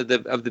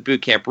 10% of the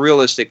boot camp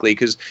realistically,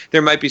 because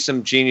there might be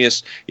some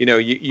genius.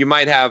 You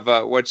might have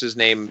what's his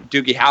name,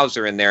 Doogie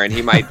Howser in there, and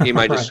he might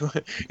Right. just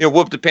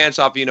whoop the pants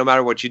off you no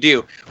matter what you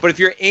do. But if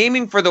you're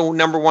aiming for the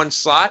number 1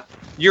 slot,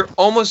 you're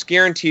almost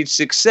guaranteed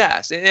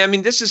success. And I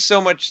mean, this is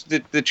so much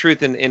the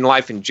truth in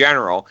life in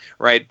general,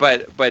 right?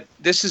 But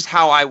this is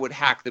how I would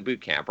hack the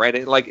boot camp,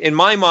 right? Like in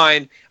my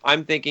mind,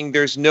 I'm thinking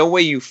there's no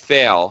way you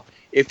fail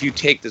if you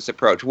take this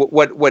approach.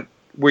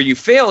 Where you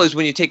fail is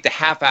when you take the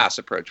half-ass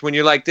approach. When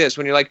you're like this,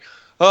 when you're like,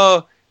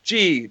 oh,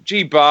 gee,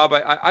 Bob,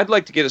 I'd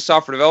like to get a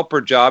software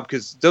developer job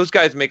because those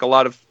guys make a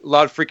lot of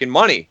freaking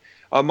money.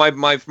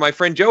 My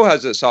friend Joe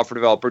has a software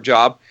developer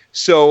job.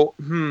 So,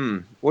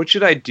 what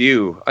should I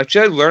do?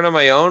 Should I learn on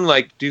my own,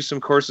 like do some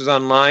courses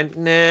online?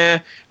 Nah.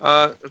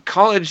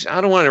 College,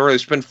 I don't want to really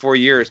spend 4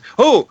 years.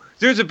 Oh,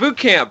 there's a boot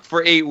camp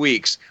for 8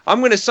 weeks. I'm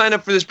going to sign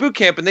up for this boot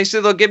camp, and they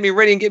said they'll get me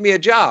ready and get me a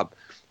job.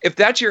 If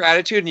that's your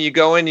attitude and you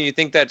go in and you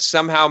think that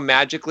somehow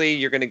magically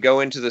you're going to go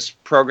into this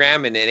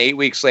program and then 8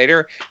 weeks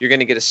later you're going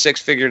to get a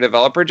 6-figure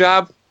developer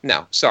job,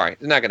 no, sorry,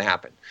 it's not going to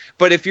happen.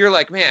 But if you're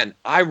like, man,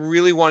 I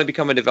really want to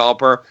become a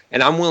developer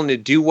and I'm willing to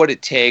do what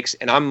it takes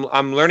and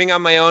I'm learning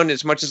on my own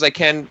as much as I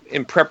can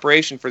in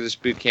preparation for this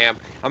boot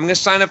camp, I'm going to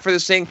sign up for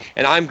this thing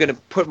and I'm going to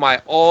put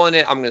my all in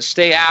it. I'm going to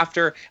stay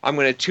after. I'm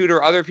going to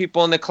tutor other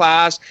people in the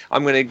class.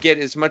 I'm going to get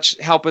as much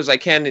help as I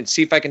can and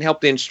see if I can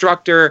help the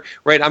instructor,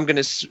 right? I'm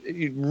going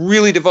to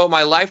really devote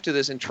my life to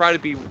this and try to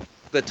be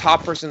the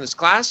top person in this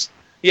class.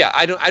 Yeah,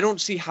 I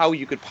don't see how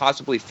you could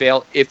possibly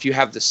fail if you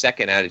have the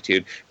second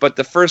attitude. But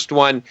the first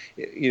one,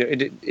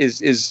 it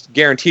is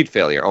guaranteed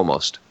failure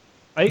almost.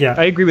 I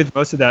agree with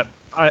most of that.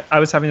 I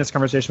was having this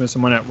conversation with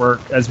someone at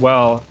work as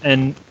well,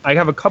 and I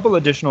have a couple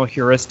additional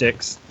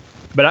heuristics,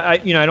 but I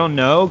don't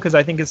know because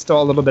I think it's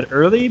still a little bit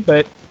early.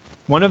 But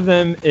one of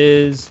them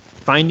is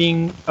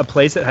finding a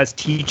place that has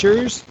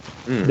teachers,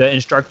 the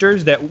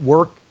instructors that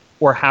work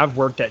or have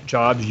worked at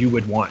jobs you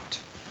would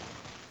want.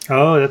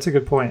 Oh, that's a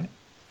good point.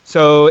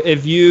 So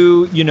if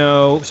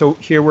so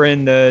here we're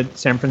in the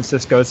San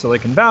Francisco,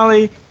 Silicon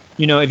Valley,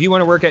 if you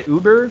want to work at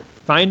Uber,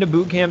 find a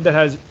boot camp that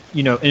has,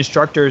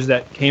 instructors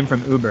that came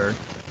from Uber.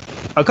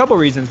 A couple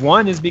reasons.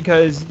 One is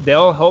because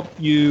they'll help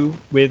you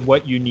with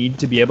what you need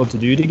to be able to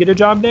do to get a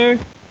job there.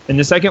 And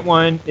the second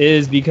one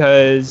is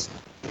because,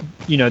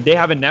 they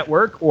have a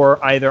network or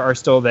either are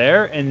still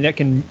there, and that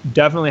can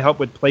definitely help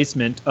with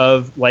placement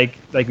of like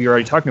we were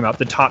already talking about,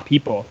 the top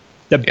people.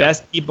 The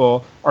best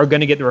people are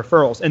going to get the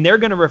referrals, and they're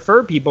going to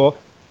refer people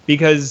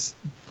because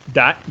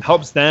that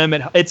helps them.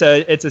 It's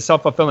a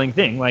self-fulfilling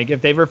thing. Like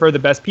if they refer the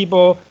best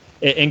people,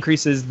 it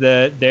increases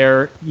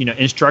their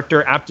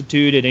instructor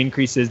aptitude. It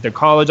increases their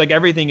college, like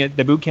everything at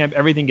the boot camp,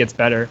 everything gets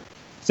better.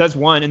 So that's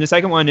one. And the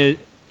second one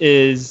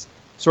is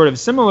sort of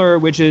similar,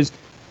 which is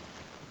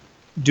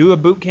do a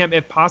boot camp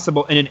if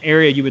possible in an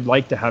area you would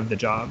like to have the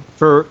job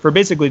for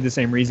basically the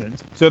same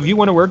reasons. So if you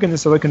want to work in the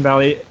Silicon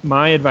Valley,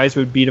 my advice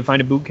would be to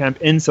find a boot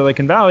camp in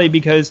Silicon Valley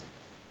because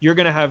you're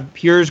going to have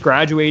peers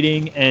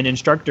graduating and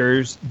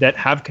instructors that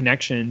have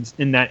connections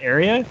in that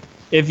area.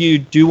 If you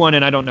do one,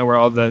 and I don't know where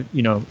all the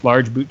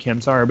large boot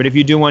camps are, but if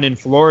you do one in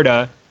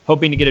Florida,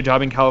 hoping to get a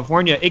job in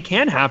California, it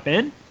can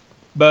happen,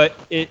 but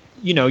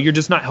you're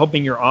just not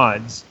helping your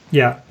odds.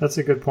 Yeah, that's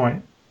a good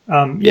point.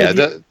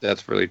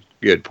 That's really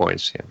good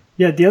points. Yeah.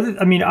 Yeah. The other,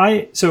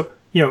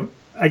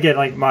 again,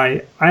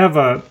 I have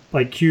a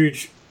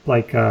huge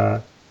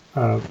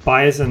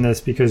bias in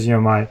this because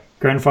my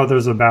grandfather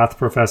was a math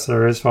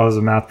professor, his father was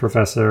a math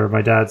professor,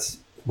 my dad's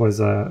was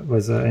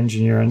an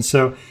engineer, and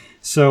so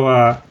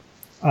a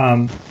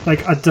ton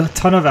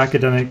of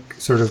academic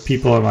sort of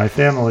people in my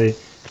family,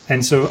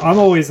 and so I'm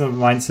always in the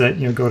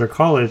mindset go to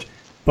college,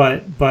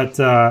 but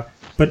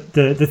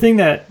the thing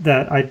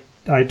that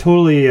I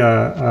totally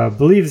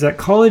believe is that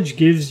college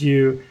gives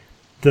you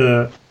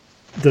the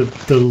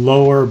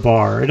lower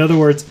bar. In other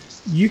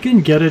words, you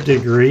can get a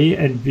degree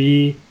and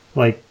be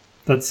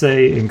let's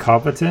say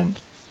incompetent,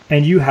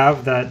 and you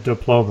have that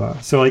diploma.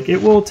 So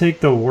it will take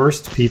the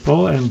worst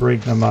people and bring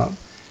them up.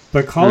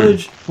 But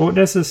college won't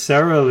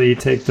necessarily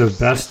take the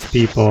best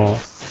people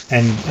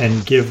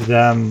and give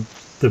them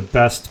the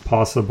best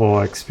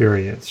possible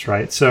experience,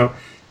 right? So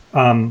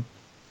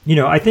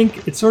I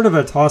think it's sort of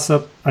a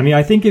toss-up. I mean,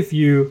 I think if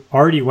you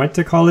already went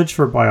to college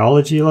for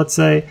biology, let's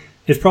say,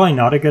 it's probably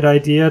not a good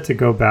idea to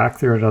go back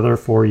through another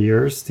 4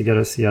 years to get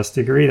a CS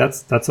degree.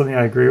 That's something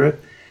I agree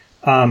with.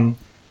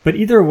 But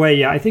either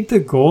way, I think the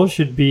goal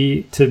should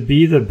be to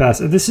be the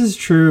best. And this is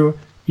true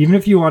even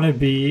if you want to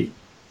be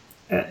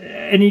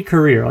any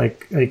career. I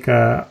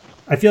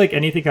feel like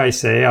anything I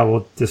say, I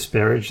will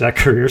disparage that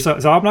career. So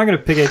I'm not going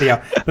to pick anything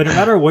out. But no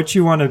matter what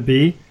you want to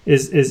be,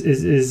 is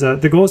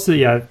the goal is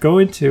to go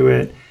into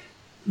it.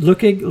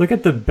 Look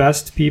at the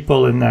best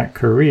people in that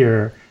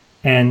career,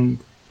 and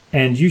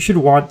you should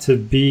want to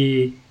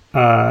be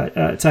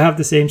to have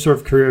the same sort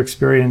of career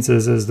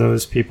experiences as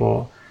those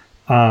people,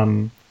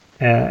 and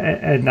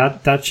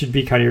that should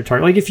be kind of your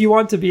target. Like if you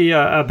want to be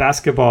a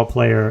basketball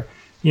player,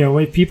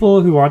 with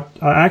people who want.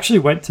 I actually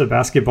went to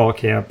basketball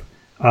camp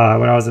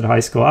when I was in high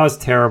school. I was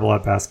terrible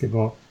at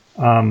basketball.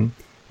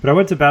 But I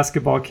went to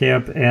basketball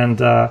camp, and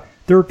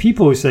there were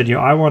people who said,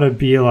 I want to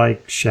be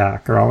like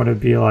Shaq, or I want to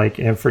be like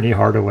Anthony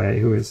Hardaway,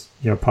 who was,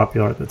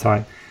 popular at the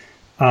time.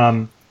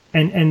 And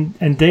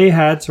they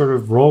had sort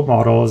of role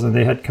models, and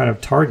they had kind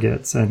of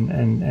targets,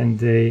 and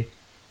they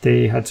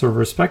had sort of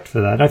respect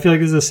for that. And I feel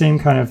like it's the same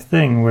kind of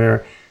thing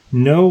where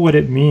know what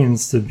it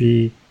means to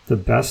be the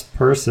best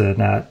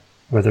person at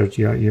whether it's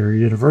your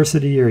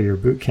university or your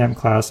boot camp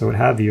class or what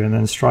have you, and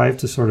then strive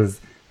to sort of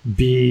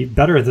be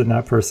better than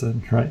that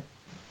person, right?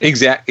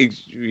 Exactly.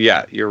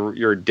 Yeah,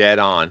 you're dead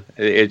on.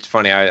 It's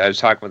funny. I was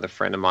talking with a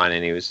friend of mine,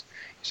 and he was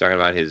talking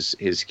about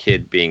his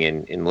kid being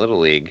in Little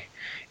League,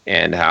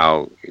 and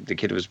how the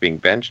kid was being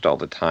benched all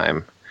the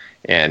time,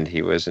 and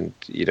he wasn't.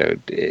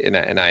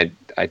 And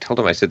I told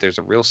him, I said, there's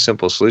a real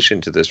simple solution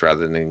to this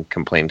rather than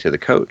complain to the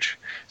coach.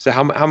 So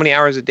how many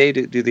hours a day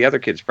do the other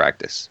kids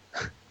practice?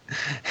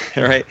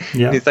 Right?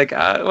 Yeah. And he's like,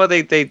 well,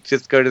 they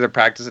just go to their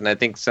practice, and I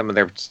think some of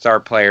their star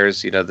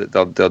players,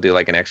 they'll do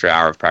like an extra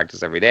hour of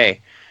practice every day.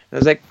 And I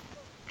was like,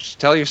 just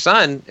tell your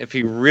son, if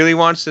he really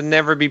wants to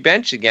never be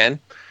benched again,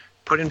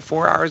 put in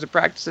 4 hours of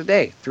practice a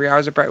day, 3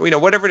 hours of practice,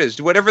 whatever it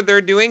is, whatever they're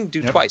doing,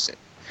 do twice it.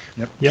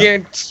 Yep.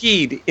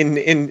 Guaranteed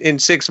in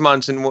 6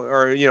 months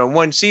or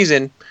one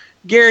season,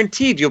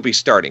 guaranteed you'll be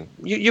starting.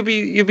 You'll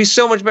be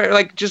so much better.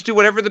 Like, just do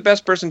whatever the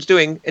best person's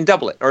doing and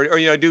double it, or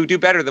do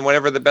better than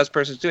whatever the best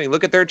person's doing.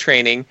 Look at their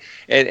training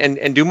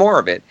and do more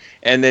of it.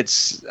 And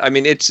it's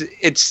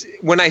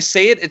when I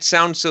say it, it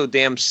sounds so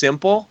damn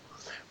simple,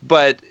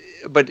 but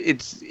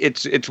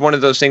it's one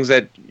of those things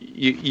that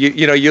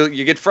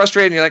you get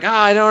frustrated and you're like,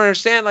 I don't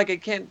understand. Like,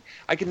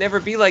 I can never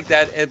be like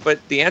that.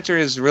 But the answer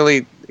is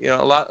really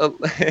a lot.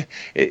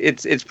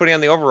 It's putting on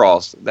the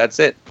overalls. That's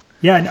it.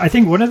 Yeah, and I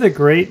think one of the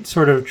great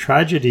sort of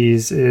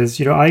tragedies is,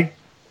 I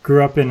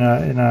grew up in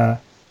a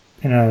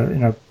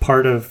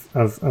part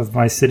of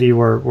my city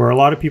where a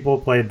lot of people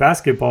played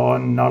basketball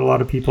and not a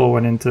lot of people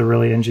went into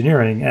really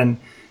engineering,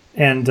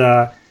 and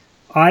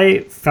I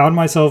found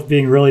myself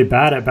being really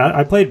bad at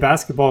I played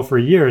basketball for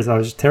years. I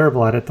was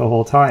terrible at it the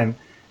whole time,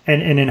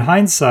 and in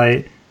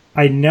hindsight,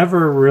 I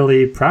never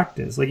really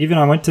practiced. Like, even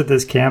I went to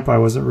this camp, I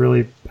wasn't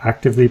really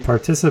actively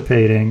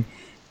participating,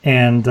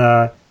 and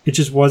it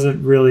just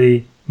wasn't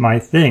really my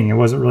thing. It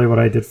wasn't really what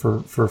I did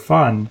for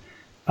fun.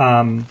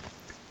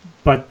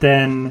 But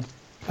then,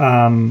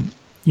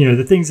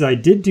 the things that I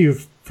did do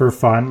for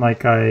fun,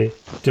 like I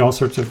did all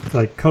sorts of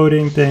like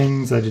coding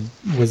things. I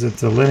was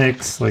into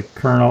Linux, like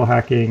kernel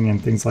hacking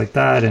and things like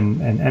that, and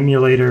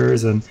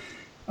emulators. And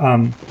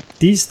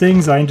these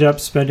things, I ended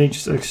up spending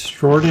just an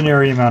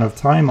extraordinary amount of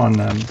time on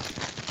them.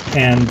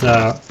 And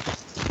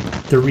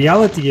the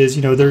reality is,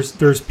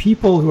 there's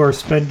people who are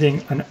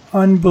spending an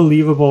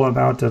unbelievable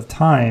amount of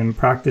time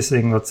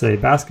practicing, let's say,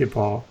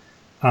 basketball,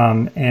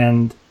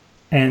 and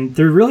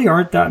there really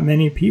aren't that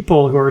many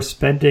people who are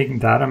spending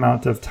that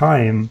amount of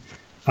time,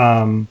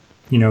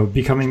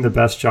 becoming the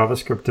best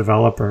JavaScript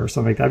developer or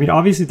something like that. I mean,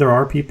 obviously there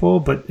are people,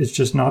 but it's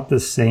just not the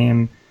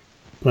same,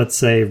 let's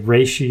say,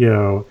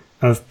 ratio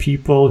of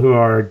people who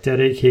are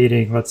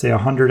dedicating, let's say,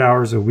 100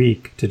 hours a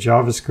week to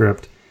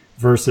JavaScript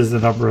versus the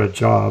number of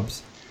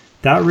jobs.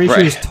 That ratio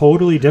is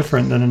totally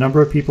different than a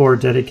number of people who are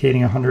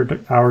dedicating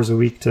 100 hours a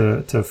week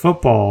to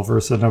football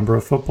versus a number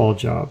of football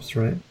jobs,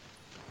 right?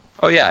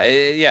 Oh, yeah.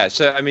 Yeah.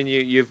 So, I mean,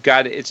 you've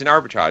got, it's an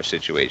arbitrage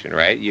situation,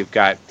 right? You've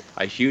got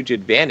a huge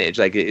advantage.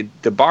 Like,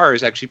 the bar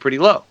is actually pretty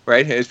low,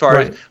 right? As far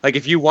as, like,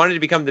 if you wanted to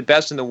become the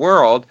best in the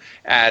world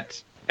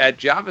at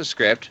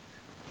JavaScript,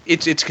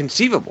 it's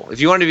conceivable.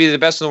 If you want to be the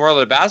best in the world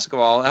at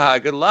basketball,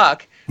 good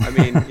luck. I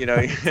mean,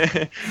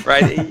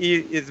 right?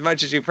 As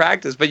much as you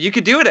practice, but you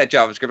could do it at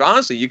JavaScript.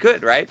 Honestly, you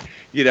could, right?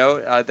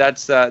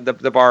 That's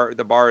the bar.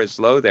 The bar is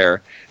low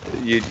there.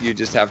 You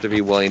just have to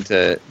be willing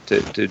to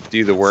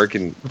do the work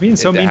and. We're being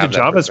so mean to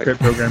JavaScript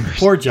programmers.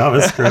 Poor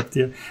JavaScript.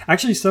 Yeah.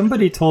 Actually,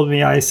 somebody told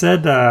me. I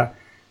said I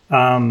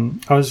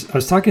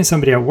was talking to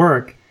somebody at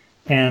work,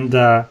 and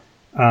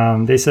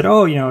they said,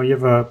 "Oh, you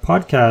have a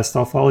podcast.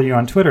 I'll follow you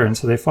on Twitter." And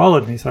so they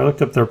followed me. So I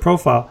looked up their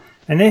profile,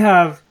 and they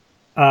have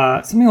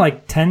something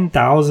like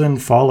 10,000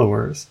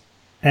 followers.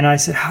 And I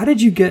said, how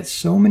did you get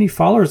so many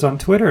followers on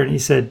Twitter? And he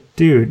said,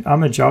 dude,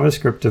 I'm a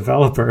JavaScript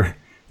developer.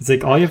 It's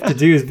like, all you have to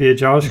do is be a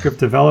JavaScript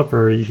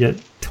developer. You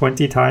get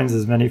 20 times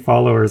as many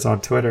followers on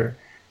Twitter.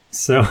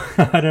 So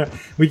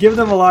we give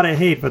them a lot of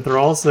hate, but they're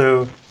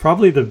also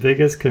probably the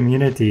biggest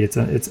community. It's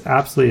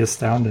absolutely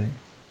astounding.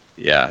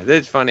 Yeah,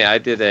 it's funny. I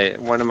did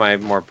one of my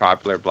more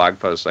popular blog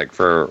posts, like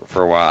for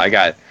a while.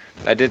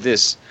 I did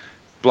this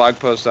blog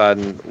post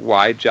on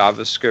why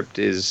JavaScript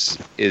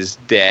is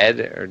dead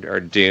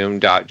or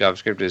doomed.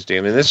 JavaScript is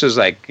doomed, and this was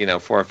like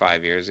 4 or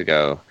 5 years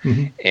ago,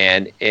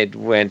 and it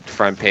went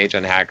front page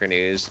on Hacker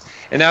News,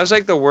 and that was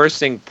like the worst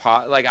thing.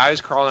 Like, I was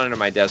crawling under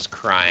my desk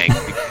crying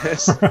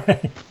because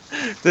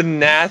the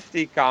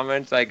nasty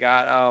comments I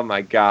got. Oh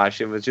my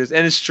gosh, it was just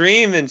and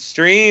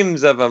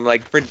streams of them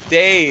like for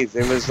days.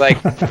 It was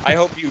like, I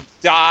hope you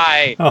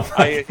die.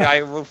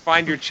 I will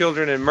find your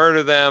children and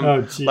murder them.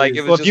 Oh, geez. Like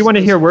it was. Well, if you want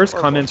to hear worse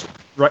horrible. comments,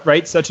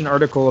 write such an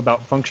article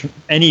about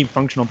any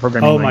functional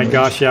programming. Oh my language.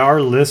 gosh, yeah,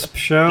 our Lisp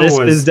show Lisp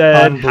was is dead.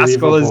 unbelievable.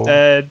 Haskell is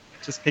dead.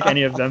 Just pick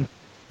any of them.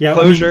 Yeah,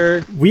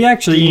 Clojure. We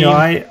actually, Steam.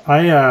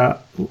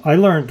 I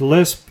learned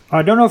Lisp.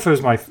 I don't know if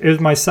it was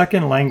my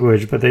second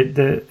language, but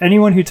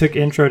anyone who took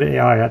Intro to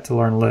AI had to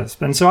learn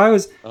Lisp, and so I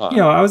was,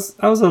 I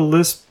was a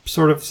Lisp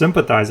sort of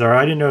sympathizer.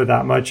 I didn't know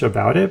that much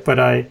about it, but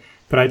I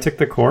took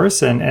the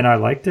course and I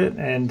liked it.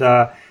 And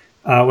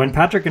when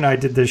Patrick and I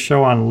did this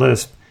show on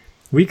Lisp,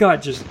 we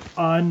got just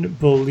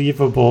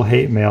unbelievable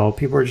hate mail.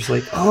 People were just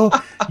like, "Oh,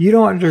 you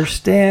don't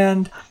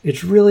understand.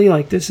 It's really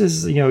like this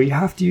is, you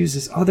have to use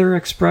this other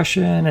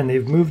expression, and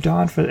they've moved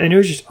on for." And it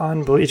was just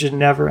unbelievable. It just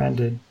never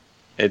ended.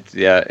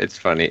 It's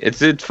funny.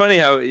 It's funny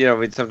how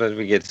sometimes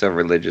we get so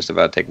religious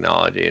about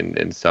technology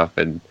and stuff,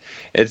 and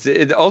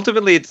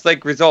ultimately it's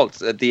like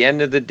results at the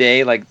end of the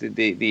day. Like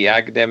the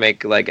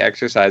academic like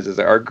exercises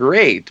are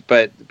great,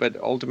 but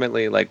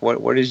ultimately like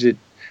what is it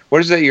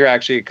that you're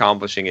actually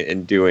accomplishing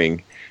and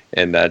doing?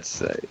 And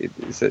that's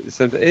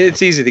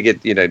it's easy to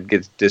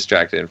get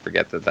distracted and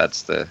forget that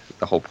that's the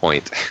whole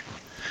point.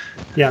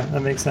 Yeah,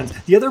 that makes sense.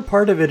 The other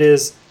part of it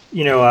is,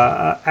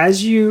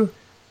 as you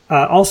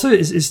also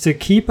is to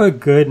keep a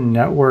good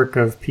network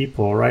of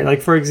people, right?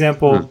 Like for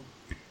example,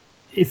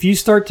 if you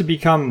start to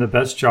become the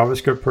best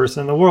JavaScript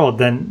person in the world,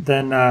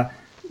 then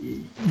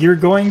you're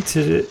going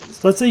to,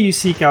 let's say you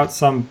seek out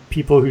some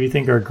people who you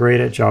think are great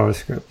at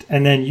JavaScript,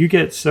 and then you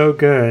get so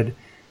good.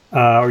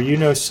 Or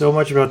so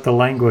much about the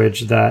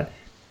language that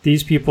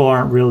these people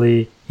aren't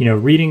really,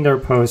 reading their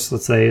posts,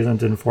 let's say,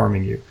 isn't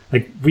informing you.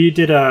 Like we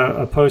did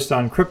a post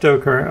on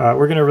cryptocurrency.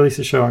 We're going to release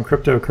a show on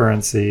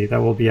cryptocurrency that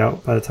will be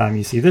out by the time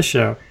you hear this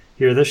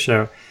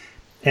show.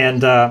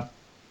 And,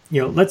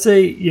 let's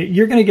say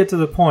you're going to get to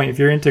the point, if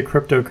you're into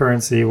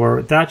cryptocurrency,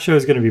 where that show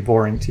is going to be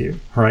boring to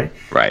you, right?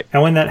 Right.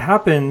 And when that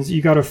happens,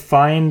 you got to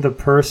find the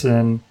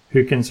person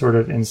who can sort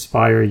of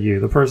inspire you,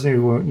 the person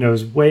who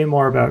knows way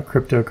more about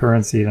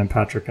cryptocurrency than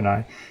Patrick and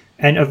I.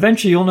 And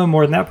eventually you'll know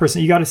more than that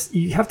person.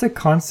 You have to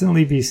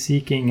constantly be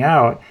seeking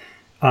out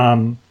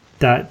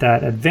that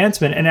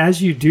advancement. And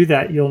as you do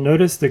that, you'll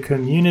notice the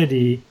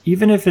community,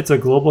 even if it's a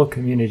global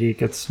community,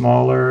 gets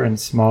smaller and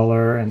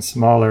smaller and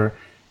smaller.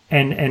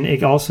 And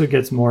it also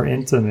gets more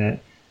intimate.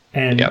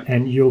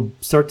 And you'll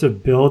start to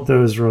build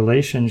those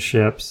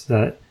relationships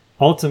that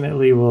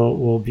ultimately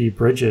will be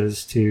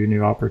bridges to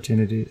new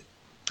opportunities.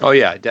 Oh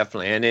yeah,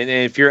 definitely. And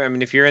if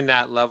you're in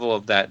that level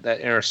of that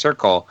inner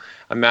circle,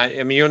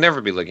 you'll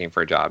never be looking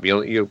for a job.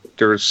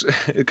 There's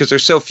because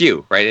there's so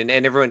few, right? And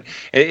everyone,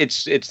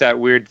 it's that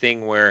weird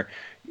thing where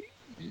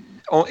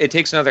it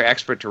takes another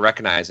expert to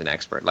recognize an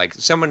expert. Like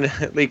someone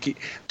like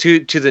to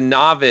the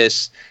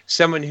novice,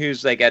 someone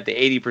who's like at the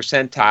 80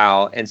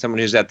 percentile and someone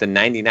who's at the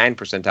 99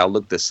 percentile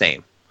look the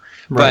same.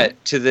 Right.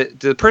 But to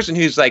the person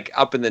who's like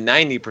up in the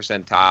 90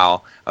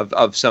 percentile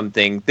of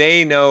something,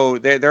 they know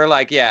they're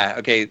like, yeah,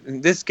 okay,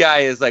 this guy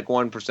is like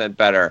 1%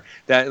 better.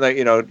 That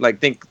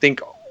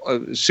think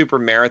super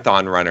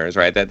marathon runners,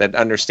 right? That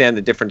understand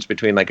the difference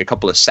between like a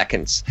couple of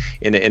seconds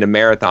in a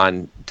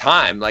marathon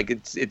time. Like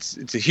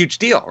it's a huge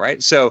deal,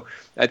 right? So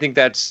I think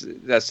that's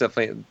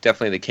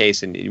definitely the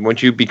case. And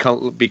once you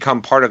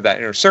become part of that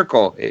inner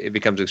circle, it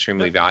becomes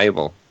extremely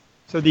valuable.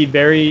 So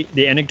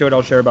the anecdote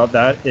I'll share about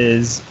that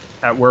is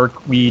at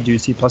work we do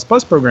C++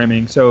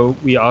 programming. So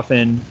we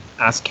often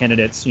ask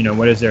candidates,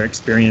 what is their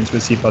experience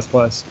with C++?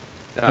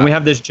 And we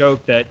have this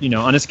joke that,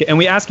 on a scale, and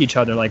we ask each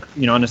other, like,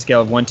 on a scale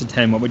of 1 to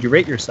 10, what would you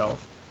rate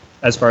yourself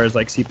as far as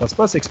like C++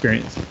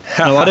 experience?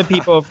 And a lot of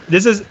people,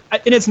 and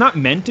it's not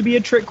meant to be a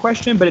trick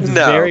question, but it's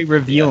very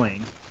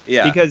revealing.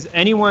 Yeah. Because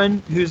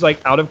anyone who's like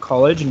out of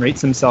college and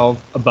rates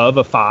themselves above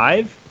a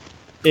 5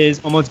 is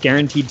almost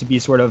guaranteed to be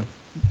sort of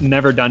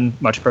never done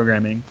much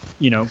programming.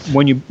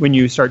 When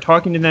you start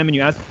talking to them and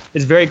you ask,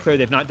 it's very clear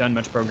they've not done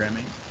much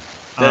programming.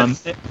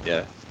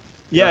 Yeah,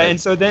 right.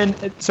 And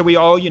so we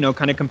all,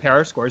 kind of compare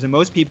our scores, and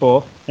most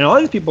people, and a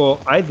lot of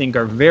people I think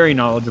are very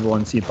knowledgeable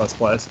in C++,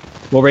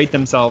 will rate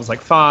themselves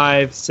like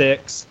 5,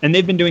 6, and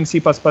they've been doing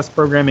C++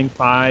 programming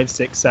 5,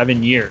 6,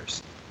 7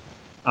 years.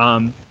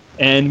 And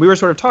we were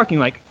sort of talking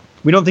like,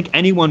 we don't think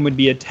anyone would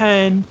be a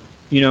 10,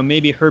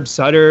 maybe Herb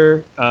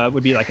Sutter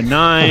would be like a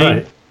 9.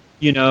 Right.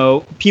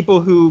 People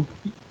who,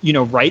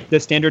 write the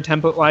standard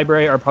template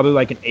library are probably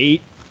like an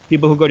 8.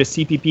 People who go to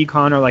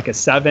CPPCon are like a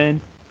 7.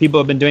 People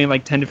have been doing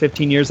like 10 to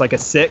 15 years, like a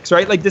 6,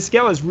 right? Like the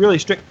scale is really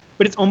strict,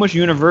 but it's almost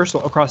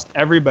universal across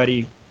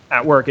everybody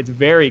at work. It's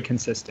very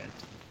consistent.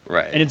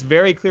 Right. And it's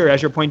very clear,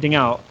 as you're pointing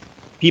out,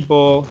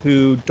 people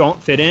who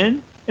don't fit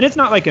in, and it's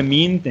not like a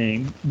mean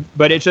thing,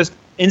 but it just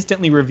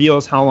instantly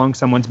reveals how long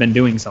someone's been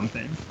doing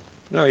something.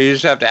 No, you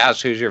just have to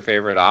ask who's your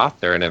favorite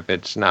author, and if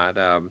it's not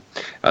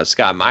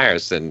Scott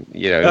Myers, then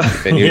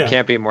then you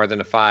can't be more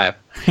than a 5.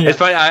 Yeah. It's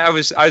funny. I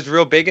was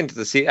real big into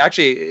the C.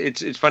 Actually,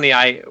 it's funny.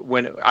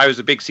 When I was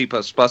a big C++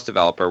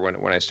 developer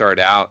when I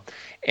started out,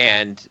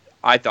 and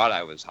I thought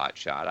I was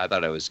hotshot. I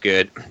thought I was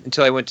good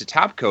until I went to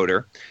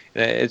Topcoder.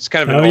 It's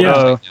kind of an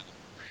old thing.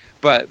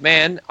 But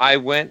man, I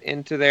went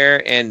into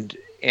there and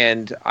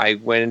I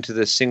went into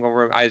the single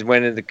room. I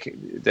went into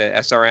the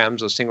SRMs,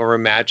 those single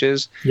room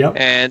matches. Yep.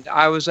 And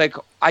I was like,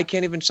 I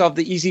can't even solve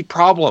the easy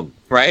problem,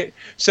 right?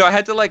 So I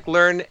had to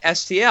learn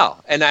STL,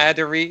 and I had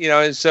to read,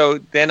 and so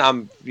then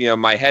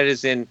my head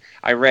is in.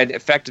 I read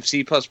Effective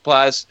C++,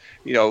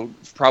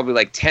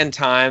 probably 10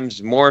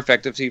 times more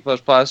Effective C++,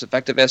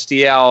 Effective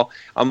STL.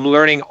 I'm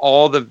learning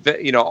all of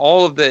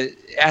the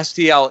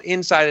STL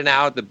inside and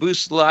out, the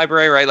Boost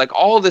library, right?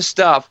 All this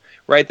stuff.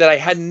 Right, that I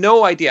had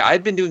no idea.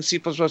 I'd been doing C++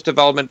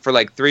 development for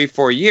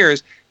 3-4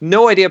 years,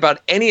 no idea about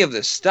any of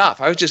this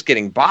stuff. I was just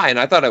getting by, and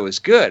I thought I was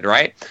good,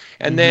 right?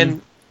 And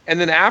then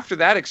after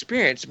that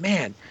experience,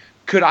 man,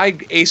 could I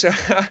ace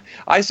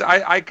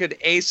I could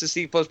ace a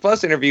C++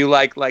 interview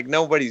like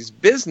nobody's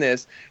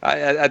business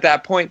at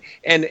that point,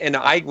 and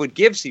I would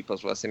give C++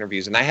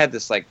 interviews, and I had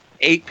this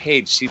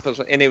 8-page C++,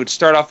 and it would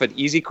start off at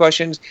easy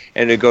questions,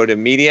 and it'd go to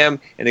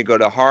medium, and it'd go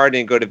to hard,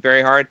 and it'd go to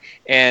very hard,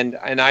 and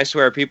I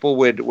swear people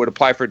would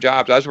apply for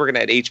jobs. I was working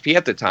at HP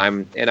at the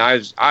time, and I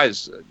was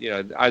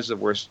the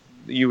worst.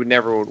 You would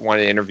never want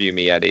to interview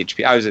me at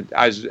HP. I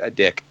was a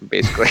dick,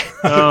 basically.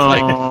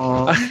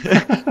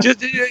 just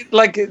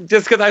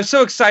because I was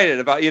so excited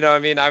about,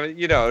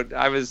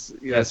 I was.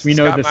 Yes, we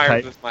know Scott this Myers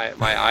type. was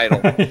my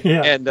idol,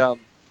 Yeah. and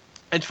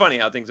it's funny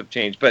how things have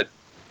changed, but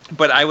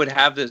I would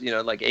have this,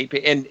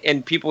 8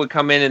 and people would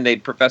come in and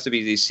they'd profess to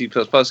be these C++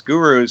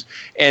 gurus,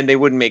 and they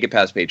wouldn't make it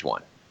past page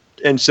 1.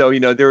 And so,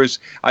 there was,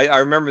 I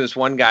remember this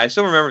one guy, I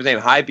still remember his name,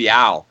 Hai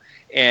Biao,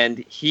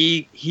 and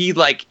he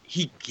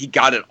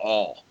got it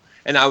all.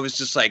 And I was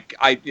just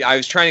I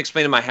was trying to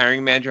explain to my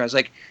hiring manager, I was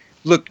like,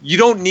 look, you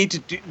don't need to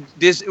do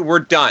this. We're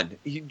done.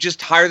 You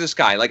just hire this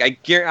guy.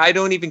 I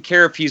don't even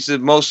care if he's the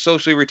most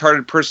socially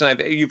retarded person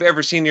you've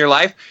ever seen in your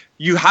life.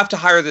 You have to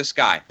hire this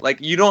guy.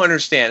 You don't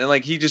understand.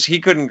 And he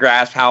couldn't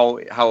grasp how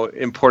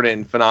important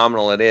and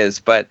phenomenal it is.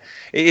 But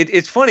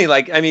it's funny.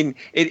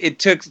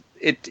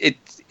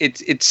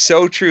 It's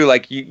so true.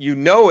 You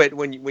know it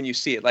when you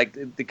see it.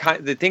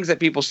 The things that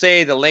people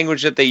say, the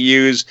language that they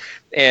use,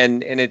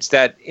 and it's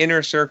that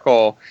inner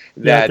circle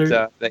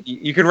that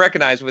you can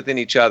recognize within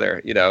each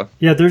other.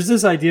 Yeah, there's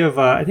this idea of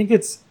I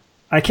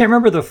can't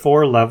remember the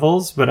 4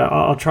 levels, but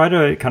I'll try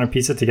to kind of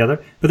piece it together.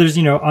 But there's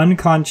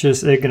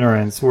unconscious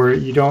ignorance, where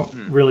you don't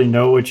really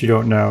know what you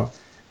don't know.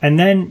 And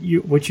then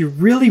what you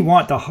really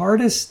want, the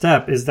hardest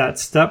step, is that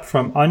step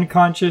from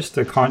unconscious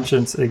to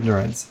conscious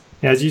ignorance.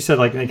 As you said,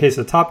 in the case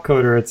of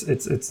Topcoder,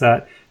 it's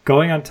that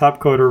going on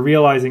Topcoder,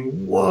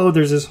 realizing, whoa,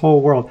 there's this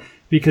whole world.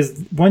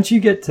 Because once you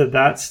get to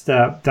that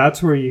step,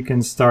 that's where you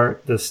can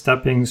start the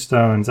stepping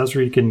stones. That's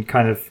where you can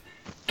kind of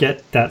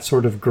get that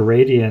sort of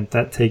gradient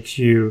that takes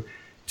you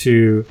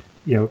to,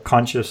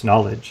 conscious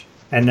knowledge.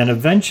 And then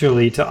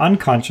eventually to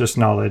unconscious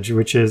knowledge,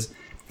 which is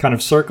kind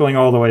of circling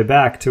all the way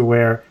back to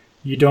where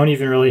you don't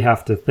even really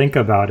have to think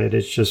about it.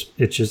 It's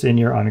just in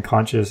your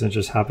unconscious. It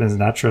just happens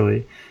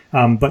naturally.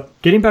 But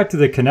getting back to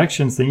the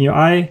connections thing,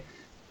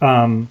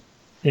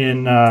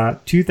 in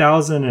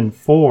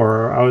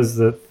 2004, I was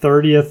the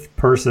 30th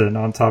person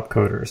on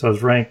Topcoder, so I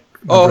was ranked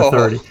number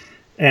 30.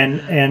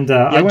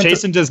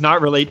 Jason does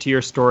not relate to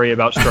your story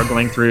about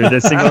struggling through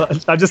this single.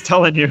 I'm just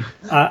telling you.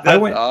 I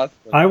went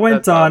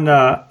on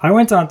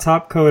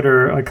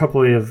Topcoder a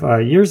couple of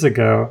years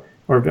ago,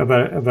 or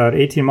about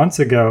 18 months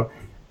ago,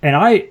 and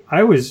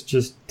I was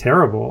just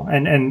terrible.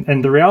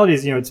 And the reality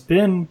is, it's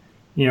been,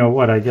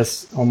 I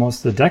guess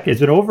almost a decade. It's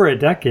been over a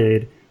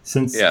decade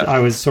since I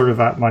was sort of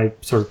at my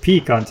sort of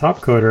peak on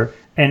Topcoder,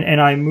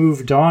 and I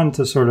moved on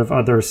to sort of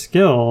other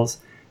skills.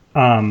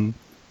 I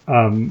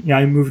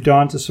moved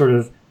on to sort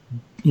of,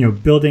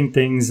 building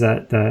things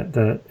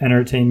that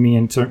entertain me,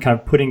 and sort of kind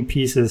of putting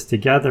pieces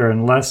together,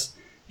 and less,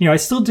 I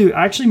still do.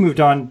 I actually moved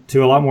on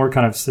to a lot more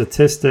kind of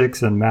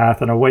statistics and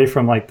math, and away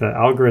from the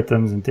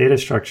algorithms and data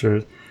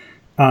structures.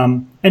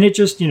 And it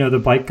just,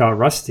 the bike got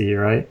rusty,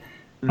 right?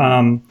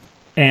 Mm-hmm.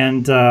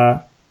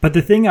 But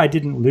the thing I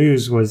didn't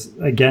lose was,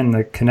 again,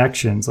 the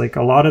connections.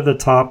 A lot of the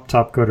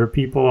Topcoder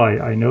people,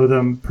 I know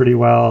them pretty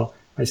well.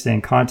 I stay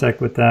in contact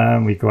with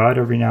them. We go out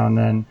every now and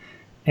then.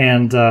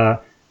 And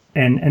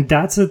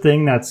that's the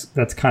thing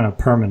that's kind of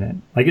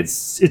permanent.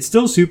 It's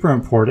still super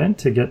important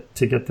to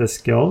get the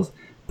skills,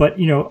 but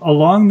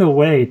along the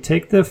way,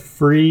 take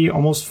the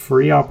almost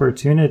free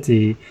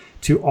opportunity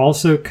to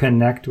also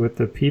connect with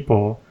the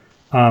people,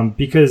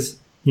 because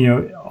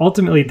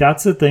ultimately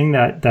that's the thing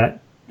that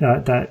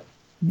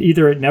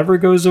either it never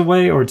goes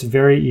away, or it's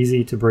very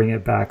easy to bring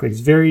it back. It's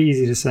very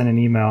easy to send an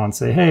email and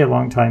say, "Hey, a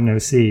long time no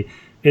see."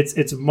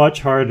 It's much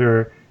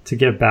harder to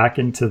get back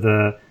into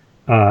the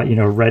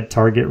red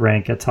target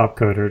rank at Top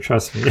Coder.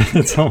 Trust me,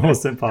 it's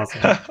almost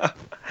impossible.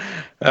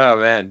 Oh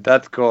man,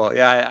 that's cool.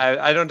 Yeah,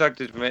 I don't talk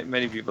to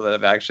many people that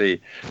have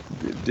actually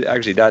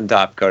done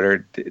Top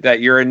Coder.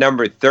 That you're a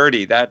number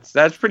 30.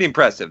 That's pretty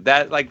impressive.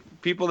 That, like,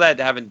 people that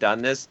haven't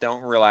done this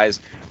don't realize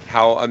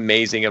how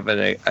amazing of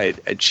an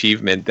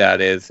achievement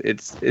that is.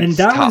 It's and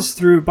that tough. was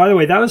through. By the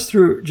way, that was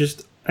through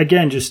just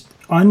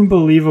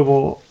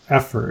unbelievable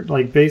effort.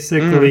 Like,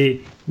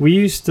 basically, I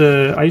used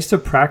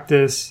to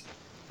practice.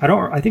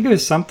 I think it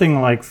was something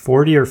like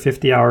 40 or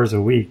 50 hours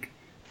a week.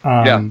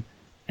 And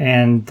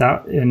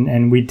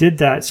we did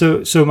that.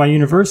 So my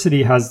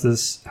university has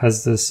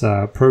this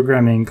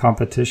programming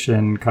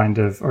competition kind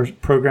of, or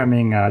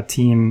programming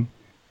team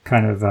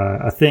kind of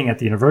a thing at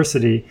the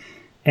university.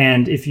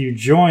 And if you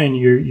join,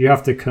 you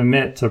have to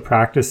commit to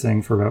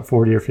practicing for about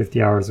 40 or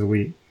 50 hours a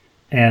week.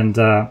 And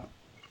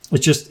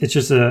it's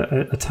just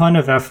a ton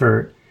of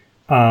effort.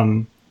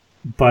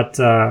 But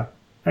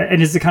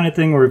and it's the kind of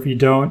thing where if you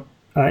don't,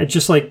 it's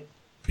just like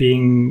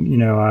being,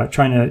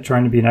 trying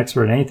to be an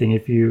expert in anything.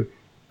 If you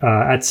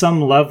at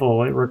some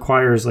level, it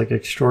requires like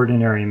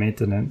extraordinary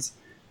maintenance.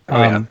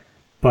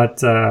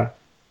 But yeah,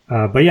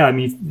 I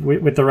mean,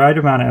 with the right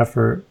amount of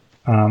effort,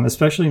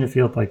 especially in a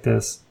field like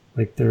this,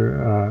 like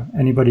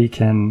anybody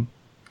can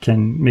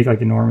make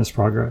like enormous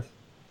progress.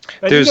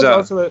 I think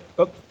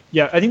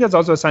that's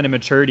also a sign of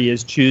maturity,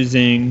 is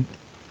choosing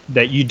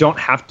that you don't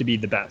have to be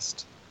the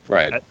best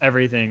at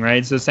everything,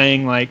 right? So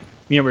saying, like,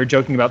 we're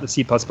joking about the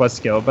C++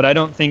 skill, but I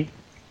don't think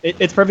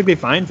it's perfectly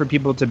fine for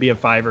people to be a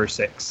 5 or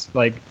 6,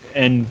 like,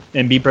 and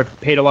be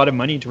paid a lot of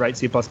money to write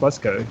C++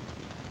 code.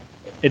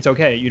 It's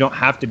okay. You don't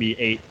have to be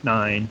 8,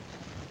 9,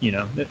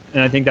 And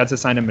I think that's a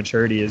sign of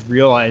maturity, is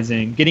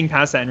getting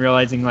past that and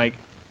realizing, like,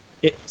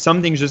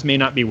 some things just may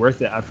not be worth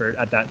the effort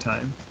at that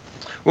time.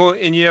 Well,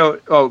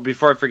 and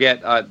before I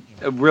forget, a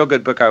real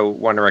good book I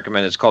want to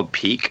recommend is called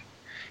Peak.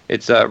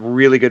 It's a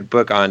really good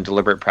book on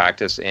deliberate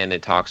practice, and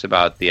it talks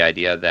about the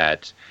idea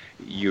that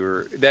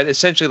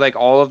essentially, like,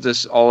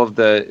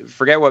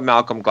 forget what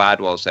Malcolm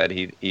Gladwell said.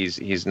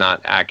 He's not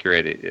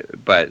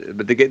accurate, but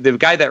the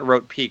guy that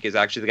wrote Peak is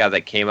actually the guy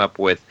that came up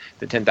with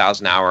the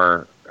 10,000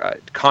 hour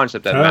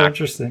concept that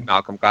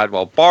Malcolm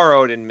Gladwell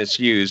borrowed and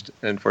misused.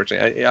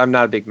 Unfortunately, I'm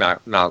not a big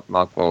Malcolm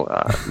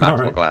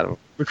Gladwell.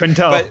 We couldn't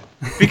tell. But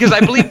because I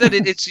believe that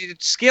it's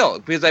skill,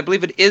 because I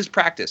believe it is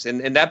practice.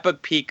 And that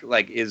book, Peak,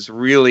 like, it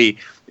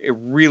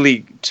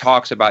really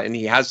talks about, and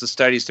he has the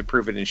studies to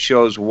prove it and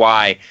shows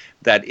why,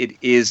 that it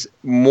is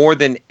more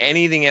than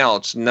anything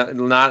else,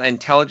 not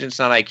intelligence,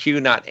 not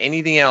IQ, not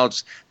anything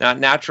else, not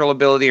natural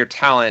ability or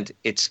talent.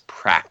 It's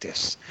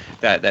practice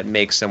that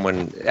makes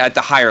someone at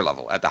the higher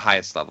level, at the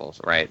highest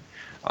levels, right?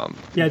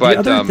 The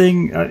other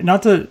thing,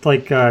 not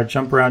to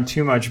jump around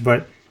too much,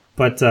 but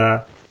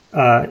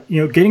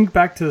getting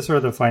back to sort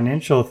of the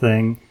financial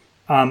thing,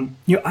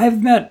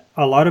 I've met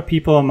a lot of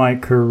people in my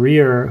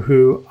career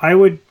who I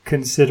would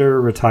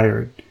consider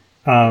retired.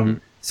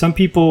 Some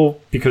people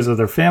because of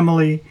their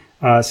family,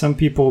 some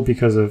people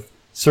because of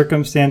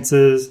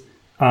circumstances,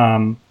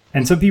 and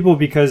some people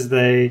because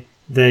they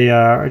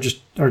are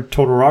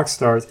total rock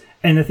stars.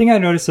 And the thing I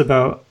notice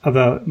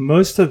about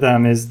most of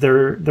them is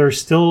they're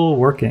still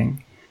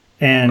working,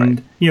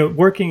 and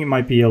working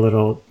might be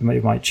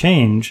it might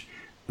change,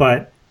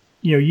 but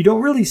you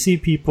don't really see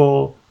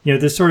people,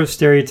 this sort of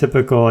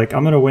stereotypical, like,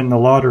 I'm going to win the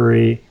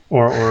lottery,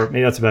 or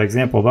maybe that's a bad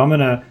example, but I'm going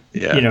to,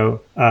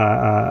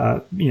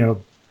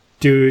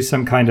 do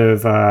some kind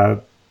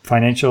of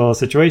financial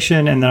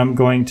situation, and then I'm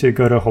going to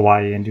go to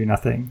Hawaii and do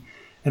nothing.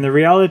 And the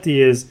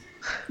reality is,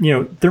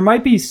 there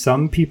might be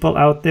some people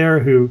out there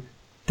who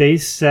they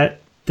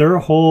set their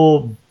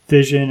whole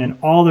vision and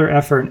all their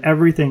effort and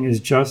everything is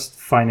just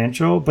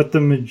financial. But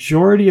the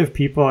majority of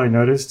people I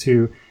noticed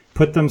who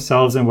put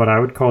themselves in what I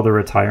would call the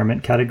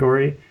retirement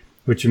category,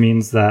 which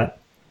means that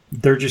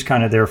they're just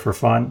kind of there for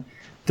fun.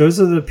 Those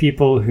are the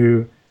people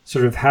who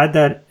sort of had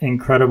that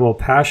incredible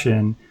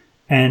passion,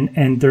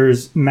 and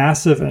there's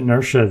massive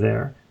inertia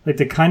there. Like,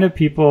 the kind of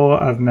people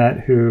I've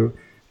met who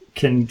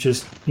can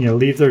just,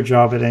 leave their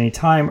job at any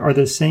time are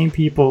the same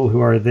people who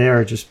are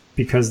there just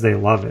because they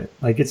love it.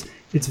 Like, it's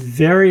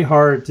very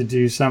hard to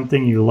do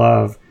something you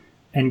love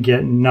and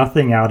get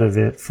nothing out of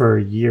it for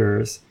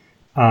years.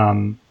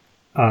 It's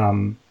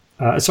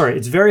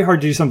very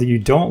hard to do something you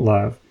don't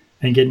love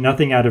and get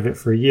nothing out of it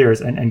for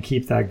years and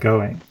keep that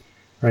going,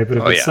 right? But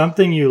if it's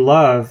something you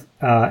love,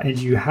 and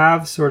you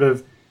have sort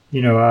of,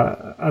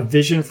 a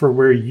vision for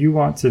where you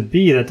want to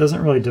be that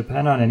doesn't really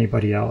depend on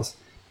anybody else,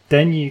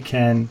 then you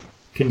can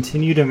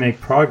continue to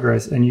make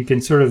progress, and you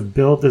can sort of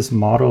build this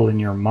model in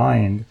your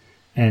mind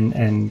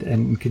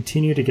and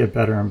continue to get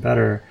better and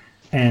better.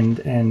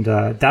 And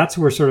that's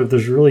where sort of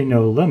there's really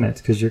no limit,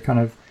 because you're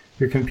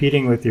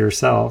competing with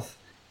yourself.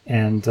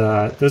 And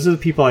those are the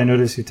people I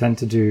notice who tend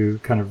to do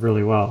kind of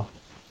really well.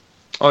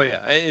 Oh,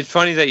 yeah. It's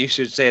funny that you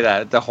should say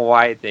that, the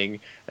Hawaii thing,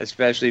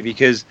 especially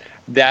because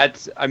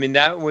that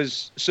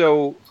was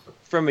so,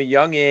 from a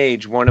young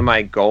age, one of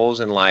my goals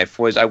in life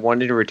was I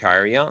wanted to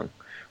retire young,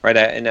 right?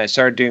 And I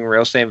started doing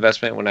real estate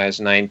investment when I was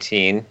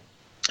 19.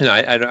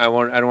 I don't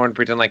want to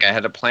pretend like I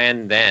had a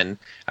plan then.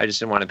 I just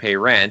didn't want to pay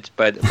rent.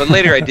 But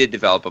later I did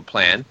develop a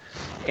plan,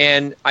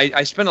 and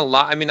I spent a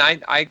lot. I mean,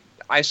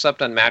 I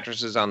slept on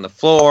mattresses on the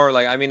floor.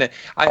 Like, I mean,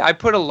 I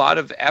put a lot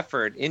of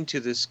effort into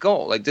this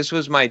goal. Like, this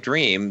was my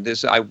dream.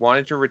 I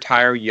wanted to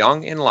retire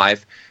young in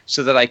life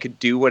so that I could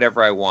do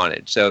whatever I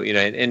wanted. So,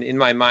 and in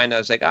my mind, I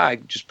was like, I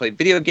just play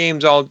video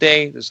games all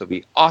day. This will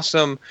be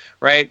awesome,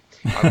 right?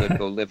 I'm going to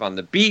go live on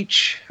the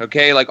beach.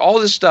 Okay. Like, all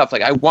this stuff.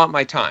 Like, I want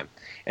my time.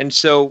 And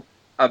so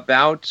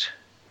about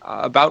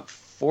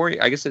 4,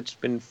 I guess it's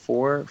been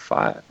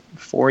 5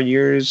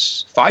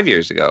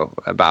 years ago,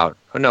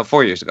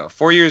 4 years ago.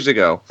 4 years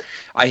ago,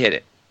 I hit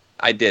it.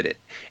 I did it.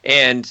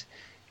 And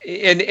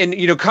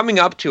coming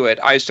up to it,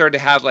 I started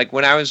to have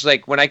when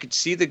I could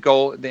see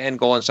the end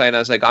goal in sight, and I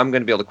was like, I'm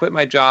going to be able to quit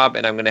my job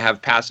and I'm going to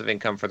have passive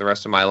income for the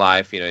rest of my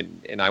life,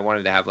 and I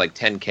wanted to have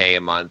 $10K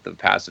a month of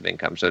passive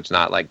income. So it's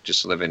not like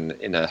just living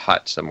in a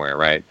hut somewhere.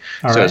 Right.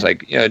 It's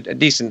like, a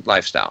decent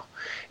lifestyle.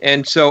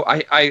 And so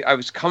I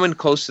was coming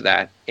close to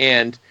that,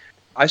 and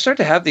I started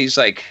to have these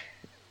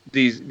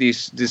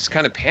this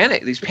kind of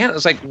panic. I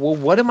was like, well,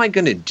 what am I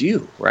going to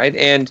do, right?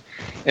 And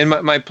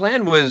my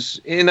plan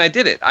was, and I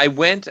did it. I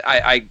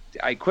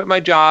quit my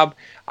job.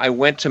 I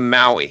went to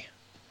Maui.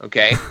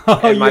 Okay.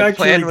 Oh, and you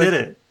actually did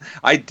it.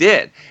 I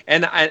did,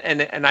 and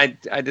I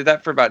did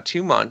that for about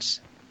 2 months,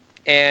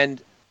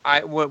 and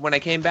when I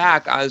came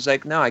back, I was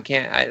like, no, I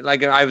can't.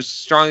 I was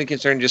strongly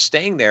concerned just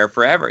staying there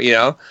forever,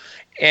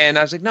 And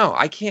I was like, no,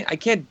 I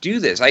can't do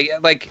this.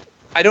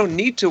 I don't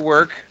need to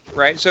work,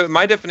 right? So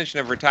my definition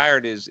of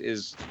retired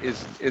is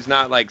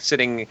not like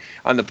sitting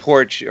on the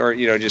porch or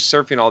just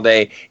surfing all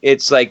day.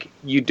 It's like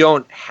you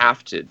don't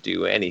have to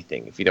do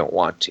anything if you don't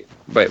want to.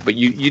 But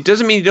you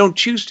doesn't mean you don't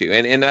choose to.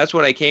 And that's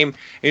what I came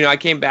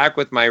back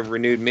with my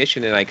renewed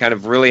mission, and I kind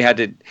of really had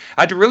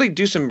to really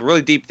do some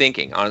really deep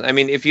thinking on. I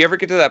mean, if you ever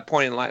get to that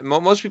point in life,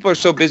 most people are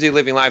so busy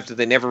living life that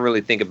they never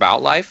really think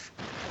about life.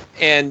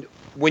 And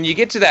when you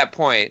get to that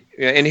point,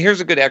 and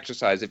here's a good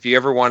exercise, if you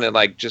ever want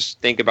to just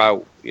think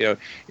about, and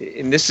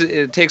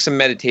it takes some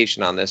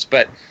meditation on this,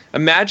 but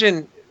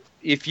imagine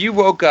if you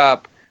woke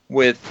up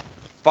with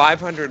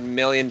 $500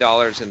 million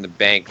in the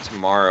bank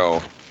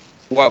tomorrow,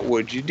 what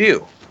would you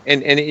do?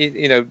 And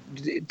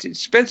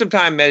spend some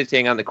time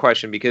meditating on the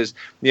question, because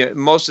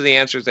most of the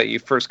answers that you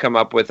first come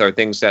up with are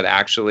things that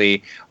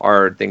actually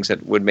are things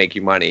that would make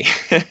you money.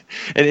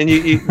 and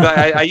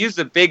I use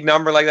a big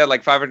number like that,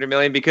 like 500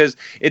 million, because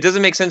it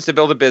doesn't make sense to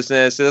build a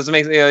business. It doesn't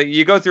make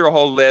you go through a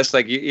whole list.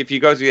 If you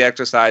go through the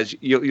exercise,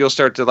 you'll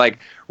start to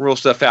rule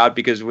stuff out,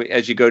 because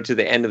as you go to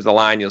the end of the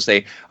line, you'll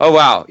say, oh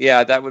wow,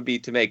 yeah, that would be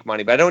to make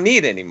money, but I don't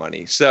need any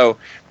money. So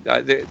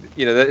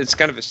it's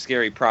kind of a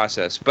scary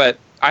process, but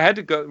I had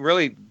to go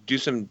really do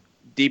some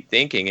deep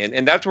thinking,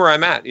 and that's where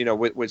I'm at.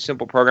 With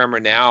Simple Programmer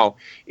now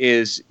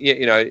is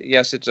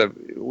yes,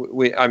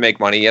 I make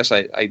money. Yes,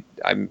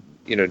 I'm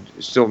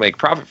still make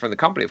profit from the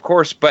company, of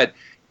course, but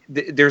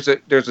there's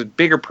a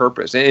bigger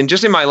purpose, and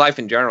just in my life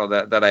in general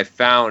that I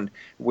found,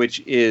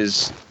 which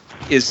is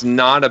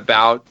not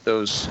about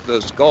those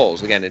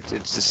goals. Again,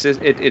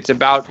 it's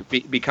about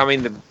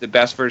becoming the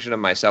best version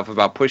of myself,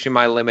 about pushing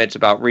my limits,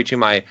 about reaching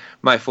my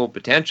full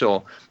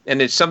potential,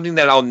 and it's something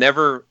that I'll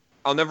never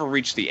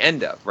reach the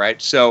end of,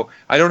 right? So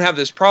I don't have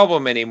this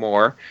problem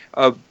anymore,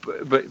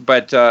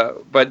 but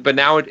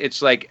now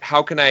it's like,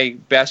 how can I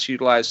best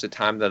utilize the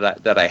time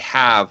that I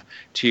have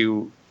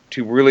to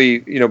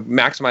really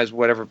maximize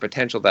whatever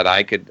potential that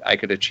I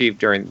could achieve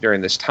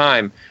during this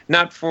time,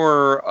 not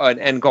for an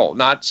end goal,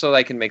 not so that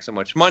I can make so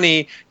much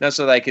money, not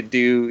so that I could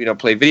do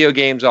play video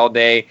games all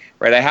day,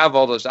 right? I have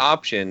all those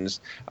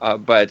options,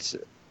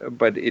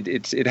 but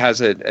it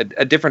has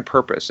a different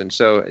purpose. And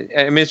so,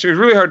 I mean, it's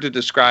really hard to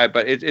describe,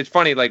 but it's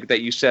funny that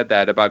you said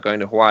that about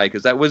going to Hawaii,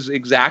 because that was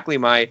exactly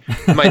my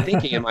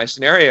thinking in my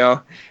scenario.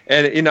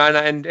 And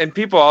and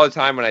people all the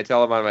time, when I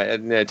tell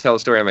them I tell a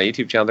story on my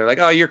YouTube channel, they're like,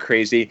 oh, you're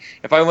crazy.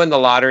 If I win the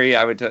lottery,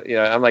 I would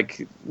I'm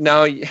like,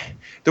 no,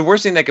 the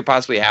worst thing that could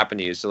possibly happen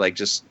to you is to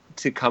just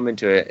to come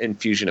into an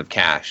infusion of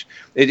cash.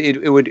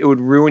 It would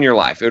ruin your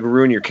life. It would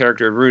ruin your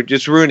character. It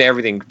would ruin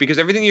everything, because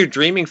everything you're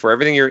dreaming for,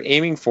 everything you're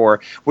aiming for,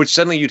 would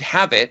suddenly you'd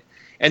have it,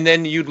 and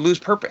then you'd lose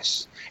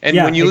purpose. And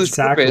when you lose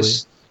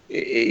purpose,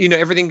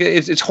 everything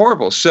it's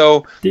horrible.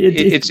 So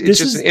it's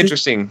just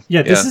interesting.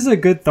 This is a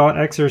good thought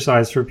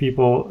exercise for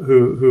people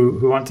who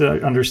want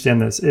to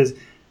understand this. Is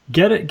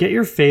get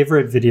your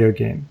favorite video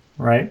game,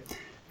 right,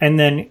 and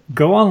then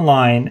go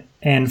online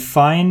and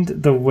find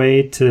the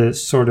way to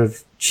sort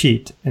of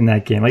cheat in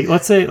that game. Like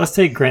let's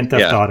take Grand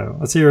Theft Auto.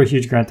 Let's say you're a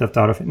huge Grand Theft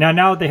Auto fan.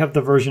 Now they have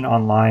the version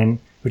online,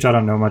 which I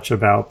don't know much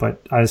about,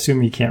 but I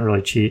assume you can't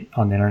really cheat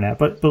on the internet.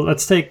 But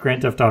let's take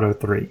Grand Theft Auto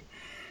 3.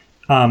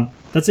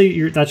 Let's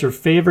say that's your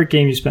favorite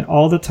game. You spent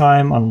all the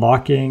time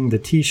unlocking the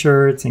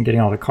t-shirts and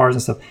getting all the cars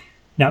and stuff.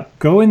 Now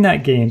go in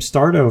that game,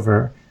 start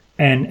over,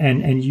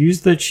 and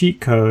use the cheat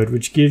code,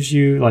 which gives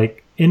you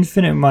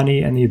infinite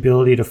money and the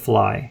ability to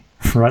fly.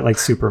 Right, like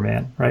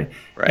Superman, right?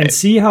 And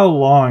see how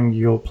long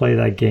you'll play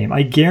that game.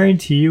 I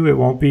guarantee you it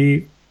won't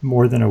be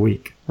more than a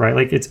week,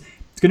 right? It's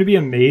going to be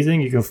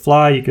amazing. You can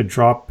fly, you could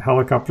drop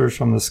helicopters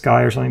from the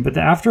sky or something. But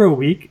after a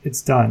week,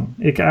 it's done.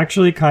 It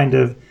actually kind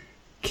of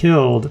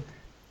killed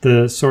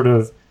the sort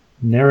of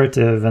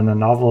narrative and the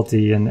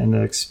novelty and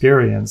the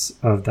experience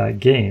of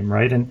that game,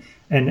 right?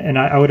 And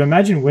I would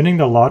imagine winning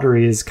the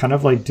lottery is kind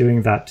of like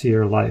doing that to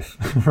your life,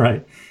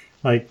 right?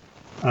 Like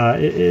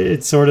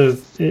it sort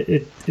of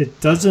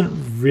it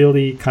doesn't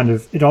really kind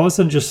of, it all of a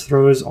sudden just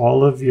throws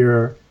all of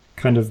your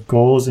kind of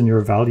goals and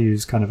your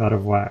values kind of out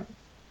of whack.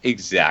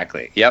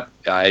 Exactly. Yep.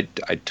 I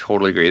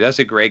totally agree. That's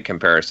a great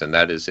comparison.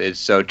 It's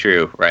so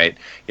true, right?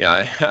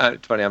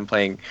 It's funny. I'm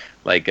playing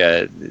like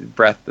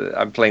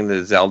I'm playing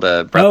the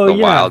Zelda Breath of the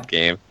Wild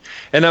game.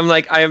 And I'm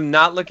like, I am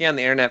not looking on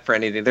the internet for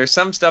anything. There's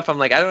some stuff I'm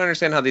like, I don't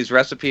understand how these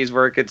recipes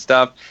work and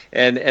stuff.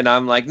 And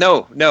I'm like,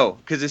 no,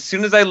 because as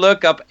soon as I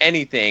look up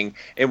anything,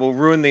 it will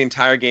ruin the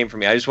entire game for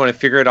me. I just want to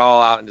figure it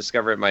all out and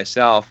discover it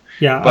myself.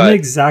 Yeah, I'm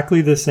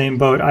exactly the same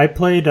boat. I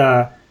played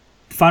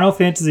Final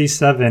Fantasy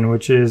VII,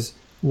 which is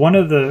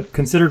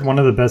considered one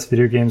of the best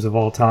video games of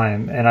all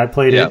time, and I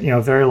played it,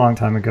 a very long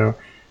time ago.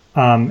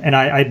 And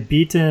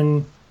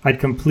I'd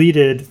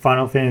completed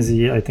Final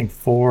Fantasy, I think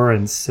 4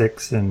 and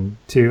 6 and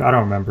 2. I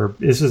don't remember.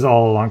 This was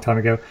all a long time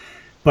ago.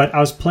 But I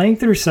was playing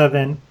through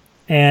 7,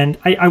 and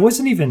I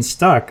wasn't even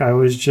stuck. I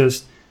was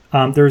just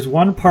there was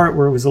one part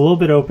where it was a little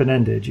bit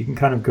open-ended. You can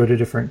kind of go to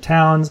different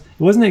towns.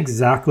 It wasn't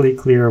exactly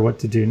clear what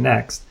to do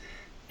next.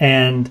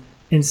 And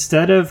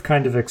instead of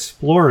kind of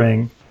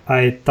exploring,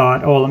 I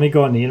thought, let me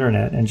go on the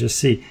internet and just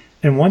see.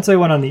 And once I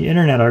went on the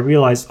internet, I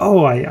realized,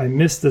 I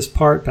missed this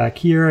part back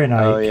here, and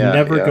I can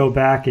never go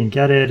back and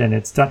get it, and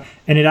it's done.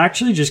 And it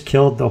actually just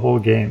killed the whole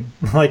game.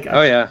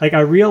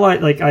 I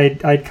realized,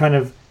 I'd kind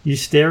of, you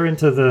stare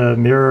into the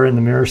mirror, and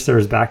the mirror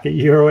stares back at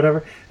you or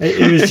whatever.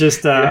 It was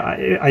just,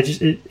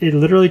 it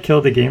literally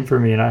killed the game for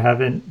me, and I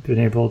haven't been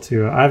able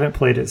to. I haven't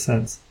played it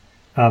since.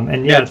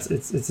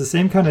 It's the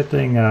same kind of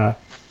thing.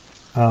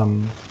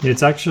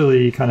 It's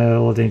actually kind of a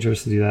little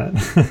dangerous to do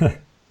that.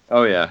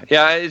 Oh yeah,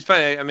 it's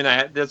funny. I mean,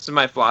 that's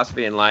my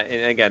philosophy in life.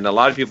 And again, a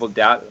lot of people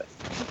doubt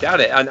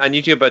it on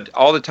YouTube, but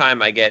all the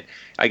time I get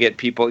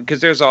people, because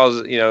there's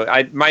always,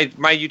 my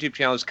YouTube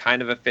channel is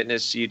kind of a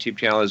fitness YouTube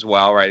channel as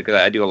well, right? Because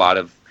I do a lot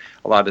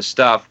of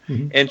stuff,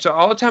 and so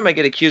all the time I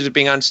get accused of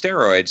being on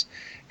steroids.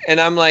 And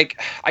I'm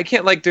like, I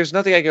can't, there's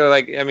nothing I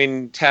go,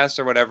 tests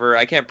or whatever.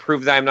 I can't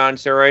prove that I'm not on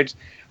steroids.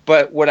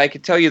 But what I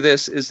could tell you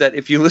this is that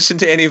if you listen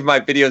to any of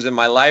my videos in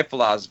my life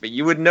philosophy,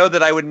 you would know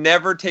that I would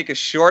never take a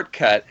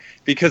shortcut,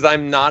 because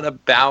I'm not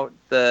about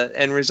the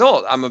end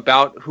result. I'm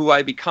about who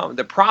I become,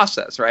 the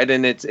process, right?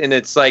 And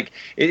it's like,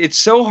 it's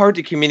so hard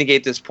to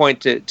communicate this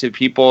point to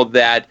people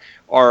that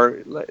are,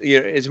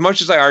 as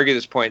much as I argue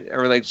this point,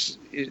 or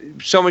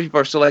so many people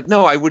are still like,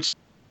 no, I would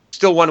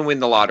still want to win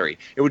the lottery.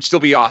 It would still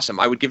be awesome.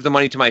 I would give the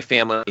money to my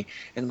family.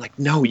 And I'm like,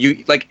 no,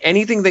 you,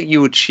 anything that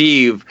you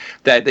achieve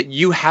that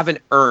you haven't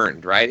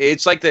earned, right?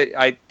 It's like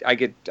that.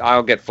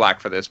 I'll get flack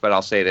for this, but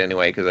I'll say it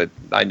anyway, because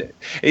I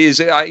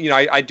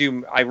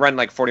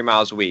run 40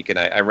 miles a week, and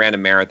I ran a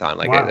marathon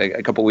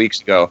a couple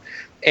weeks ago.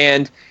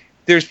 And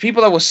there's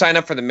people that will sign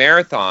up for the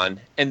marathon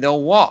and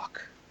they'll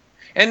walk.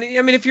 And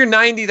I mean, if you're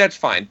 90, that's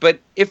fine. But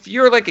if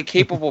you're a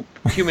capable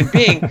human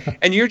being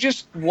and you're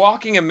just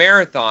walking a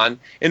marathon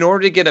in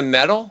order to get a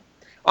medal,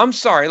 I'm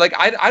sorry.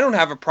 I don't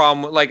have a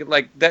problem.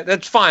 That.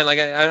 That's fine.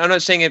 I'm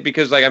not saying it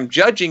because I'm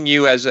judging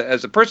you as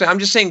a person. I'm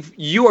just saying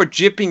you are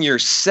gypping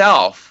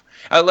yourself.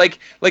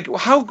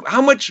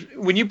 How much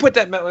when you put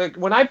that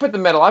when I put the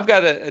medal, I've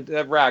got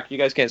a rack. You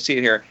guys can't see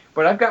it here,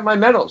 but I've got my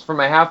medals for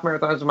my half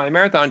marathons and my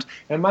marathons,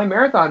 and my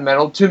marathon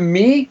medal to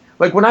me.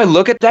 When I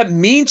look at that,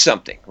 means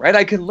something, right?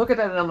 I can look at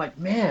that and I'm like,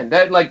 man,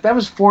 that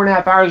was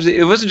 4.5 hours.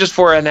 It wasn't just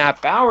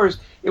 4.5 hours.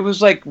 It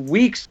was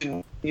weeks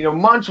and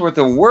months worth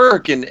of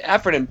work and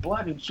effort and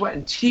blood and sweat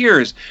and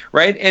tears,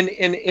 right? And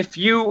if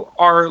you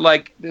are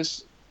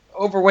this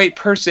overweight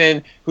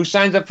person who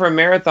signs up for a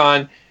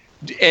marathon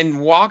and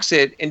walks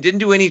it and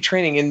didn't do any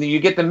training, and you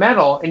get the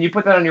medal and you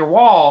put that on your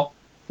wall,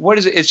 what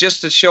is it? It's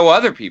just to show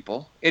other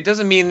people. It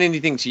doesn't mean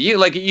anything to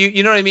you.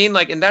 You know what I mean?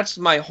 And that's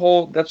the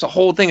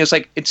whole thing. It's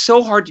it's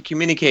so hard to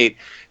communicate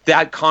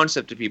that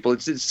concept to people.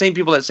 It's the same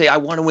people that say, I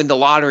want to win the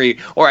lottery,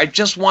 or I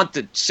just want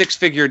the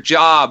 6-figure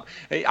job.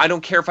 I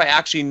don't care if I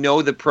actually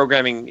know the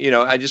programming,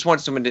 I just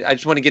want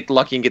to get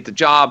lucky and get the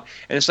job.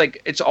 And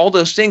it's all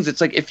those things.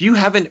 It's if you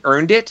haven't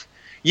earned it,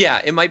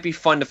 yeah, it might be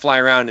fun to fly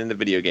around in the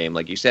video game,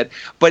 like you said,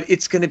 but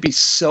it's going to be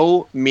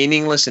so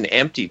meaningless and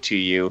empty to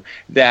you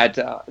that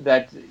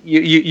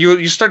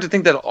you start to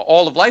think that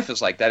all of life is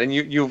like that, and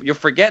you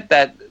forget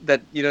that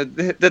that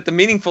the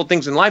meaningful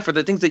things in life are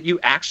the things that you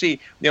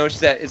actually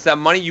it's that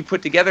money you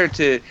put together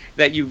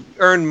that you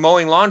earn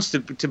mowing lawns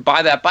to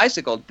buy that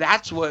bicycle.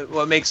 That's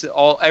what makes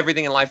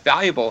everything in life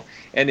valuable,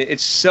 and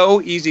it's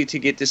so easy to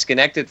get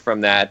disconnected from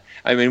that.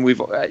 I mean,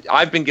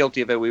 I've been guilty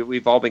of it.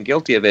 We've all been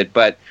guilty of it,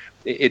 but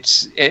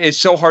it's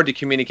so hard to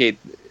communicate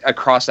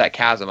across that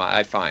chasm,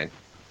 I find.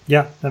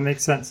 Yeah, that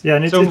makes sense. Yeah,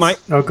 and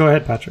go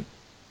ahead, Patrick.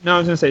 No, I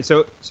was going to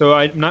say, so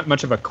I'm not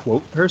much of a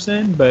quote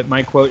person, but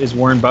my quote is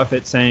Warren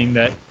Buffett saying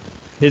that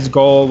his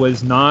goal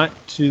was not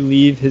to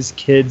leave his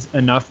kids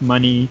enough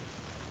money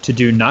to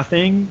do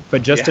nothing,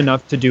 but just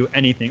enough to do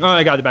anything. Oh,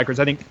 I got it backwards.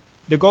 I think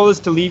the goal is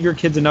to leave your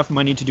kids enough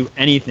money to do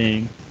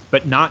anything,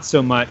 but not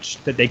so much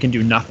that they can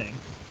do nothing.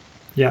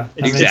 Yeah,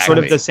 it's sort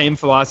of the same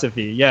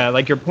philosophy. Yeah,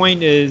 like your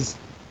point is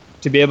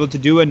to be able to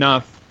do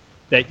enough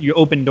that you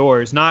open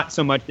doors, not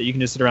so much that you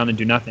can just sit around and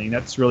do nothing.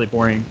 That's really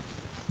boring.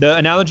 The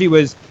analogy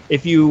was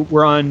if you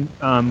were on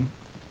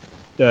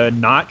the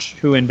Notch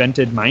who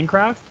invented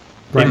Minecraft,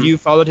 if you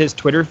followed his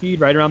Twitter feed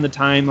right around the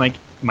time like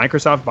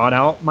Microsoft bought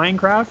out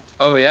Minecraft.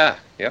 Oh yeah.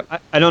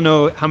 Yep. I don't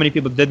know how many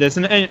people did this,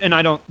 and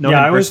I don't know. Yeah,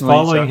 him I was personally,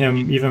 following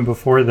him even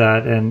before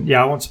that, and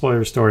I won't spoil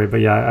your story,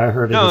 but I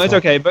heard it. No, it's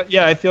okay, but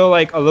I feel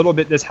like a little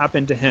bit this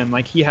happened to him.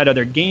 Like he had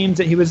other games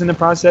that he was in the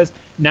process.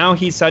 Now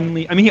he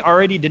suddenly, he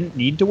already didn't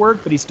need to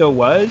work, but he still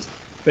was.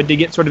 But to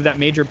get sort of that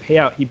major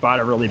payout, he bought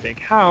a really big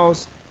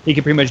house. He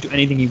could pretty much do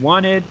anything he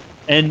wanted,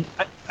 and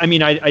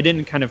I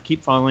didn't kind of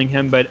keep following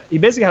him, but he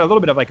basically had a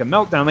little bit of like a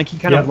meltdown. Like he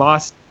kind of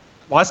lost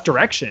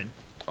direction.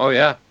 Oh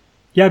yeah.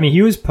 Yeah,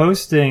 he was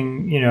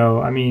posting. You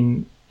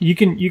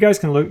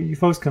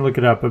folks can look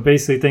it up, but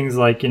basically things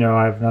like,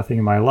 I have nothing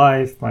in my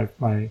life.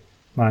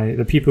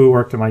 The people who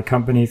worked at my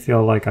company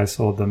feel like I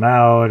sold them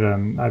out.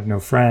 I have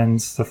no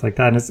friends, stuff like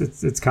that. And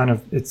it's kind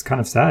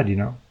of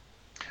sad,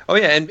 Oh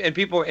yeah, and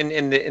people, and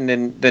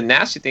the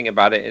nasty thing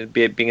about it,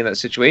 being in that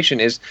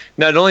situation, is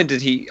not only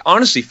did he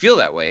honestly feel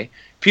that way,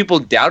 people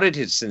doubted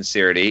his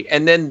sincerity,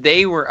 and then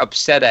they were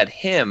upset at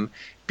him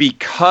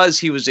because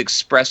he was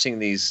expressing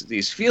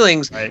these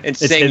feelings and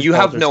saying you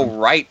have no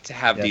right to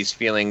have these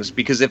feelings,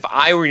 because if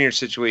I were in your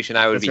situation,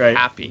 I would be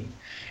happy.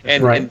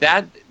 And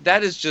that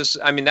is just,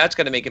 that's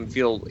going to make him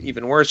feel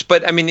even worse.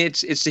 But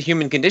it's the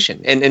human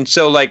condition. And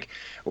so like,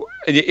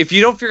 if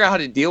you don't figure out how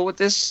to deal with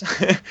this,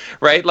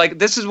 right? Like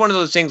this is one of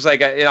those things,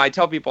 like I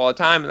tell people all the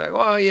time, like,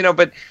 well,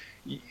 but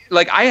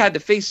like I had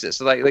to face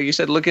this, like you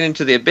said, looking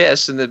into the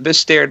abyss, and the abyss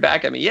stared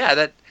back at me. Yeah,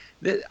 that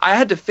I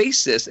had to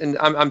face this, and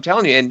I'm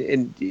telling you,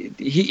 and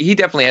he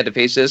definitely had to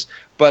face this.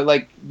 But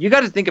like, you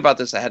got to think about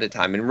this ahead of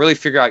time and really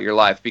figure out your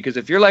life, because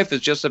if your life is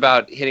just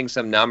about hitting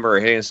some number or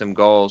hitting some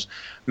goals,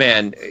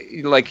 man,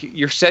 like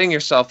you're setting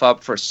yourself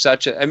up for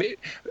such a.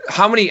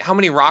 How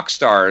many rock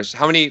stars,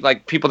 how many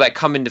like people that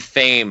come into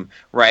fame,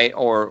 right,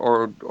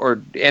 or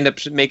end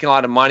up making a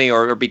lot of money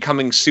or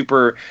becoming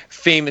super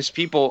famous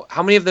people?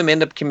 How many of them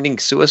end up committing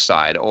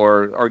suicide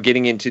or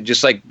getting into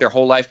just like their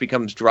whole life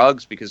becomes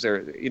drugs because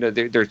they're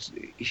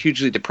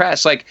hugely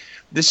depressed? Like,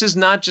 this is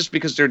not just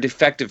because they're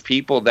defective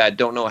people that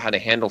don't know how to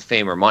handle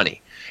fame or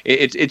money.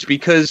 It's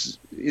because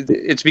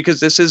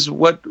this is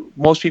what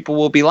most people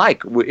will be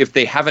like if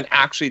they haven't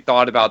actually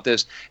thought about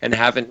this and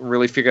haven't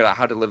really figured out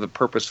how to live a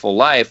purposeful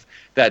life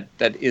that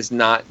is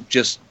not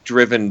just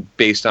driven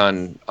based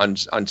on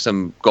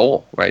some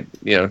goal, right?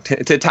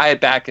 To tie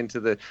it back into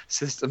the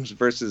systems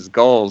versus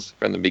goals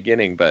from the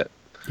beginning. But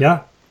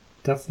yeah,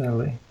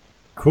 definitely.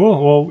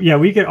 Cool. Well, yeah,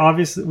 we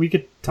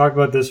could talk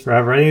about this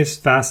forever. I think it's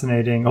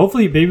fascinating.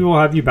 Hopefully, maybe we'll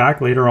have you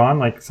back later on,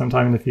 like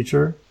sometime in the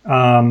future.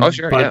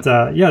 Sure. But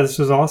this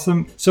was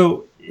awesome.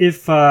 So,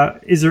 if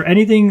is there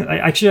anything?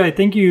 Actually, I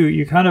think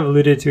you kind of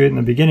alluded to it in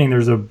the beginning.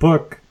 There's a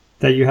book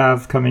that you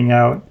have coming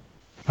out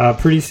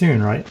pretty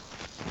soon, right?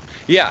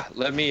 Yeah.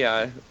 Allow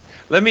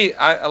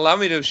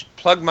me to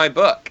plug my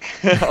book.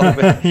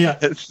 Yeah.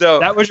 So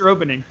that was your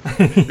opening.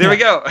 There we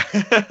go.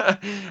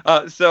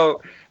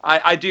 So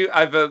I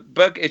have a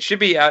book. It should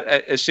be out,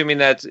 assuming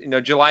that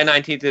July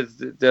 19th is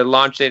the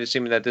launch date,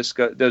 assuming that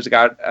those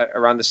got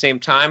around the same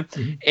time.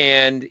 Mm-hmm.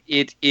 And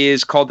it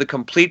is called The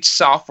Complete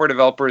Software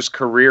Developer's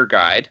Career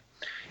Guide,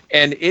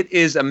 and it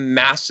is a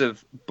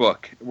massive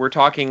book. We're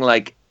talking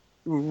like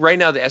right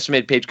now the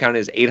estimated page count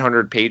is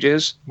 800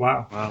 pages.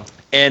 Wow.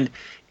 And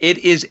it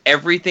is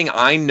everything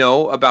I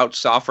know about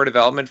software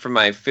development from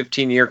my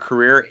 15-year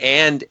career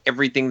and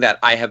everything that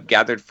I have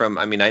gathered from.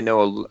 I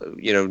know,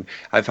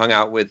 I've hung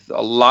out with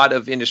a lot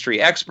of industry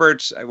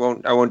experts. I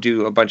won't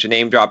do a bunch of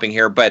name dropping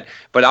here, but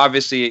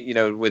obviously,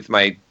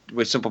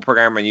 with Simple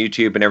Programmer on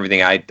YouTube and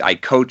everything, I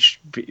coach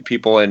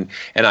people and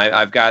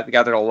I've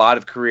gathered a lot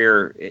of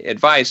career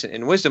advice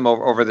and wisdom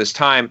over this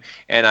time,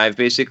 and I've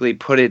basically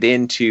put it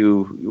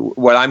into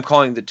what I'm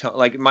calling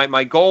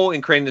my goal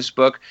in creating this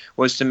book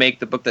was to make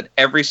the book that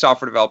every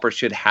software developer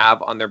should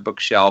have on their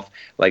bookshelf,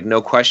 like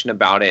no question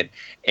about it.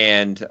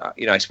 And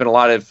I spent a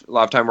lot of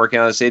time working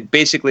on this. It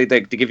basically, to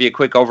give you a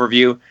quick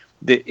overview,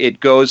 it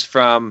goes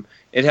from.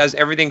 It has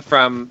everything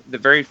from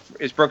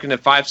it's broken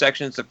into 5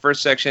 sections. The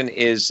first section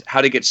is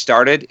how to get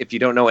started. If you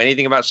don't know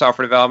anything about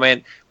software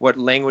development, what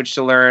language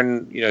to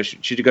learn,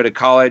 should you go to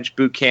college,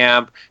 boot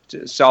camp,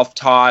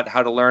 self-taught,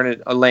 how to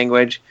learn a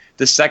language.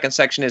 The second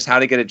section is how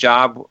to get a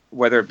job,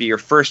 whether it be your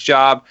first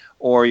job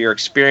or your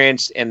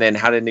experience, and then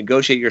how to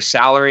negotiate your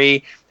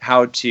salary,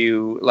 how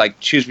to like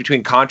choose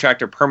between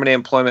contract or permanent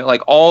employment,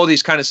 like all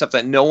these kind of stuff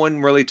that no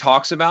one really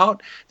talks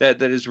about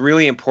that is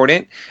really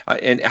important,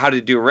 and how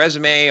to do a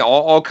resume,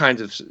 all kinds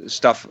of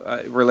stuff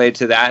related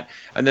to that.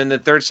 And then the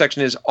third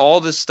section is all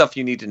this stuff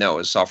you need to know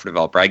as a software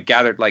developer. I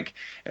gathered like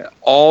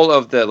all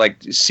of the like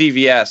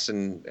CVS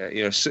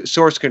and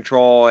source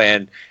control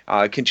and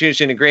continuous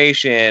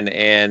integration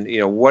and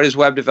what is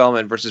web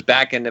development versus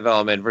backend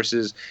development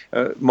versus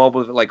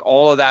mobile, like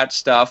all of that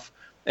stuff.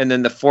 And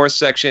then the fourth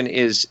section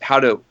is how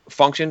to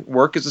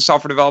work as a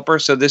software developer.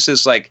 So this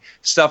is like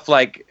stuff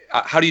like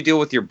how do you deal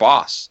with your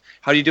boss?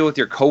 How do you deal with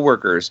your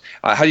coworkers?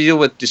 How do you deal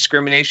with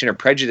discrimination or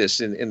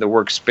prejudice in the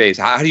workspace?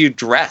 How do you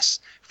dress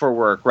for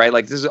work, right?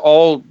 Like this is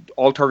all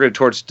targeted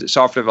towards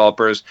software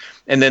developers.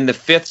 And then the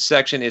fifth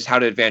section is how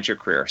to advance your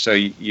career. So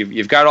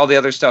you've got all the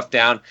other stuff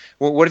down.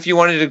 What if you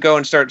wanted to go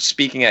and start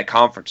speaking at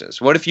conferences?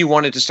 What if you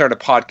wanted to start a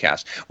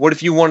podcast? What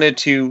if you wanted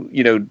to,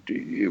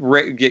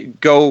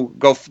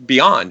 go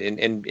beyond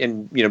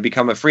and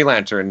become a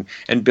freelancer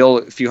and bill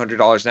a few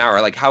 $100s an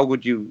hour? Like how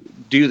would you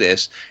do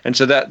this? And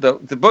so that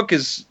the book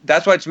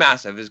that's why it's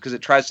massive, is because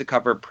it tries to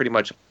cover pretty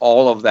much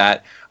all of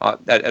that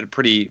at a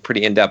pretty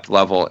in-depth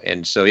level.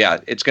 And so yeah,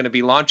 it's going to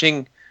be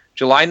launching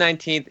July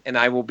 19th, and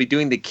I will be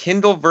doing the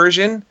Kindle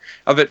version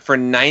of it for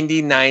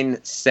 99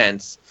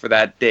 cents for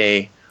that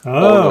day.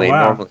 Oh,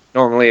 wow.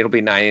 Normally it'll be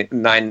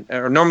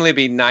normally it'd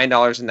be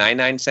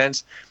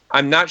 $9.99.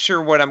 I'm not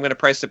sure what I'm going to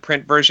price the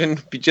print version,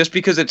 just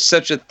because it's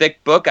such a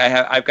thick book.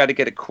 I've got to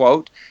get a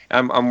quote.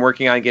 I'm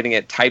working on getting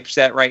it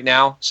typeset right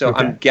now, so okay.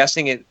 I'm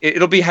guessing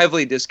it'll be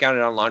heavily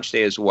discounted on launch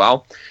day as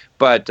well.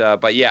 But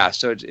yeah,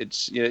 so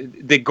it's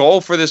the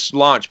goal for this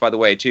launch, by the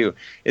way, too,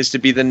 is to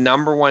be the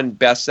 #1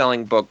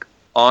 best-selling book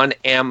on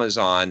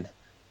Amazon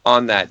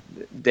on that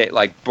day,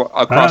 like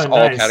across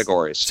all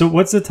categories. So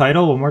what's the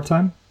title one more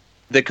time?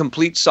 The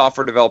Complete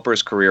Software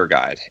Developer's Career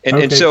Guide.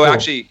 And so cool.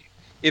 Actually,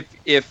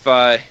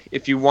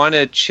 if you want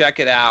to check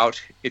it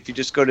out, if you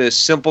just go to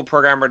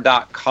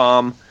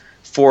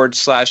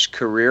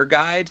simpleprogrammer.com/career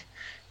guide,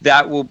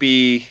 it'll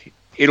be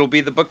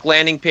the book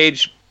landing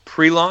page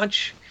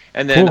pre-launch.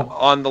 And then cool.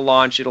 On the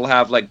launch, it'll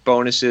have like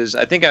bonuses.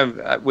 I think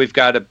we've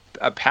got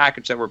a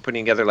package that we're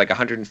putting together, like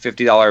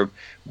 $150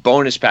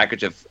 bonus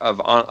package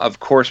of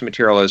course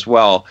material as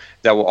well.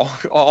 That will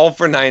all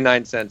for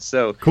 99 cents.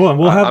 So cool, and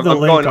we'll have the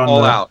link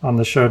on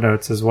the show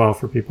notes as well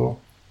for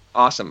people.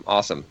 Awesome.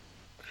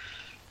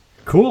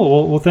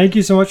 Cool. Well, thank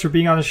you so much for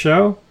being on the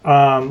show.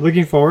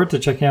 Looking forward to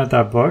checking out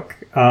that book.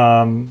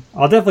 I'll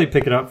definitely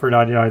pick it up for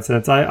 99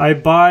 cents. I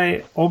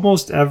buy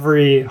almost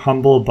every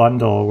Humble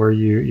bundle where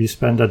you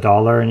spend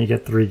 $1 and you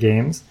get 3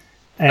 games.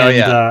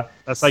 And,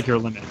 that's like your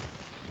limit.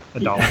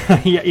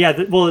 $1.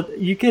 Yeah. Well,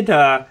 you could.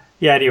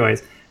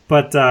 Anyways,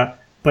 but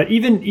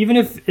even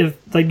if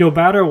like no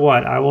matter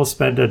what, I will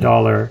spend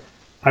 $1.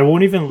 I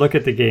won't even look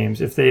at the games.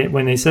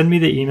 When they send me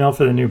the email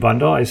for the new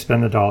bundle, I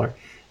spend $1.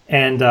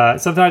 And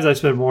sometimes I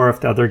spend more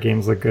if the other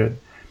games look good.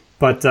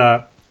 But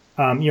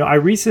I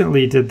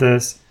recently did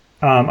this.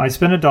 I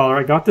spent $1.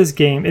 I got this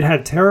game. It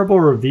had terrible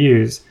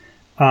reviews,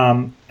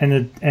 and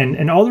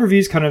all the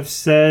reviews kind of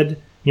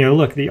said,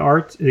 look,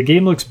 the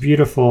game looks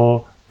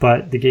beautiful,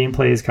 but the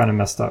gameplay is kind of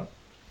messed up.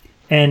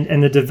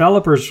 And the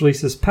developers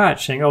released this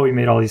patch saying, oh, we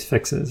made all these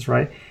fixes,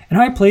 right?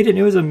 And I played it, and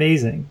it was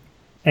amazing.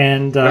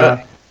 And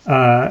they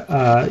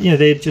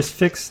had just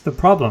fixed the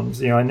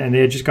problems, and they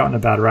had just gotten a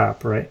bad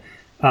rap, right?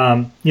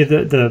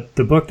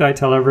 The book that I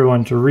tell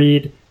everyone to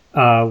read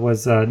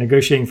was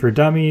Negotiating for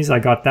Dummies. I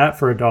got that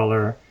for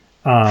 $1.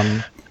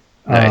 Nice.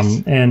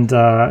 And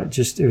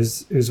it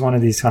was one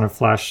of these kind of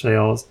flash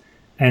sales,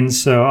 and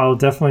so I'll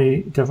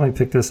definitely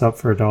pick this up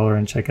for $1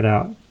 and check it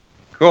out.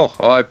 Cool.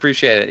 Well, I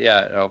appreciate it.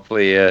 Yeah.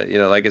 Hopefully,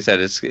 like I said,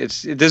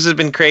 this has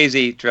been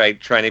crazy trying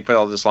to put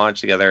all this launch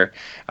together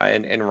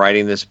and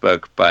writing this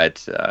book.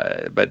 But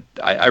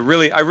I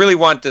really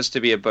want this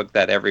to be a book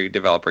that every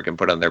developer can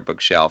put on their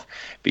bookshelf,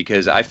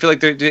 because I feel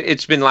like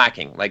it's been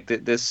lacking. Like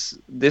this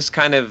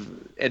kind of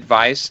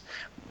advice.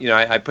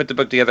 I put the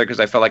book together because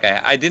I felt like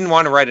I didn't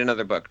want to write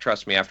another book.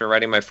 Trust me, after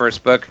writing my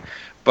first book,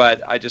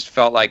 but I just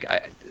felt like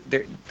I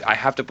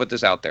have to put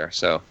this out there.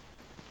 So.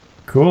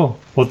 Cool.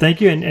 Well, thank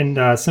you. And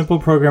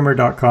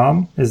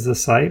simpleprogrammer.com is the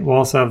site. We'll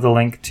also have the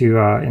link to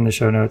in the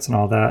show notes and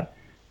all that.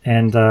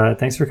 And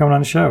thanks for coming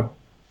on the show.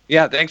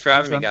 Yeah, thanks for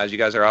having me, guys. You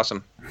guys are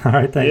awesome. All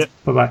right, thanks. Yeah.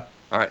 Bye-bye.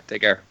 All right,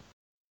 take care.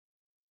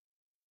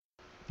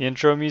 The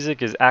intro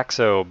music is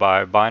Axo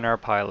by Binar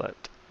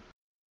Pilot.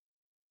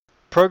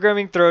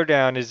 Programming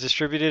Throwdown is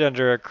distributed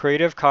under a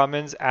Creative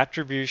Commons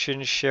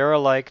Attribution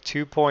Share-alike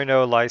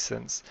 2.0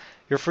 license.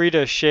 You're free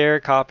to share,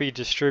 copy,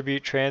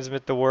 distribute,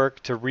 transmit the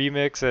work, to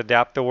remix,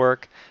 adapt the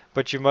work,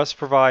 but you must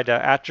provide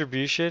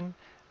attribution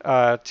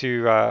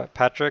to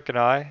Patrick and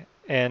I,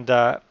 and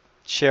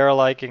share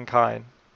alike in kind.